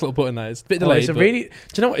is, Nice little button that is. Bit oh, delayed. it's a but- really. Do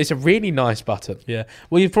you know what? It's a really nice button. Yeah.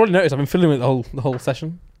 Well, you've probably noticed I've been fiddling with the whole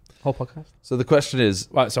session, whole podcast. so the question is,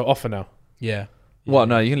 Right. So offer now. Yeah. well,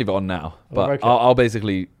 no, you can leave it on now, but okay. I'll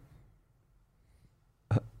basically.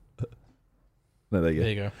 No, there you go. There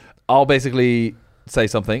you go. I'll basically say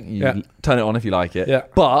something. You Yeah. turn it on if you like it. Yeah.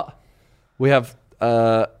 But we have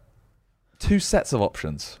 2 sets of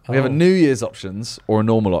options. We have a Oh. New Year's options or a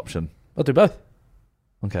normal option. I'll do both.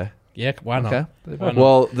 Okay. Yeah. Why not? Okay. Why not?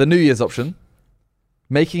 Well, the New Year's option,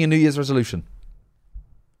 making a New Year's resolution.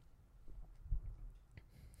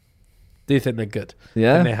 Do you think they're good?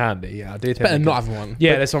 Yeah. And they're handy. Yeah, I do think Better they're not good. having one.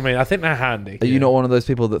 Yeah, that's what I mean. I think they're handy. Are you not one of those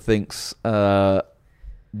people that thinks,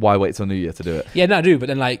 why wait till New Year to do it? Yeah, no, I do. But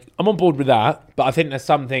then, like, I'm on board with that, but I think there's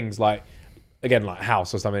some things like, again, like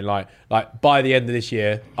house or something like by the end of this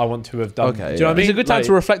year, I want to have done. Okay, do you know yeah. what I mean? it's a good time Like,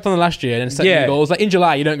 to reflect on the last year and set Yeah. new goals. Like in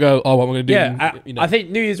July, you don't go, "Oh, what am I going to do?" Yeah, in- I think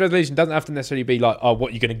New Year's resolution doesn't have to necessarily be like, oh,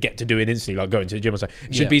 what you're going to get to do in instantly, like going to the gym or something.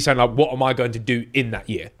 It should Yeah. be saying like, what am I going to do in that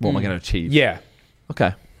year? What am I going to achieve? Yeah,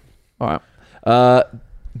 Okay. All right.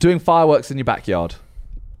 Doing fireworks in your backyard.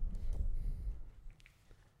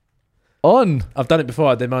 On. I've done it before.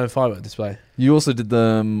 I did my own firework display. You also did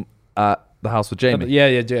them at the house with Jamie. Yeah.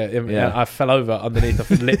 Yeah. I fell over underneath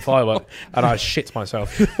a lit firework and I shit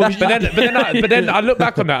myself. but then I look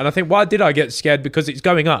back on that and I think, why did I get scared? Because it's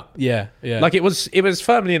going up. yeah, yeah. Like it was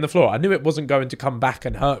firmly in the floor. I knew it wasn't going to come back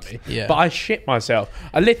and hurt me. Yeah. But I shit myself.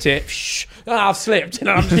 I lit it. I've slipped, and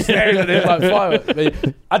I'm just staring at it like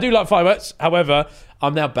fireworks. I do like fireworks. However,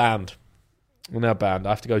 I'm now banned. I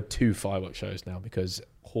have to go to fireworks shows now because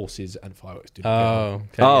horses and fireworks do. oh,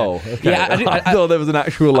 okay, Oh, yeah. okay. Yeah, I thought there was an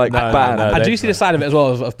actual like No, ban. no, I they- do see the side of it as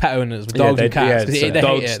well of pet owners with dogs and cats. 'cause they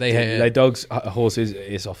dogs, hate it. They hate They it. dogs, horses.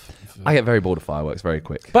 It's off. I get very bored of fireworks very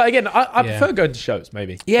quick. But again, I Yeah. prefer going to shows.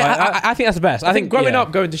 Maybe. Yeah, Like, I think that's the best. I think growing yeah.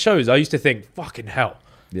 up going to shows, I used to think, fucking hell.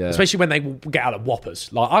 Yeah. Especially when they get out of whoppers.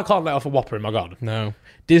 Like I can't let off a whopper in my garden. No,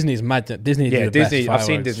 Disney's mad. Disney, Yeah, do the best Disney. I've seen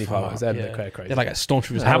fireworks. Disney fireworks. They're Yeah. crazy. They're like a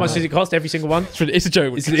stormtroopers. How much does it cost? Every single one? It's a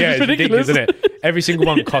joke. It's ridiculous, isn't it? Every single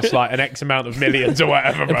one costs like an X amount of millions or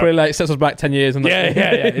whatever, It bro. probably like sets us back 10 years. And Yeah.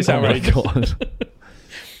 It's Oh my outrageous.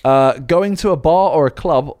 god. Going to a bar or a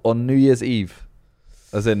club on New Year's Eve,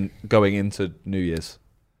 as in going into New Year's.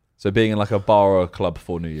 So being in like a bar or a club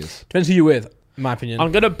for New Year's. Depends who you're with, in my opinion.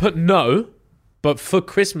 I'm gonna put no, but for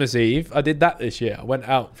Christmas Eve, I did that this year. I went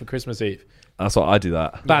out for Christmas Eve. That's what I do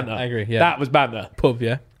that. Banter. I agree. Yeah, That was banter. pub.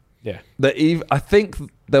 Yeah, Yeah. The eve. I think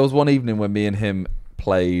there was one evening when me and him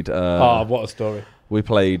played. Oh, what a story. We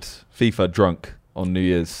played FIFA drunk on New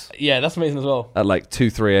Year's yeah, that's amazing as well. at like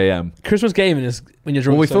 2-3 a.m. Christmas gaming is when you're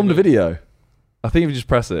drunk. Well, we so filmed a good. video. I think if you just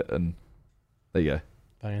press it and there you go.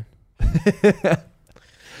 Banging.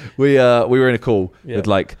 We were in a call Yeah. with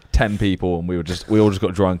like 10 people and we all just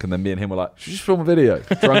got drunk and then me and him were like, should we just film a video?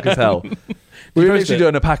 Drunk as hell. We were post literally it?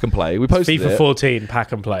 doing a pack and play. We posted FIFA it, 14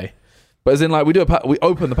 pack and play. but as in like we do a pack, we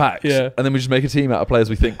open the packs, Yeah. and then we just make a team out of players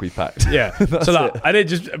we think we packed. Yeah. So like, I didn't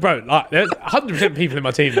just, bro, like, there's 100% people in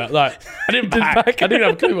my team that, like, I didn't pack. I didn't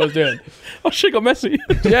have a clue what I was doing. Oh shit, got messy.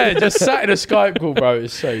 Yeah, just sat in a Skype call, bro.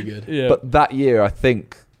 It's so good. Yeah. But that year, I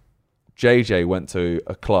think JJ went to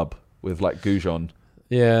a club with like Goujon,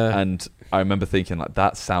 Yeah. and I remember thinking like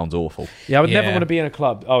that sounds awful. Yeah, I would never Yeah. want to be in a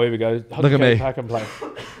club. Oh, here we go. Look at me. Pack and play.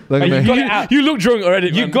 Look at Hey, me. you got it out. You look drunk already.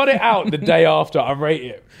 You man. got it out the day after. I rate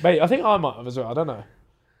it. Mate, I think I might have as well. I don't know.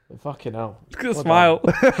 But fucking hell. Look at the Well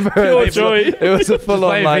smile. Pure joy. It was a full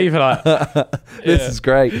on Playing like FIFA like, this Yeah. is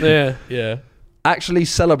great. yeah. Yeah. Actually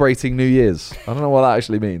celebrating New Year's. I don't know what that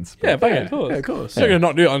actually means. Yeah, but bang, of course. Yeah, of course. You're gonna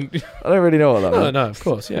not do it on. I don't really know what that No, means. no, of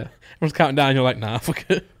course, yeah. Everyone's counting down. You're like, nah, fuck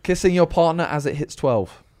it. Kissing your partner as it hits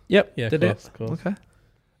 12. Yep, Yeah, did of it. course, of course. Okay.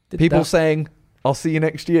 Did People that. saying, "I'll see you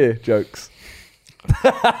next year." Jokes.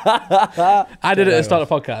 I did it at the start of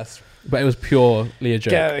the podcast, but it was purely a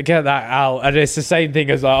joke. Get that out. And it's the same thing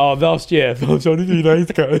as like, oh, last year. It was only 3 days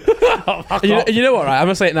ago. You know what, right? I'm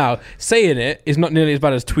gonna say it now. Saying it is not nearly as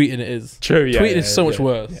bad as tweeting it is. True, yeah. Tweeting is so much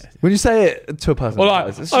worse. Yeah. When you say it to a person, Or it's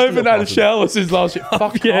like, just I a haven't little had a person. shower since last year.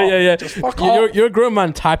 Fuck Yeah, off. yeah, yeah. Just fuck You're, off. you're a grown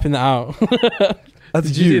man typing that out. That's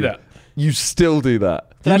Did you do that? You still do that.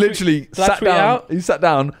 Did You I tweet- literally did I sat tweet down. out? You sat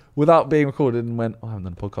down without being recorded and went, "Oh, I haven't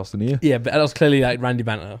done a podcast in a year." Yeah, but that was clearly like Randy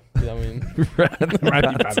banter. You know what I mean? Randy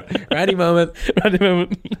Banner. Randy moment. Randy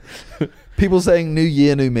moment. People saying, "New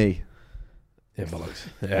year, new me." Yeah, bollocks.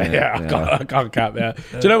 Yeah, Yeah, yeah. I can't cap there.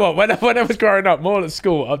 Do you know what? When I was growing up, more at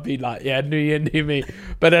school, I'd be like, yeah, new year, new me.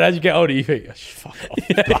 But then as you get older, you think, oh, fuck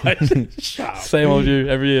off. Like, shut up. Same old you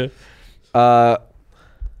every year.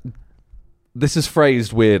 This is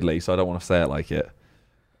phrased weirdly, so I don't want to say it like it.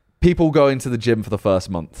 People going to the gym for the first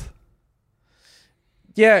month.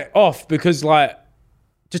 Yeah, off because like,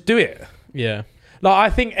 just do it. Yeah. Like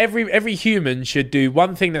I think every human should do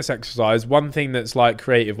one thing that's exercise, one thing that's like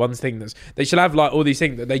creative, one thing that's they should have like all these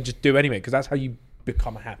things that they just do anyway because that's how you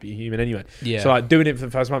become a happier human anyway. Yeah. So like doing it for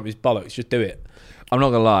the first month is bollocks. Just do it. I'm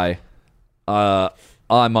not gonna lie.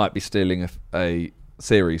 I might be stealing a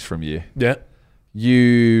series from you. Yeah.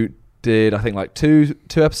 You did, I think, like two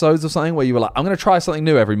episodes of something where you were like, "I'm gonna try something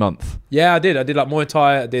new every month." Yeah, I did. I did like Muay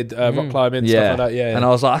Thai. I did rock climbing, stuff like that. Yeah, And I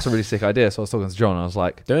was like, "That's a really sick idea." So I was talking to John, and I was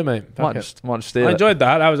like, do it, mate. Fuck "Might it. just steal I it." enjoyed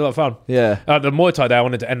that. That was a lot of fun. Yeah, The Muay Thai day, I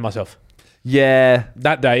wanted to end myself. yeah.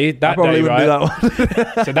 That day, I that probably day, wouldn't right? do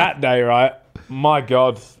that one. So that day, right? My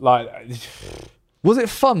God, like Was it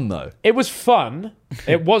fun though? it was fun.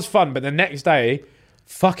 It was fun, but the next day,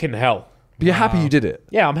 fucking hell. But you're happy you did it.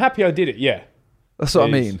 Yeah, I'm happy I did it. Yeah. That's what I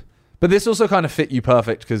Jeez. mean. But this also kind of fit you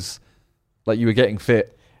perfect because, like, you were getting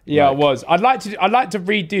fit. Yeah, Like- it was. I'd like to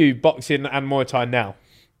redo boxing and Muay Thai now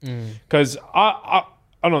because I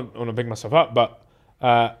don't want to big myself up, but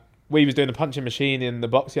we was doing a punching machine in the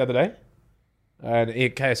box the other day, and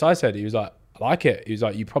KSI said he was like, I like it. He was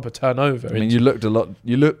like, you proper turn over. I mean, you looked a lot.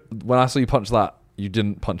 You looked when I saw you punch that. You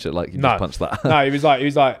didn't punch it like you No. just punched that. No, he was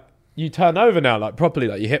like, you turn over now, like properly,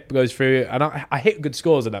 like your hip goes through, and I hit good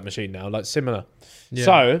scores in that machine now, like similar. Yeah.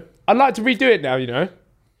 So I'd like to redo it now, you know,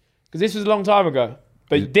 because this was a long time ago.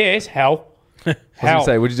 But this hell. I was gonna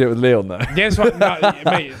say, would you do it with Leon though? Guess what? No,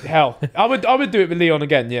 mate, hell. I would do it with Leon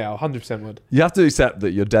again. Yeah, 100% would. You have to accept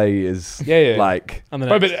that your day is Yeah. like And the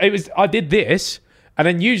Bro, next. but it was. I did this, and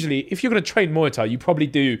then usually, if you're gonna train Muay Thai, you probably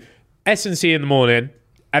do S&C in the morning,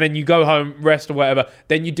 and then you go home, rest or whatever.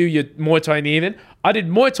 Then you do your Muay Thai in the evening. I did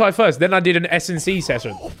Muay Thai first, then I did an S&C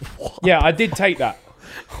session. Yeah, I did take that.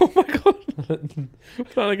 Oh my god.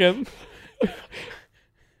 Not again.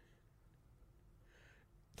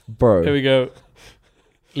 bro. Here we go.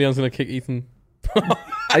 Leon's gonna kick Ethan.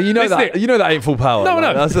 And you know Listen, that. You know that ain't full power. No,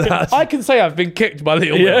 like, no. That's, I can say I've been kicked by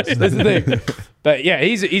Leon. Yeah. Wills. That's the thing. But yeah,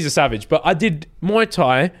 he's a savage. But I did Muay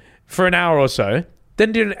Thai for an hour or so,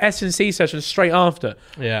 then did an S&C session straight after.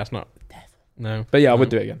 Yeah, it's not. No. But yeah, I would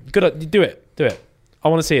do it again. Good, do it. I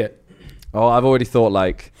want to see it. oh, I've already thought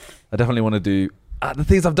like I definitely want to do. The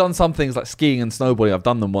things I've done some things like skiing and snowboarding. I've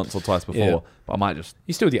done them once or twice before, Yeah. but I might just.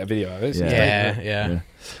 You still get a video of it. Yeah. Yeah.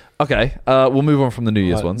 Okay, we'll move on from the New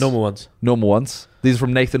Year's Right, ones. normal ones. Normal ones. These are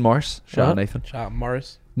from Nathan Morris. Shout out Nathan. Shout out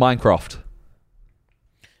Morris. Minecraft.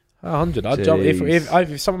 100. I'd jump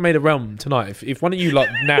if someone made a realm tonight. If one of you like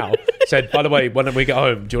now said, by the way, when we get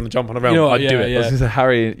home, do you want to jump on a realm? You know what, I'd do yeah, it. yeah. I was gonna say,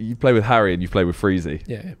 Harry, you play with Harry and you play with Freezy.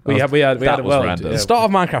 Yeah, we had a that was world. random. Yeah. The start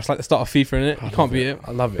of Minecraft's like the start of FIFA, in it. You can't beat it.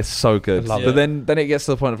 I love it. It's so good. I love But it. then it gets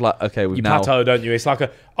to the point of like, okay, we've You now. plateau, don't you? It's like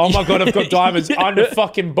oh my god, I've got diamonds. I'm the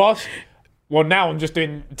fucking boss. well, now I'm just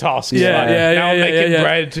doing tasks. Yeah, Like, yeah, now I'm yeah, making yeah.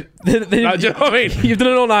 bread. Then Do you know what I mean? You've done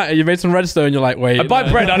it all night. You made some redstone. You're like, wait. And by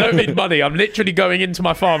bread, I don't mean money. I'm literally going into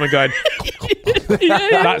my farm and going,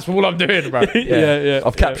 yeah. that's all I'm doing, bro. Yeah.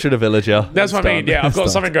 I've captured a villager. That's what I mean. It's Yeah, I've got done.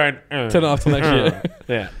 something going. Turn it off till next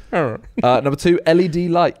year. Yeah. Number 2, LED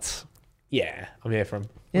lights. Yeah, I'm here for him.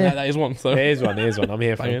 Yeah, that is one. So Here's one. I'm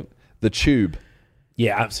here for him. The tube.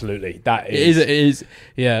 Yeah, absolutely. That It is.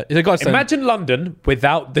 Yeah, it's a godsend. Imagine London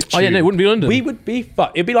without the tube. Oh yeah, no, it wouldn't be London. We would be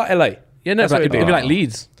fucked. It'd be like LA. Yeah, no, That's but what it'd be like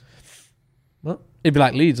Leeds. What? It'd be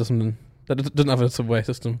like Leeds or something. That doesn't have a subway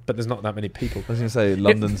system. But there's not that many people. I was going to say,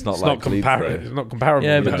 London's not It's like not comparable. Leeds, It's not comparable.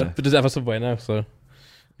 Yeah, you but, know. but does it have a subway now? So,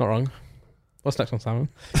 not wrong. What's next on Simon?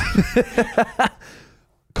 though.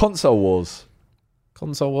 Console wars.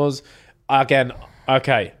 Console wars. Again,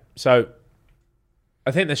 okay. So,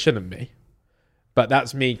 I think there shouldn't be. But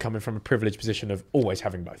that's me coming from a privileged position of always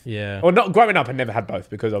having both. Yeah. Or not growing up, I never had both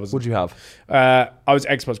because I was. What'd you have? I was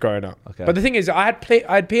Xbox growing up. Okay. But the thing is, I had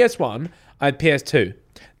PS1, I had PS2,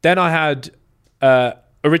 then I had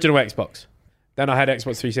original Xbox, then I had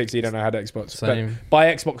Xbox 360, then I had Xbox. Same. But by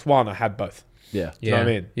Xbox One, I had both. Yeah. You know what I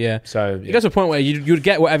mean? Yeah. So It gets to a point where you'd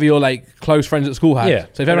get whatever your like close friends at school had. Yeah.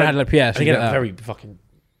 So if everyone had a PS, and you again, get I'm that.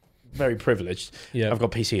 very privileged. Yeah. I've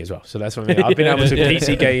got PC as well, so that's what I mean. I've been able to Yeah.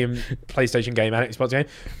 PC game, PlayStation game, and Xbox game.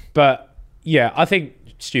 But yeah, I think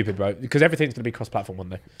stupid, bro, because everything's going to be cross-platform one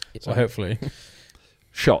day. So hopefully.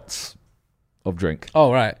 Shots of drink.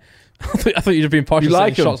 Oh right. I thought you'd have been partial. You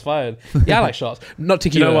like saying 'em? shots fired. Yeah, I like shots. Not Do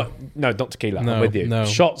tequila. you know what? No, not tequila. No, I'm with you. no.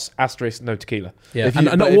 Shots, asterisk, no tequila. Yeah, If and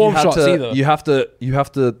but not if you warm had shots to- either. You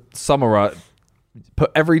have to summarize,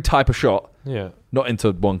 put every type of shot Yeah. not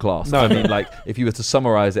into one class. No. I mean, like if you were to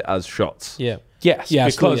summarize it as shots. Yeah. Yes, Yeah,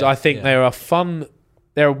 because still, yeah, I think yeah. they're a fun.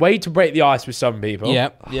 They're a way to break the ice with some people. Yeah.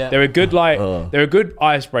 Yeah. They're a good like. Ugh. They're a good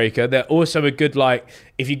icebreaker. They're also a good like.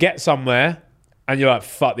 If you get somewhere and you're like,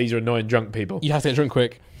 "Fuck, these are annoying drunk people." You have to get drunk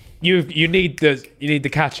quick. You need the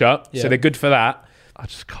catch up. Yeah. So they're good for that. I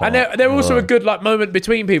just can't. And they're also a Ugh. good like moment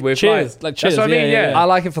between people. If, Cheers, like cheers, That's what I mean. yeah, Yeah, yeah. I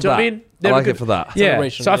like it for Do you know that. what I mean? I They're a like good- it for that. Yeah.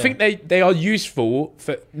 Celebration, So I yeah. think they are useful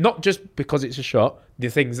for not just because it's a shot. The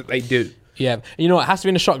things that they do. Yeah. And you know what? It has to be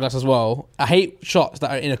in a shot glass as well. I hate shots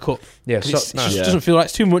that are in a cup. Yeah, 'Cause shots- it no. just Yeah. doesn't feel like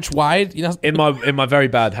it's too much wide. You know. In my very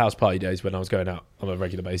bad house party days when I was going out on a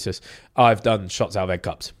regular basis, I've done shots out of egg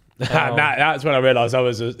cups. And that's when I realised I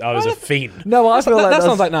was a fiend. No, I feel like that that's-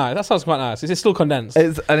 sounds like nice. That sounds quite nice. It's still condensed.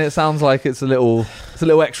 and it sounds like it's a little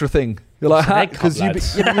extra thing. You're like, an egg cup, because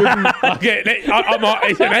lads. you Okay,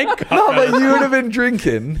 it's an egg cup. no, but you would have been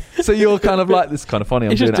drinking, so you're kind of like, this is kind of funny.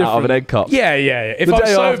 I'm It's doing just it out of an different. egg cup. Yeah. If The I'm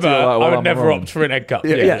day after, sober, you're like, well, I would I'm never wrong. opt for an egg cup.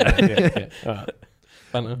 Yeah. Yeah. Alright.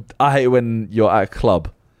 Fanta. I hate it when you're at a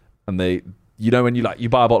club and they, when you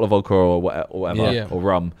buy a bottle of vodka or whatever Yeah. or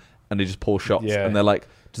rum, and they just pour shots, Yeah. and they're like,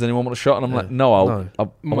 "Does anyone want a shot?" And I'm Yeah. like, "No,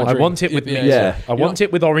 No. My I want it with drink. Yeah. I want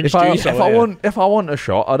it with orange If I juice. if I want a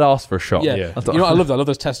shot, I'd ask for a shot." Yeah. Yeah. I You thought- know what I love? That. I love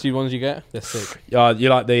those test tube ones you get. They're sick. You like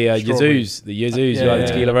the Strawberry. Yazoos, you like Yeah. the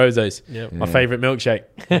tequila roses. Yep. My Yeah. favourite milkshake.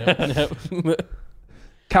 Yep.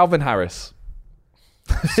 Calvin Harris.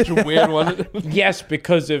 Such a weird one. Yes,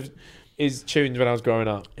 because of his tunes when I was growing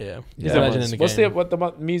up. Yeah. He's Yeah. a legend in the What's game.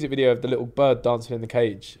 the music video of the little bird dancing in the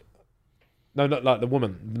cage? No, not like the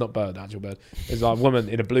woman, not bird, actual bird. It's like a woman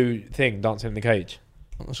in a blue thing dancing in the cage.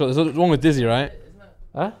 So there's one with Dizzy, right?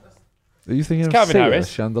 Huh? Are you thinking of Calvin Sia, Harris.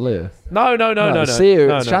 Chandelier? No. Sia,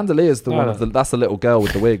 No. Chandelier's the No, one no. of the. That's the little girl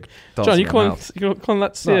with the wig. John, dancing you around can't house. you can't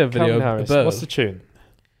let see No, a video Calvin of Harris. the bird. What's the tune?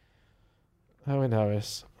 Calvin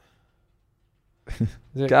Harris. Is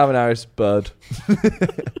it- Calvin Harris, bird,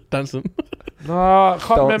 dancing? No, I can't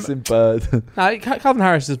remember. dancing bird. Nah, Calvin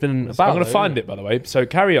Harris has been about. I'm going to find it, by the way. So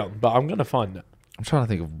carry on, but I'm going to find it. I'm trying to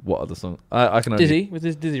think of what other song. I can only. Dizzy with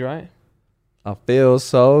his Dizzy, right? I feel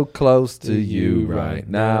so close to you right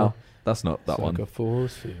now. That's not that It's one. like a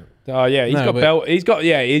force field. Oh yeah, he's No, got but- belt. He's got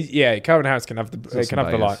Calvin Harris can have the Got can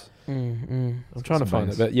have the light. some I'm trying to some find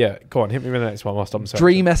bangers. it, but yeah, go on, hit me with the next one whilst I'm searching.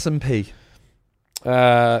 Dream SMP.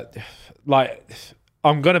 Like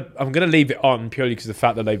I'm gonna leave it on purely because of the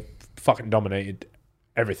fact that they fucking dominated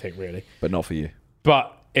everything really, But not for you.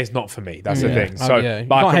 but it's not for me. That's the Yeah. thing. Oh, So yeah. You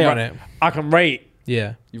but can't hate I on can it. I can rate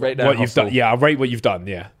Yeah. You rate what you've done. Yeah, I rate what you've done.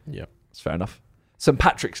 Yeah, Yeah. That's fair enough. St.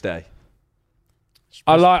 Patrick's Day.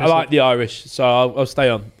 I like the Irish, so I'll stay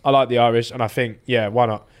on. I like the Irish, and I think why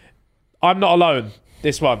not? I'm not alone.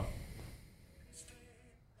 This one.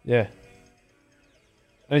 Yeah.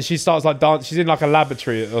 And she starts like dance. She's in like a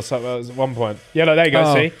laboratory or something at one point. Yeah, look, there you go.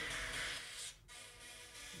 Oh. See?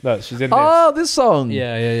 Look, she's in this. Oh, this song.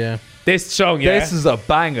 Yeah. This song, yeah. This is a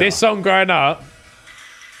banger. This song growing up.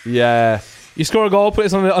 Yeah, You score a goal, put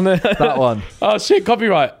it on the that one. Oh shit,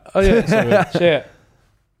 copyright. Oh yeah, sorry. Shit.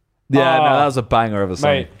 Yeah, no, Ah. that was a banger of a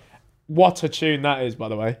song. Mate, what a tune that is, by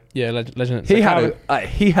the way. Yeah, legend. He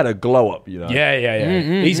had a glow up, you know. Yeah.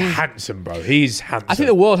 Mm, He's handsome, bro. He's handsome. I think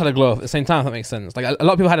the world had a glow up at the same time. If that makes sense. Like a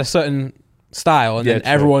lot of people had a certain style, and Yeah, then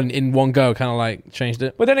true. everyone in one go kind of like changed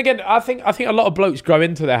it. But then again, I think a lot of blokes grow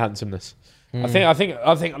into their handsomeness. I think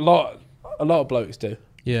a lot of blokes do.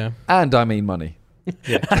 Yeah. And I mean money.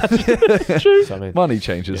 Yeah. True. So, I mean, Money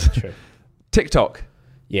changes. yeah, true. TikTok.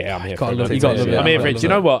 Yeah, I'm here Gotta for love it. it. You gotta love it. I'm here for Gotta it. Do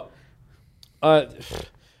you love know what?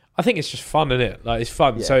 I think it's just fun, isn't it? Like, it's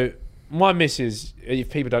fun. Yeah. So my missus, if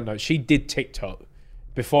people don't know, she did TikTok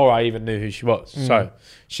before I even knew who she was. So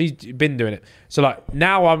she's been doing it. So like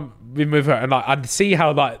now I'm been with her, and like I see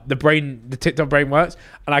how like the TikTok brain works,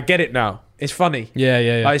 and I get it now. It's funny.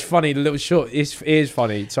 Yeah. Like, it's funny. The little short it is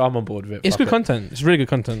funny. So I'm on board with it. It's Fuck good it. content. It's really good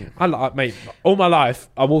content. I like, mate. All my life,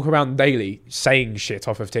 I walk around daily saying shit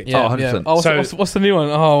off of TikTok. Yeah, 100%. yeah. Oh, what's the new one?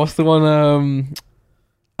 Oh, what's the one?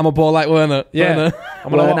 I'm a ball like Werner. Yeah. Werner. I'm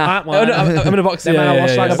gonna Werner. walk Oh, no, I'm in a box. Then Yeah, when I yeah, watch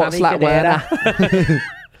yeah, like yeah. a box like Werner.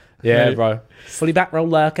 Yeah, Right. bro. Fully back roll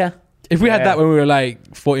lurker. If we had Yeah. that when we were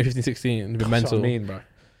like 14, 15, 16, it'd be That's mental. what I mean, bro.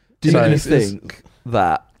 Do you So really it's- think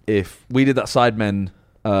that if we did that Sidemen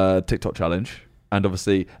TikTok challenge, and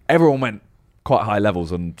obviously everyone went quite high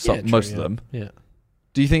levels on Yeah, true, most yeah. of them, Yeah.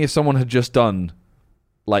 do you think if someone had just done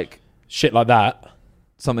like Shit like that.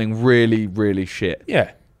 something really, really shit,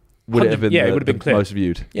 Yeah. would it have been Yeah, it the, would have been the clear. most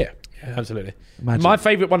viewed? Yeah. Absolutely. Imagine. My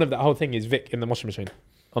favourite one of that whole thing is Vic in the washing machine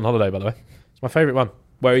on holiday, by the way. It's my favourite one.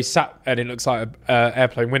 Where he's sat and it looks like an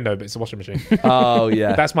airplane window, but it's a washing machine. Oh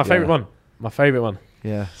yeah, That's my favourite yeah. one. My favourite one.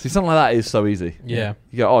 Yeah. See, something like that is so easy. Yeah.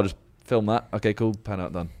 You go, oh, just film that. Okay, cool. Pan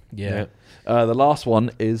out, done. Yeah. The last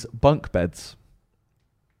one is bunk beds.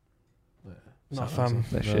 Not fun.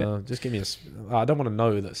 They're shit. Just give me I don't want to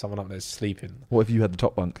know that someone up there's sleeping. What if you had the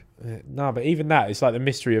top bunk? No, but even that, it's like the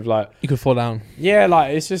mystery of like, You could fall down. yeah,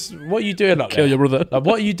 like it's just what are you doing up Kill there? your brother. Like,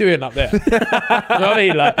 what are you doing up there? You know what I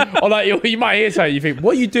mean? Like, or like you might hear something, you think,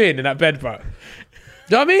 what are you doing in that bed, bro? Do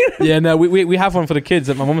you know what I mean? Yeah, no, we have one for the kids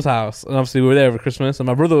at my mum's house, and obviously we were there over Christmas, and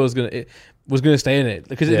my brother was gonna stay in it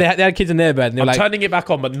because Yeah. they had kids in their bed, and they I'm were like, turning it back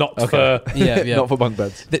on, but not Okay. for. yeah. Not for bunk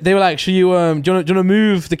beds. They were like, should you do you want to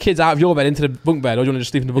move the kids out of your bed into the bunk bed, or do you want to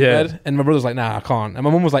just sleep in the bunk Yeah. bed? And my brother's like, nah, I can't. And my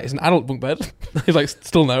mum was like, it's an adult bunk bed. He's like,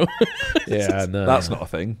 still no. Yeah, no. That's not a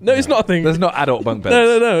thing. No, it's not a thing. There's not adult bunk beds.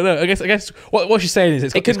 No. I guess what she's saying is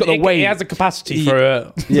it's got the weight. It has a capacity for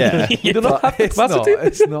a. Yeah. You do not have the It's not. capacity?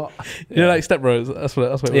 It's not. You know, like Step Bros. That's what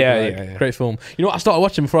it was. Yeah, like. yeah. Great film. You know what I started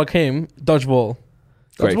watching before I came? Dodgeball.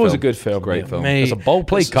 Great That was a film. good film. Great yeah. film. Mate. It's a bold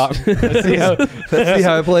play cut. Let's see how. Let's see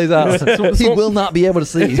how it plays out. He will not be able to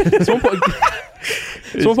see. Someone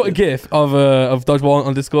put a gif of Dodgeball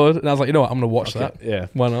on Discord, and I was like, you know what? I'm gonna watch that. Yeah.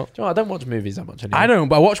 Why not? Do you know what? I don't watch movies that much anymore. I don't,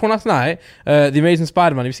 but I watched one last night. The Amazing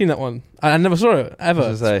Spider-Man. Have you seen that one? I never saw it ever.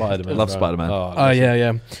 I Spider-Man, love bro. Spider-Man. Oh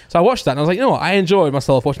yeah. So I watched that, and I was like, you know what? I enjoyed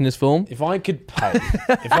myself watching this film. If I could pay,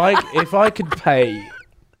 if I could pay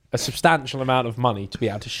a substantial amount of money to be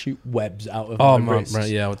able to shoot webs out of Oh my man, wrists, right,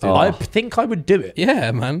 yeah, I'll do Oh. I that. think I would do it.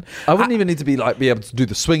 Yeah, man. I wouldn't even need to be be able to do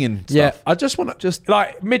the swinging stuff. Yeah, I just want to just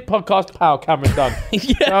like mid podcast power camera done. Yeah,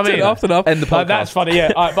 You know what I mean? after enough. End the podcast. Like, that's funny.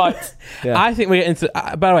 Yeah, all right, bye. Yeah. I think we're getting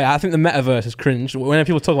to. By the way, I think the metaverse is cringe. Whenever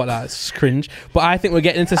people talk about that, it's cringe. But I think we're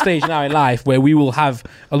getting into a stage now in life where we will have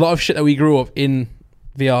a lot of shit that we grew up in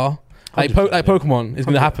VR. Like 100%, Pokemon is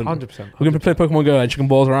going to happen. 100%. We're going to play Pokemon Go and chicken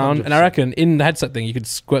balls around. And I 100%. reckon in the headset thing, you could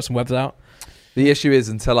squirt some webs out. The issue is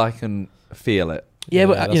until I can feel it. Yeah, Yeah,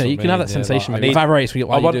 but that's you know, what you I can have mean, that yeah, sensation. like, It vibrates I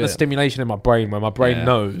while you want do the it. stimulation in my brain where my brain Yeah.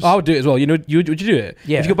 knows. I would do it as well. You know, would you do it?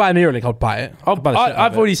 Yeah. If you could buy a Neuralink, I'd buy it. I'd buy the shit out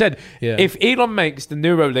I've of it. already said Yeah. if Elon makes the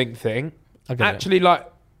Neuralink thing, I get it. actually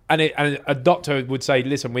and a doctor would say,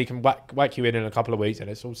 listen, we can whack you in a couple of weeks and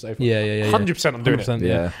it's all safe. Yeah. 100% I'm doing 100%, it.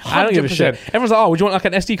 Yeah. I don't give a shit. 100%. Everyone's like, oh, would you want like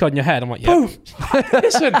an SD card in your head? I'm like, yeah. Boom.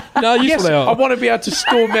 Listen, No, useful yes, they are. I want to be able to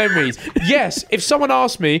store memories. Yes, if someone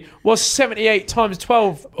asked me, what's 78 times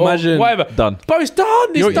 12 or Imagine. whatever. Done. Bro, it's done.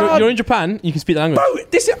 It's done. You're in Japan, you can speak the language.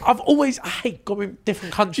 Bro, I hate going to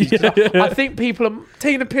different countries. 'Cause I think people are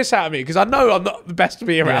taking the piss out of me because I know I'm not the best to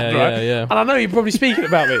be around, Yeah, right? yeah. And I know you're probably speaking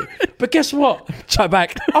about me. But guess what? Chat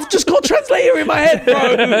back. I've just got a translator in my head,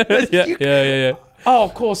 bro. yeah. Oh,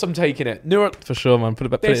 of course I'm taking it. For sure, man.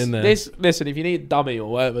 Put it in there. Listen, if you need a dummy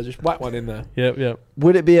or whatever, just whack one in there. Yeah.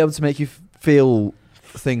 Would it be able to make you feel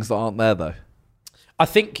things that aren't there though? I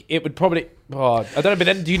think it would probably. Oh, I don't know, but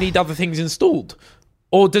then do you need other things installed?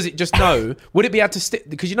 Or does it just know? Would it be able to stick?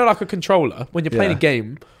 Because you know, like a controller, when you're playing Yeah. a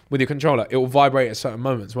game with your controller, it will vibrate at certain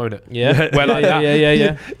moments, won't it? Yeah. Where like that.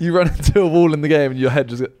 Yeah. You run into a wall in the game and your head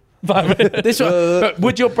just. But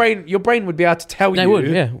would your brain would be able to tell Yeah, it you would,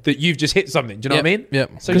 yeah. that you've just hit something? Do you know what I mean? Yeah.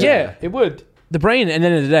 So yeah, it would. The brain, at the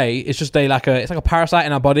end of the day, it's just it's like a parasite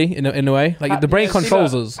in our body in a way. Like the brain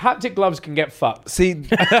controls us. Haptic gloves can get fucked. See,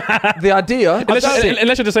 the idea.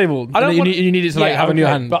 Unless you're disabled, you need it to have a new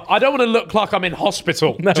hand. But I don't want to look like I'm in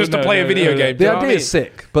hospital just to play a video game. The idea is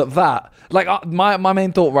sick, but that, my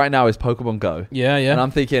main thought right now is Pokemon Go. Yeah. And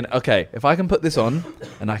I'm thinking, okay, if I can put this on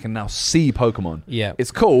and I can now see Pokemon, Yeah.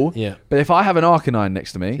 it's cool. Yeah. But if I have an Arcanine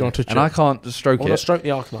next to me wanna touch and it? I can't just stroke I want to it, stroke the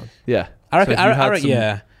Arcanine. yeah. I reckon. So if you had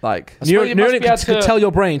Yeah. Like, Neuralink could tell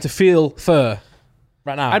your brain to feel fur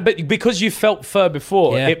right now. But because you felt fur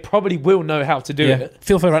before, Yeah. it probably will know how to do it.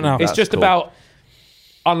 Feel fur right now. It's That's just cool. about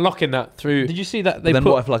unlocking that through. Did you see that they then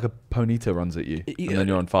put what if like a Ponyta runs at you and then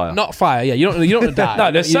you're on fire? not fire? Yeah, you don't want to die.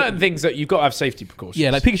 No, there's You- certain things that you've got to have safety precautions.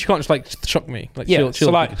 Yeah, like Pikachu can't just like shock me. Like Yeah, chill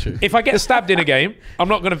so like, Pikachu. if I get stabbed in a game, I'm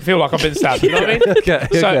not going to feel like I've been stabbed. You know what I mean? Okay,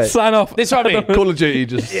 So- okay. Sign off. This is what I mean. Call of Duty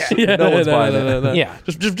just no one's buying it. no. Yeah.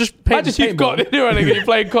 Just paint. Imagine you've got paintball. Neuralink and you're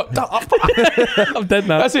playing. I'm dead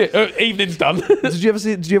now. That's it. Evening's done. Did you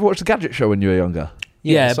ever watch the Gadget Show when you were younger?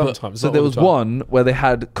 Yeah, but- sometimes. So not there all was the time. one where they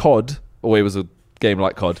had COD, or it was a game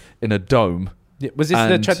like COD, in a dome. Yeah, was this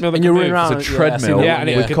the and- treadmill that and could you're move? running It's a around. treadmill Yeah, and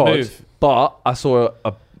it with could COD. move. But I saw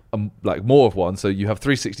a like more of one. So you have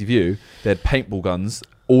 360 view. They had paintball guns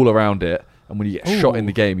all around it, and when you get shot in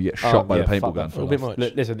the game, you get shot by the paintball gun. A little bit much.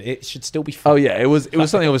 Listen, it should still be fun. Oh yeah, it was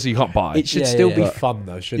something obviously you can't buy. It should Yeah, still yeah, be yeah. fun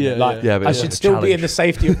though, shouldn't Yeah, it? Like, yeah, but I it's should a still be in challenge. the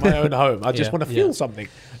safety of my own home. I just Yeah, want to yeah. feel something.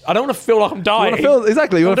 I don't want to feel like I'm You dying. want to feel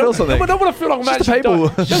exactly. You want to feel something. I don't want to feel like I'm Just a actually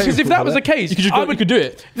paintball- dying. Because if that was the case, You could just I go, would you could do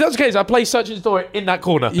it. If that was the case, I'd play Search and Destroy in that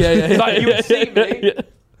corner. Yeah. Like, you would see me.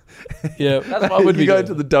 Yeah. That's what I would you be go doing.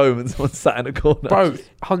 into the dome and someone's sat in a corner. Bro,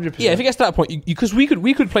 100%. Yeah, if it gets to that point, because we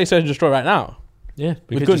could play Search and Destroy right now, yeah,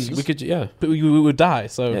 with could guns. we could, yeah. but we would die.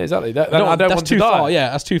 So Yeah, exactly. That, I don't, I don't that's want too to die. far. Yeah,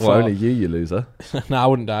 that's too Well, far. only you loser. No, I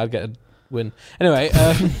wouldn't die. I'd get a win. Anyway,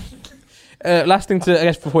 last thing to I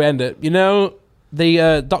guess before we end it,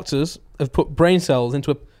 the doctors have put brain cells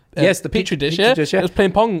into a Yes, the petri dish. petri dish, yeah. It was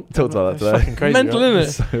playing pong. Talked about that Fucking today. crazy. Mental, right? isn't it?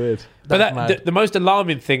 It's so weird. But That's that, mad. the most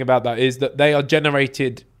alarming thing about that is that they are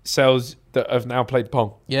generated cells that have now played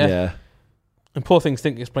Pong. Yeah. And poor things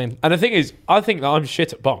think it's playing. And the thing is, I think that I'm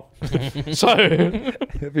shit at Pong. So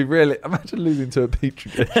It'd be really. Imagine losing to a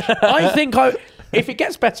petri dish. I think if it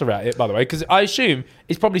gets better at it, by the way, because I assume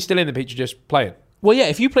it's probably still in the Petri dish playing. Well, yeah.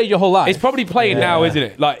 If you played your whole life, It's probably playing now, isn't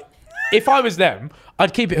it? Like, if I was them,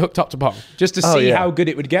 I'd keep it hooked up to Pong just to Oh, see yeah. how good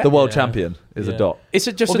it would get. The world Yeah. champion is a Yeah. dot. It's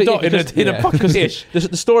just Well, a dot because- in a fucking dish.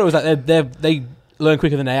 the story was that they learn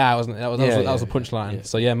quicker than AI, wasn't it? That was Yeah, the punchline. yeah.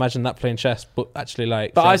 So yeah, imagine that playing chess, but actually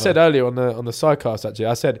like. But I forever. said earlier on the sidecast, actually,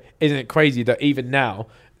 I said, isn't it crazy that even now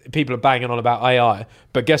people are banging on about AI,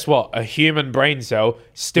 but guess what? A human brain cell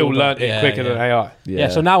still learnt it Yeah, quicker than AI. yeah.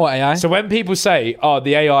 So now what AI? So when people say, "Oh,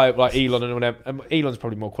 the AI like Elon and all them," and Elon's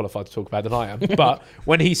probably more qualified to talk about than I am, but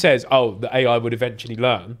when he says, "Oh, the AI would eventually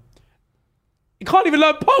learn," you can't even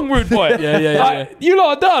learn Pong, rude boy. Yeah. You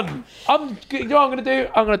lot are done. You know what I'm going to do?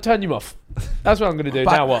 I'm going to turn you off. That's what I'm going to do.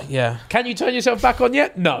 But- Now what? Yeah. Can you turn yourself back on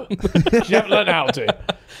yet? No. You haven't learned how to.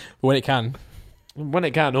 When it can. When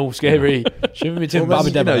it can, all scary. Shiver me timbers. I'll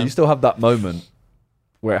be dead by then. You still have that moment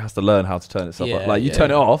where it has to learn how to turn itself Yeah, up. Like you yeah.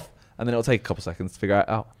 turn it off, and then it'll take a couple seconds to figure it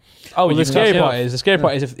out. Oh, Well, you the can scary turn it part off.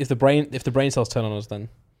 is if the brain cells turn on us, then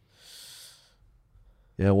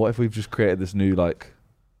Yeah. What if we've just created this new like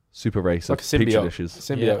super race like a of petri symbiote. dishes?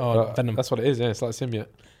 Symbiote. Yeah, oh, Uh, Venom. That's what it is. Yeah, it's like symbiote.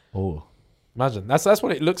 Oh, Imagine that's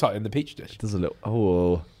what it looks like in the petri dish. there's a little.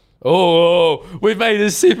 Oh, Oh, we've made a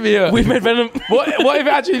symbiote. we've made Venom. what if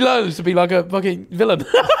it actually learns to be like a fucking villain?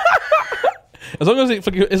 As long as it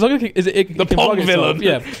The can Pong plug itself, villain.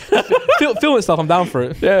 yeah. Film itself. I'm down for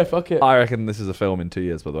it. Yeah, fuck it. I reckon this is a film in 2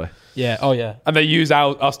 years, by the way. Yeah. Oh yeah. And they use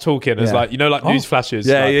us talking as Yeah. like news flashes.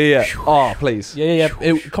 Yeah, like, yeah. Oh, please. Yeah.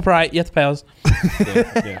 Copyright. You have to pay us.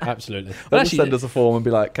 yeah, absolutely. They'll actually- just send us a form and be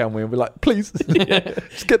like, "Can we?" And be like, "Please,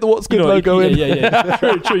 just get the What's Good You know, logo in." Yeah.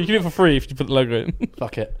 True. You can do it for free if you put the logo in.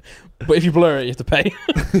 Fuck it. But if you blur it, you have to pay.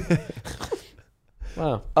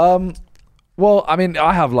 Wow. Well, I mean,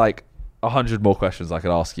 I have like 100 more questions I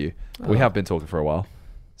could ask you. We have been talking for a while,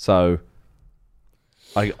 so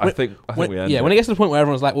I think we end. When it gets to the point where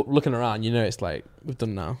everyone's like looking around, it's like we've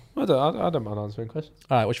done now. I don't mind answering questions.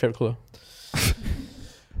 All right. What's your favorite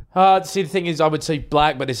colour? See, the thing is, I would say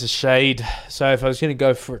black, but it's a shade. So if I was going to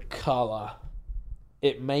go for a colour,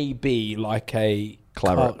 it may be like a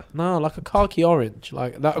Claret. like a khaki orange,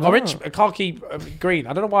 like that orange, a khaki green.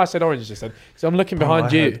 I don't know why I said orange just then. So I'm looking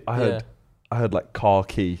behind you. I heard like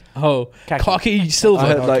khaki. Oh, Khaki. khaki silver. I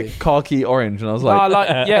heard like khaki orange, and I was like, like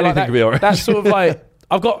anything that, could be orange. That's sort of like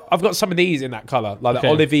I've got some of these in that color, like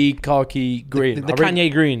Okay. the olivey, khaki, green. The I really-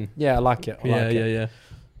 Kanye green. Yeah, I like it. I like it.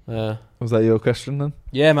 Yeah. Was that your question then?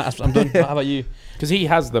 Yeah, man, I'm done. How about you? Because he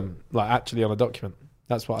has them like actually on a document.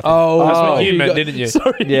 That's what I think. Oh, That's what you you meant, got- didn't you?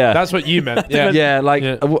 Sorry. Yeah. That's what you meant. Yeah. Yeah, like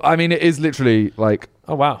Yeah. I mean, it is literally like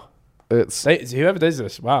Oh wow. it's Whoever does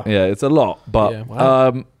this, wow. yeah, it's a lot, but Yeah. Wow.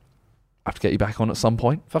 I have to get you back on at some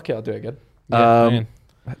point. Fuck it, I'll do it again. Yeah, Um, man.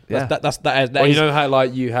 Yeah, That is. Well, you know how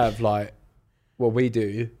like you have like what we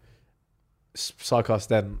do. Psychos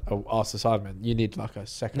then ask the Sidemen. You need like a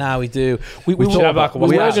second. Nah, we do. We We should have like a we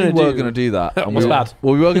what's were bad. actually gonna were do. going to do that. And What's we, bad?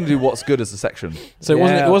 Well, we were going to do what's good as a section. So it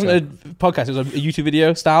Yeah, wasn't a podcast. It was a YouTube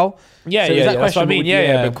video style. Yeah, So is yeah, that yeah. That's what I question mean. would-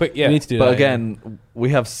 Yeah, but quick. Yeah. We need to do But that. again, we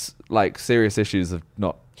have like serious issues of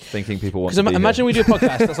not thinking people want Because to be imagine here. we do a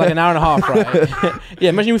podcast that's like an hour and a half, right? Yeah,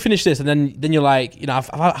 imagine we finish this and then you're like, you know,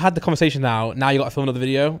 I've had the conversation now. Now you got to film another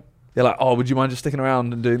video. You're like, oh, would you mind just sticking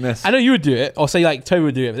around and doing this? I know you would do it, or say like Toby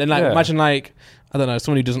would do it. But then like Yeah. imagine like I don't know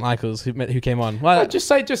someone who doesn't like us who came on. Well, Just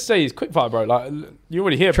say it's quick fire, bro. Like you're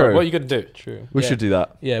already here, True. bro. What are you gonna do? true. We Yeah. should do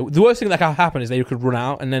that. Yeah, the worst thing that could happen is they could run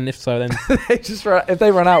out, and then if so, then If they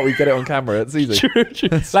run out, we get it on camera. It's easy. true.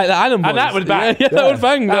 Like the Island Boys. And that would bang. Yeah, that would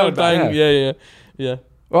bang. That That would would bang. bang. Yeah.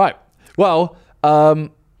 Right. Well,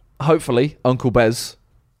 hopefully, Uncle Bez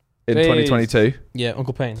in Please. Yeah,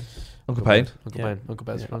 Uncle Payne. Uncle Payne. Uncle Yeah. Payne. Uncle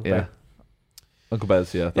Bez. Uncle Yeah. Payne. Uncle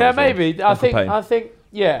Bez. Yeah. that Yeah, was wrong. maybe. Uncle Payne. I think.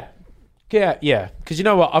 Yeah. Yeah. Because you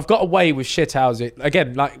know what? I've got away with shit housing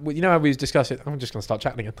again. Like you know how we was discussing. I'm just gonna start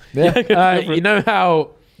chatting again. Yeah. You know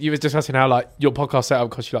how you was discussing how like your podcast setup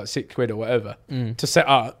costs you like £6 or whatever to set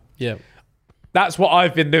up. Yeah. That's what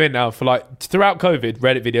I've been doing now for like throughout COVID.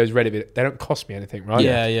 Reddit videos. They don't cost me anything, right?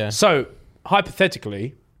 Yeah. So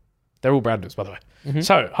hypothetically, they're all branders, by the way.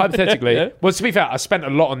 So hypothetically, Yeah. well, to be fair, I spent a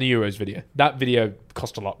lot on the Euros video. That video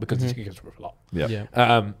cost a lot because the tickets were a lot.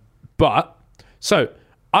 Yeah. But so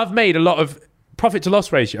I've made a lot of profit to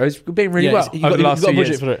loss ratios. We're doing really Yeah, well you over got- the last you got 2 a budget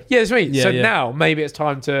years. for it. Yeah, that's me. Yeah, So yeah. now maybe it's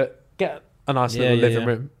time to get a nice Yeah, little yeah, living yeah.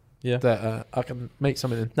 room Yeah. that I can make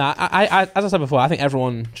something in. Nah, I as I said before, I think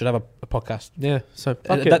everyone should have a podcast. Yeah. So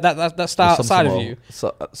fuck it. That start side of you.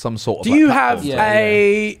 Some sort of. Do like you platform. have Yeah,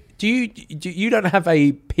 a? Do you don't have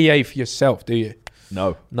a PA for yourself? Do you?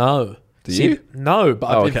 No. No. Do See, you? No, but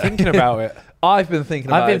Oh, I've been okay. thinking about it. I've been thinking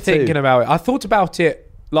about I've been it too. thinking about it. I thought about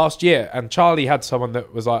it last year, and Charlie had someone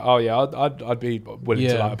that was like, "Oh yeah, I'd be willing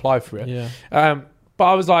to Yeah. like apply for it." Yeah. But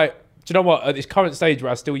I was like, do you know what? At this current stage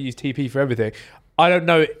where I still use TP for everything, I don't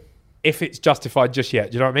know if it's justified just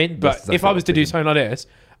yet. Do you know what I mean? But That's exactly if I what was I'm to do thinking. something like this,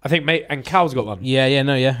 I think mate and Cal's got one. Yeah.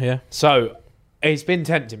 No. Yeah. So it's been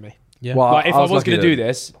tempting me. Yeah. Well, Like if I was lucky going to that do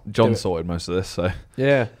this, John do it. sorted most of this, so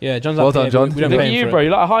Yeah. Yeah. John's Well up done, here, John. but we don't Look pay at him you, for bro. it.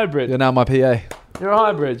 You're like a hybrid. you're now my PA. You're a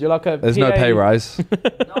hybrid. You're like a. There's no PA. pay rise.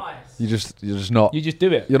 Nice. You're just not. You just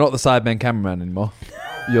do it. You're not the sideman cameraman anymore.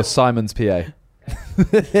 You're Simon's PA.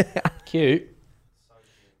 Cute.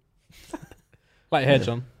 Like hair,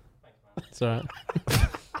 John. It's alright.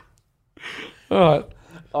 All right.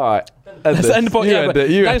 All right. Let's end the podcast. You Yeah, end but it.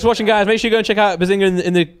 You thanks for watching, guys. Make sure you go and check out Behzinga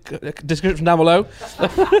in the description down below.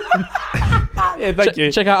 Yeah. Thank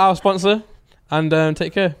you. Check out our sponsor and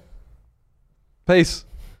take care. Peace.